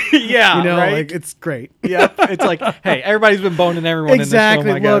 "What?" Yeah, right? like it's great. Yeah, it's like, hey, everybody's been boning everyone Exactly.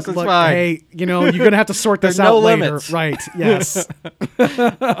 in this film, I guess. It's Look, fine. hey, you're gonna have to sort this There's out no later, limits. right? Yes.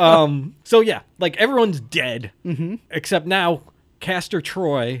 So yeah, like everyone's dead, except now Castor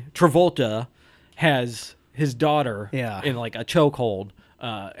Travolta has his daughter in like a chokehold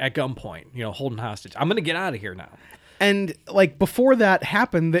at gunpoint, holding hostage. I'm gonna get out of here now. And like before that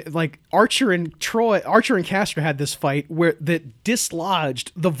happened, like Archer and Castor had this fight that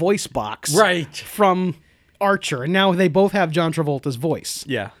dislodged the voice box Right. from Archer, and now they both have John Travolta's voice.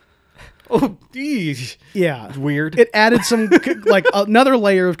 Yeah. Oh, geez. Yeah, It's weird. It added some like another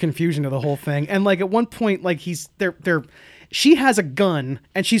layer of confusion to the whole thing. And like at one point, like she has a gun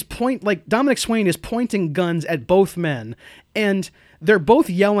and like Dominic Swain is pointing guns at both men, and they're both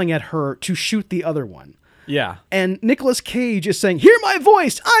yelling at her to shoot the other one. Yeah. And Nicolas Cage is saying, "Hear my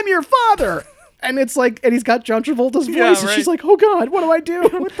voice, I'm your father." And it's like, and he's got John Travolta's voice, Yeah, and right. she's like, "Oh God, what do I do?"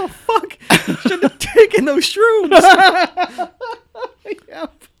 What the fuck? Should have taken those shrooms. Yeah.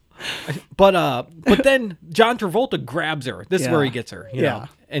 But then John Travolta grabs her. This is Yeah. where he gets her, you Yeah. know.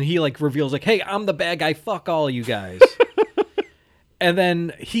 And he like reveals like, "Hey, I'm the bad guy. Fuck all you guys." And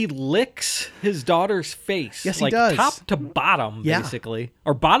then he licks his daughter's face. Yes, he like does. top to bottom, Yeah. basically.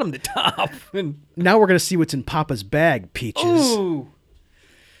 Or bottom to top. And Now we're gonna see what's in Papa's bag, Peaches. ooh.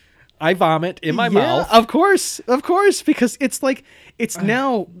 I vomit in my mouth. Of course, because it's like it's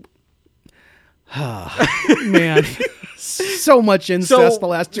now. Man, so much incest the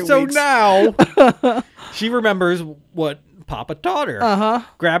last 2 weeks. So now she remembers what Papa taught her.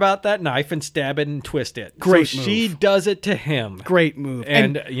 Grab out that knife and stab it and twist it. Great So she does it to him. Great move.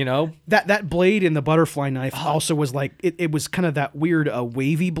 And, that blade in the butterfly knife also was like it was kind of that weird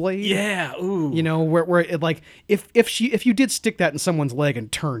wavy blade. yeah, ooh. Where it like if you did stick that in someone's leg and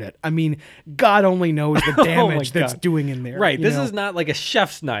turn it, I mean, God only knows the damage that's God. doing in there. Right, you this know? is not like a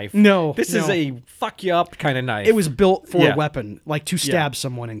chef's knife. No, This is no. a fuck you up kind of knife. It was built for Yeah. a weapon, like to stab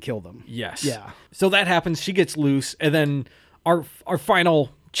someone and kill them. Yes. Yeah. So that happens, she gets loose, and then our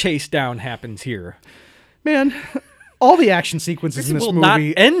final chase down happens here. Man, all the action sequences in this will movie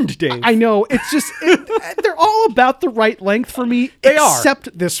not end, Dave. I know, it's just they're all about the right length for me, They are.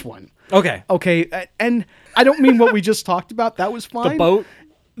 except this one. Okay. Okay, and I don't mean what we just talked about. That was fine. The boat?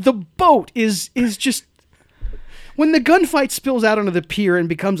 The boat is just when the gunfight spills out onto the pier and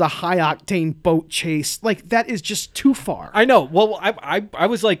becomes a high octane boat chase. Like that is just too far. I know. Well, I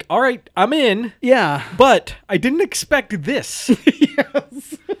was like, all right, I'm in. Yeah. But I didn't expect this.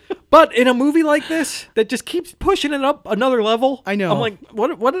 Yes. But in a movie like this that just keeps pushing it up another level, I know. I'm like,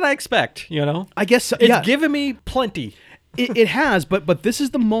 what did I expect? I guess so, It's yeah. giving me plenty. It has, but this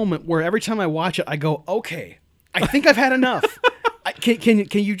is the moment where every time I watch it, I go, okay, I think I've had enough. Can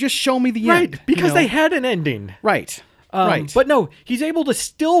you just show me the end? Because they had an ending. Right. Right. But no, he's able to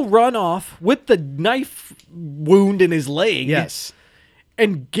still run off with the knife wound in his leg. Yes.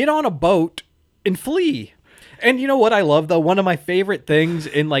 And get on a boat and flee. And you know what I love, though? One of my favorite things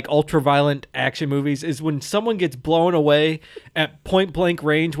in like ultra-violent action movies is when someone gets blown away at point-blank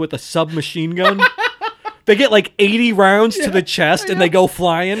range with a submachine gun. They get like 80 rounds to the chest and they go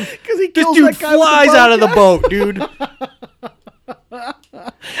flying. Because he This kills dude that guy with the flies boat, out of the yeah. boat, dude.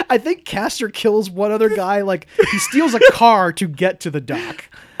 I think Castor kills one other guy. Like he steals a car to get to the dock,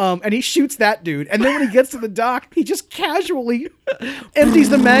 and he shoots that dude. And then when he gets to the dock, he just casually empties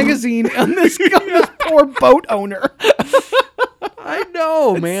the magazine on this poor boat owner. I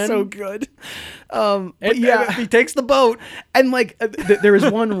know, man. So good. And, But yeah, he takes the boat. and like there is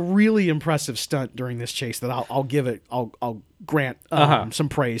one really impressive stunt during this chase that I'll grant some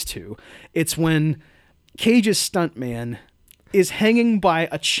praise to. It's when Cage's stuntman is hanging by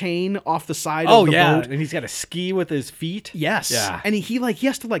a chain off the side of the boat. And he's got a ski with his feet. Yes. Yeah. And he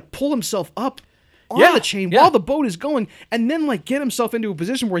has to like pull himself up on Yeah, the chain yeah. while the boat is going, and then like get himself into a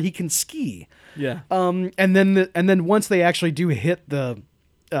position where he can ski. Yeah. And then once they actually do hit the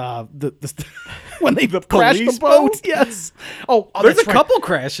when they crash the police boat, boat? yes. Oh, There's that's a right. couple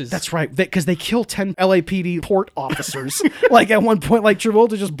crashes. That's right, because they kill 10 LAPD port officers. Like at one point, like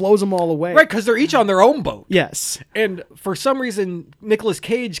Travolta just blows them all away. right, because they're each on their own boat. Yes. And for some reason, Nicolas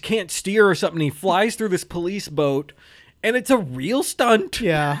Cage can't steer or something. He flies through this police boat and it's a real stunt.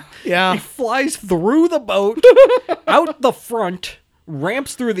 Yeah. Yeah. He flies through the boat, out the front,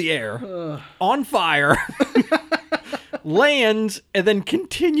 ramps through the air, on fire, lands, and then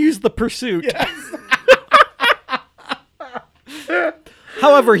continues the pursuit. Yes.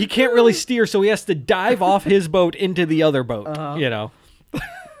 However, he can't really steer, so he has to dive off his boat into the other boat,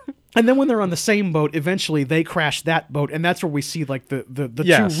 And then when they're on the same boat, eventually they crash that boat, and that's where we see like the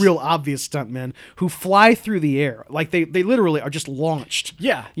Yes. two real obvious stuntmen who fly through the air. Like they literally are just launched.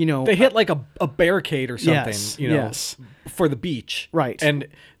 Yeah. You know, they hit like a barricade or something, Yes, you know, yes. for the beach. Right. And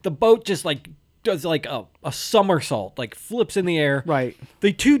the boat just like does like a somersault, like flips in the air. Right.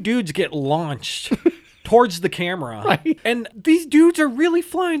 The two dudes get launched towards the camera. Right. And these dudes are really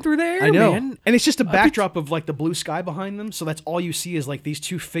flying through the air, I know. man. And it's just a backdrop of like the blue sky behind them, so that's all you see is like these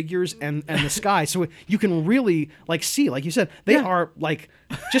two figures and the sky. So you can really like see, like you said, they are like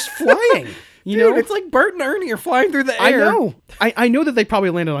just flying. You Dude, know, it's like Bert and Ernie are flying through the I air. know. I know that they probably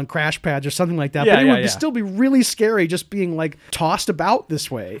landed on crash pads or something like that, Yeah, but it yeah, would yeah. still be really scary just being like tossed about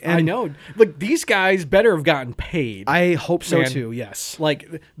this way. And I know. Look, these guys better have gotten paid. I hope so Man. too. Yes. Like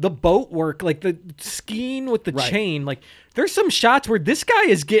the boat work, like the skiing with the Right. chain, like there's some shots where this guy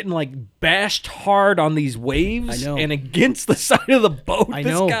is getting like bashed hard on these waves I know. and against the side of the boat. I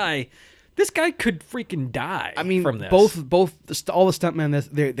this know. this guy could freaking die. I mean, from this. both all the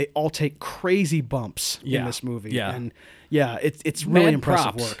stuntmen, they all take crazy bumps in Yeah. this movie. Yeah. And yeah, it's really Mad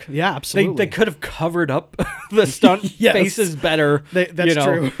impressive props. work. Yeah, They absolutely. could have covered up the stunt Yes. faces better. That's you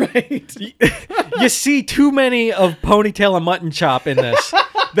know. true, right? You see too many of Ponytail and Mutton Chop in this.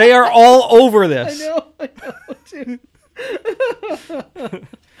 They are all over this. I know, dude.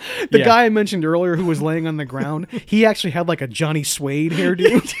 The Yeah. guy I mentioned earlier who was laying on the ground, he actually had like a Johnny Suede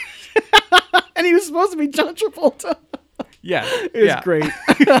hairdo. And he was supposed to be John Travolta. Yeah, It was great.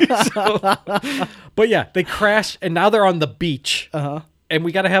 But yeah, they crash, and now they're on the beach. Uh-huh. And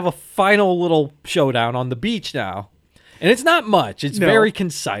we got to have a final little showdown on the beach now. And it's not much. It's No. very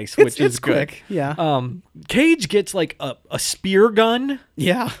concise, which is It's good. quick. Yeah. Cage gets like a spear gun,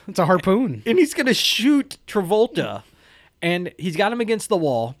 Yeah, it's a harpoon. and he's gonna shoot Travolta, and he's got him against the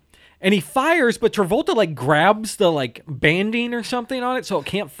wall. And he fires, but Travolta like grabs the like banding or something on it, so it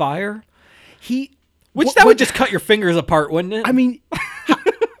can't fire. Which What- that what- would just cut your fingers apart, wouldn't it? I mean,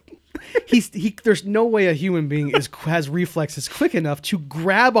 there's no way a human being has reflexes quick enough to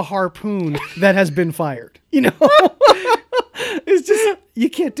grab a harpoon that has been fired. You know, it's just you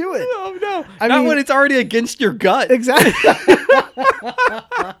can't do it. oh no, I not mean- when it's already against your gut. Exactly.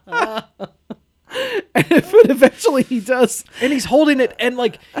 But eventually he does. And he's holding it, and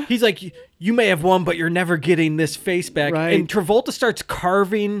like he's like, "You may have won, but you're never getting this face back." Right. And Travolta starts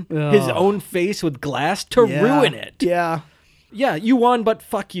carving his Ugh. own face with glass to Yeah. ruin it. Yeah. Yeah, you won, but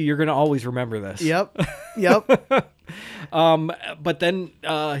fuck you. You're gonna always remember this. Yep. Yep. But then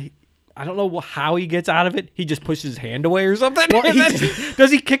I don't know how he gets out of it. He just pushes his hand away or something. Well, And then- does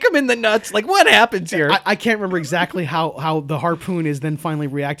he kick him in the nuts? Like what happens here? I can't remember exactly how the harpoon is then finally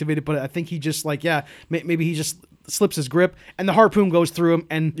reactivated, but I think he just like maybe he just slips his grip and the harpoon goes through him,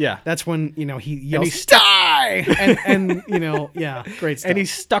 and Yeah. that's when he yells he's die and great stuff. and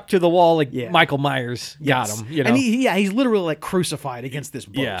he's stuck to the wall like Yeah. Michael Myers got Yes. him. You know? And he's literally like crucified against this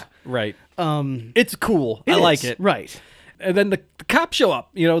boat. yeah, right. It's cool. I It like is, it. right? And then the cops show up.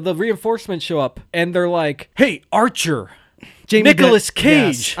 You know, the reinforcements show up, and they're like, "Hey, Archer, Jamie Nicolas Bent-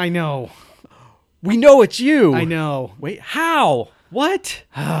 yes, Cage. I know. We know it's you." I know. Wait, how? What?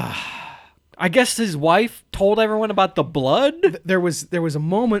 I guess his wife told everyone about the blood. There was a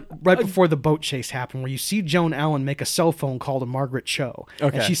moment right before the boat chase happened where you see Joan Allen make a cell phone call to Margaret Cho.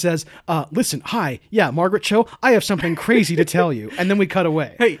 Okay. And she says, listen, hi, yeah, Margaret Cho, I have something crazy to tell you. And then we cut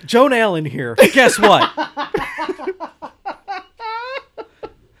away. Hey, Joan Allen here. Guess what?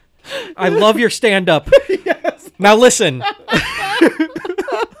 I love your stand-up. Yes. Now listen.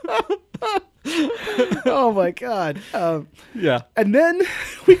 Oh my God. Yeah. And then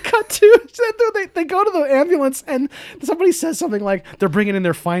we cut to, they go to the ambulance and somebody says something like they're bringing in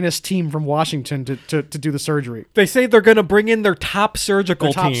their finest team from Washington to do the surgery. They say they're going to bring in their top surgical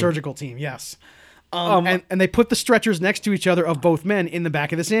Their top team. surgical team, yes. And they put the stretchers next to each other of both men in the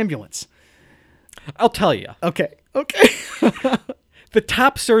back of this ambulance. I'll tell you. Okay. The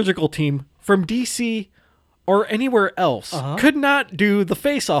top surgical team from DC or anywhere else could not do the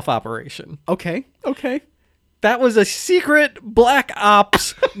face-off operation. Okay. That was a secret black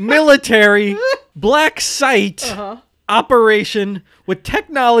ops military black site operation with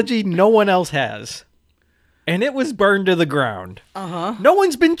technology no one else has. And it was burned to the ground. No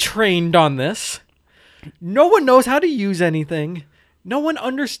one's been trained on this. No one knows how to use anything. No one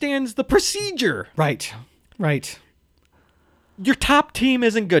understands the procedure. Right. your top team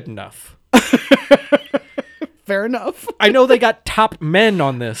isn't good enough. Fair enough. I know they got top men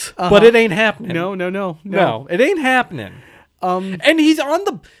on this, but it ain't happening. No. It ain't happening. And he's on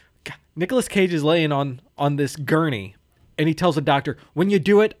the... Nicolas Cage is laying on this gurney, and he tells the doctor, when you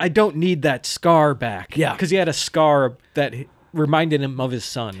do it, I don't need that scar back. Yeah. Because he had a scar that reminded him of his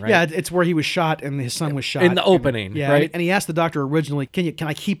son, right? Yeah, it's where he was shot and his son was shot. In the opening, yeah, right? And he asked the doctor originally, can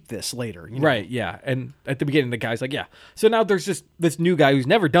I keep this later? You know? Right, yeah. And at the beginning, the guy's like, yeah. So now there's just this new guy who's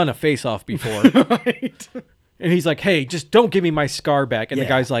never done a face-off before. Right. And he's like, hey, just don't give me my scar back. And the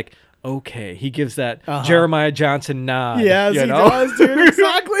guy's like, okay. He gives that Jeremiah Johnson nod. Yes, you he know? does, dude.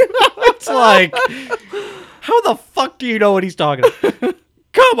 Exactly. It's like, how the fuck do you know what he's talking about?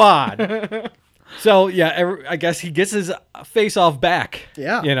 Come on. So, yeah, I guess he gets his face-off back.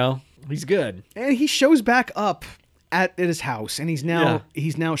 Yeah. You know, he's good. And he shows back up at his house, and he's now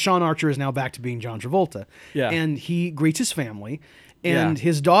Sean Archer is now back to being John Travolta. Yeah. And he greets his family, and Yeah.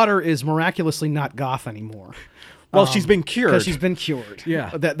 his daughter is miraculously not goth anymore. Well, she's been cured. Because she's been cured.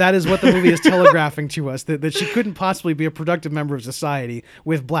 Yeah. That is what the movie is telegraphing to us, that she couldn't possibly be a productive member of society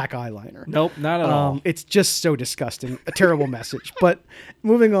with black eyeliner. Nope, not at all. It's just so disgusting. A terrible message. But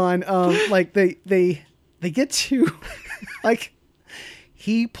moving on, like they get to like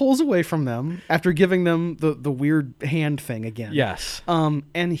he pulls away from them after giving them the weird hand thing again. Yes.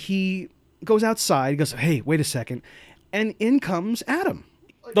 And he goes outside, he goes, hey, wait a second. And in comes Adam.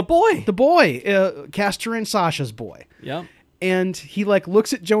 The boy. The boy, Castor and Sasha's boy. Yeah. And he like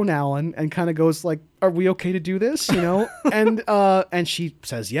looks at Joan Allen and kind of goes like, "Are we okay to do this?" You know, and she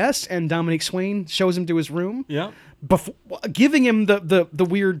says yes. And Dominique Swain shows him to his room. Yeah. Before giving him the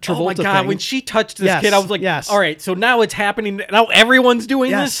weird Travolta Oh my God! thing. When she touched this Yes, kid, I was like, yes. all right, so now it's happening. Now everyone's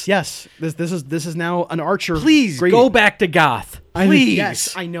doing this. Yes. This is now an Archer. Please greeting. go back to goth. I mean, Please.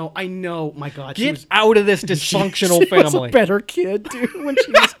 yes, I know. My God, she Get was, out of this dysfunctional she was family. a better kid, dude. When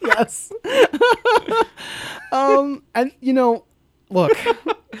she was yes. And you know, look,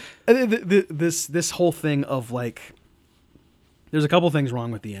 this whole thing of like, there's a couple things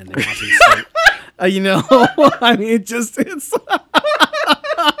wrong with the ending. Obviously. You know, I mean, it's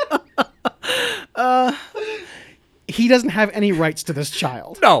he doesn't have any rights to this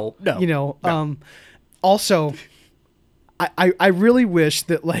child. No. You know, also, I really wish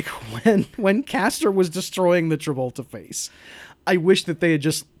that like when Castor was destroying the Travolta face, I wish that they had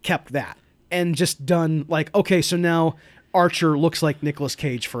just kept that and just done like, okay, so now Archer looks like Nicolas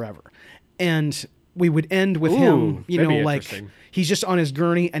Cage forever. And we would end with him, you know, that'd be like interesting. he's just on his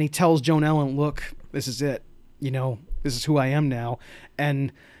gurney and he tells Joan Allen, look, this is it. You know, this is who I am now.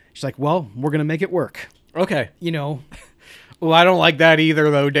 And she's like, well, we're going to make it work. Okay. You know, Well, I don't like that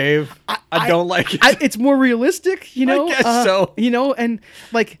either, though, Dave. I don't like it. it's more realistic, you know? I guess so. You know, and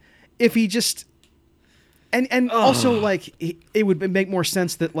like if he just, and also like it would make more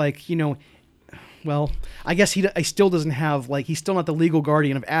sense that like, you know, well, I guess he still doesn't have like, he's still not the legal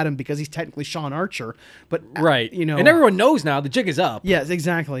guardian of Adam because he's technically Sean Archer, but Right. you know, and everyone knows now the jig is up. yes,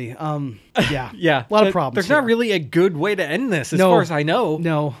 exactly. Yeah. Yeah. A lot of problems. There's here. not really a good way to end this, as No. far as I know.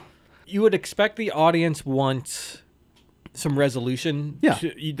 No. You would expect the audience wants some resolution. Yeah.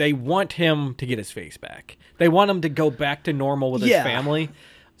 They want him to get his face back. They want him to go back to normal with his Yeah. family.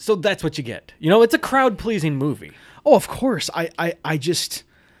 So that's what you get. You know, it's a crowd-pleasing movie. Oh, of course.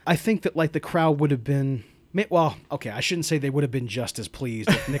 I think that like the crowd would have been, well, okay, I shouldn't say they would have been just as pleased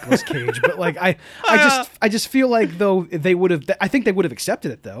with Nicolas Cage, but like I just feel like though they would have, I think they would have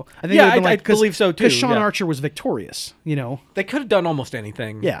accepted it though. I think Yeah, they would have I believe so, too, Because Sean yeah. Archer was victorious, you know. They could have done almost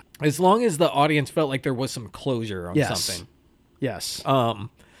anything. Yeah. As long as the audience felt like there was some closure on Yes. something. Yes.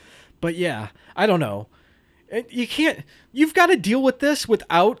 But yeah, I don't know. You've got to deal with this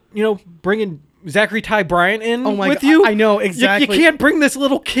without, you know, bringing Zachary Ty Bryant in Oh my with God, you. I know, You exactly. can't bring this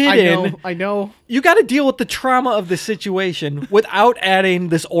little kid in. I know. You got to deal with the trauma of the situation without adding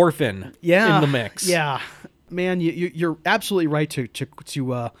this orphan Yeah. in the mix. Yeah. Man, you're absolutely right to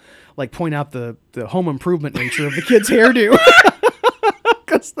like point out the home improvement nature of the kid's hairdo.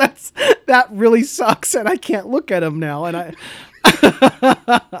 Because that really sucks, and I can't look at him now. And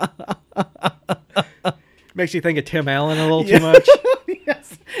Makes you think of Tim Allen a little too much.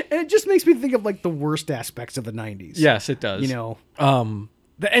 yes, and it just makes me think of like the worst aspects of the '90s. Yes, it does. You know.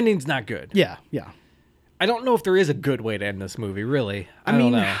 The ending's not good. Yeah. I don't know if there is a good way to end this movie, really. I don't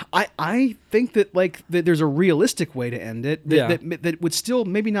mean, know. I think that like that there's a realistic way to end it that, Yeah. that would still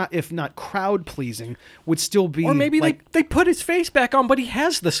maybe not, if not crowd pleasing, would still be Or maybe like, they put his face back on, but he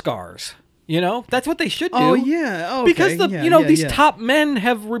has the scars. You know, that's what they should do. oh yeah, oh, Because okay. these top men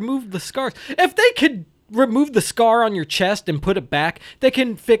have removed the scars. If they could remove the scar on your chest and put it back, they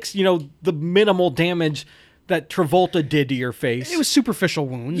can fix, you know, the minimal damage that Travolta did to your face. It was superficial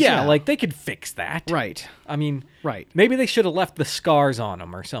wounds. Yeah, like they could fix that. Right. I mean, Right. maybe they should have left the scars on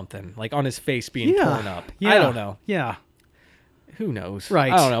him or something, like on his face being torn up. Yeah. I don't know. Yeah. Who knows?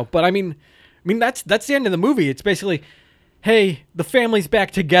 Right. I don't know. But I mean that's the end of the movie. It's basically, hey, the family's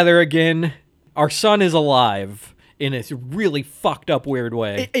back together again. Our son is alive in a really fucked up weird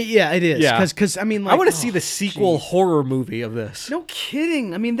way. Yeah, it is. Yeah. Because I mean, like, I want to see the sequel horror movie of this. No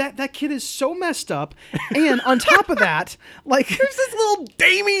kidding. I mean, that kid is so messed up, and on top of that, like, There's this little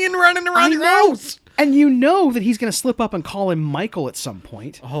Damien running around your know. house. And you know that he's going to slip up and call him Michael at some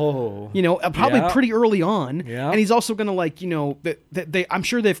point. Oh. You know, probably Yeah. pretty early on. Yeah. And he's also going to, like, you know, they I'm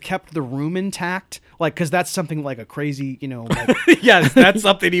sure they've kept the room intact, like, because that's something like a crazy, you know. Like, Yes, that's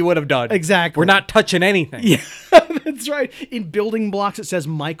something he would have done. Exactly. We're not touching anything. yeah, that's right. In building blocks, it says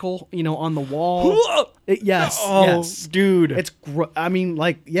Michael, you know, on the wall. Yes. Oh, yes. dude. It's, I mean,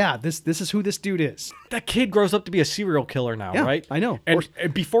 like, yeah, this is who this dude is. That kid grows up to be a serial killer now, Yeah, right? I know. And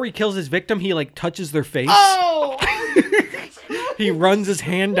before he kills his victim, he like touches their face. Oh! He runs his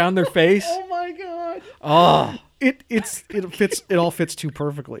hand down their face. Oh my god. Oh. It all fits too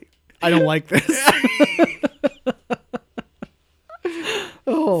perfectly. I don't like this.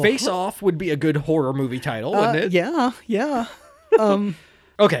 Face Off would be a good horror movie title, wouldn't it? Yeah.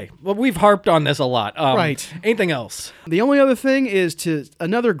 Okay. Well, we've harped on this a lot. Right. Anything else? The only other thing is to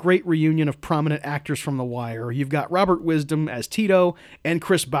another great reunion of prominent actors from The Wire. You've got Robert Wisdom as Tito and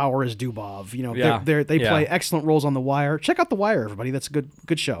Chris Bauer as Dubov. You know, Yeah. they Yeah. play excellent roles on The Wire. Check out The Wire, everybody. That's a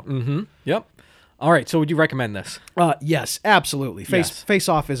good show. Mm-hmm. Yep. All right. So would you recommend this? Yes, absolutely. Yes. Face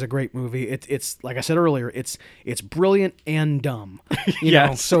Off is a great movie. It's like I said earlier. It's brilliant and dumb. You know,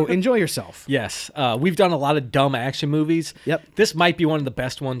 Yes. so enjoy yourself. Yes. We've done a lot of dumb action movies. Yep. This might be one of the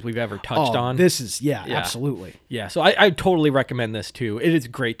best ones we've ever touched on. This is absolutely. Yeah, so I totally recommend this too. It is a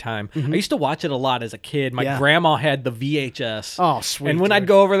great time. I used to watch it a lot as a kid. My Yeah. grandma had the VHS. Oh, sweet, And when dude. I'd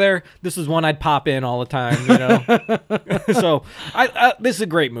go over there, this was one I'd pop in all the time, you know. So this is a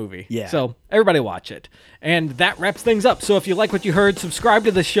great movie. Yeah. So everybody watch it. And that wraps things up. So if you like what you heard, subscribe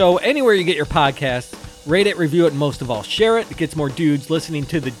to the show anywhere you get your podcasts. Rate it, review it, and most of all, share it. It gets more dudes listening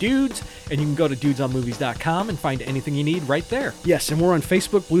to the dudes. And you can go to dudesonmovies.com and find anything you need right there. Yes, and we're on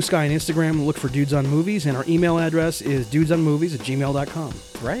Facebook, Blue Sky, and Instagram. Look for Dudes on Movies, and our email address is dudesonmovies@gmail.com.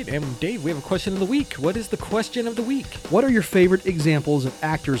 Right. And Dave, we have a question of the week. What is the question of the week? What are your favorite examples of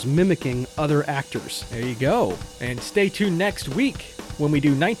actors mimicking other actors? There you go. And stay tuned next week when we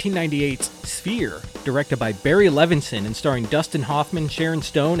do 1998's Sphere, directed by Barry Levinson and starring Dustin Hoffman, Sharon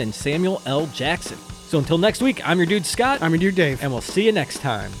Stone, and Samuel L. Jackson. So until next week, I'm your dude Scott, I'm your dude Dave. and we'll see you next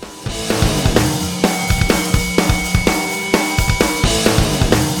time.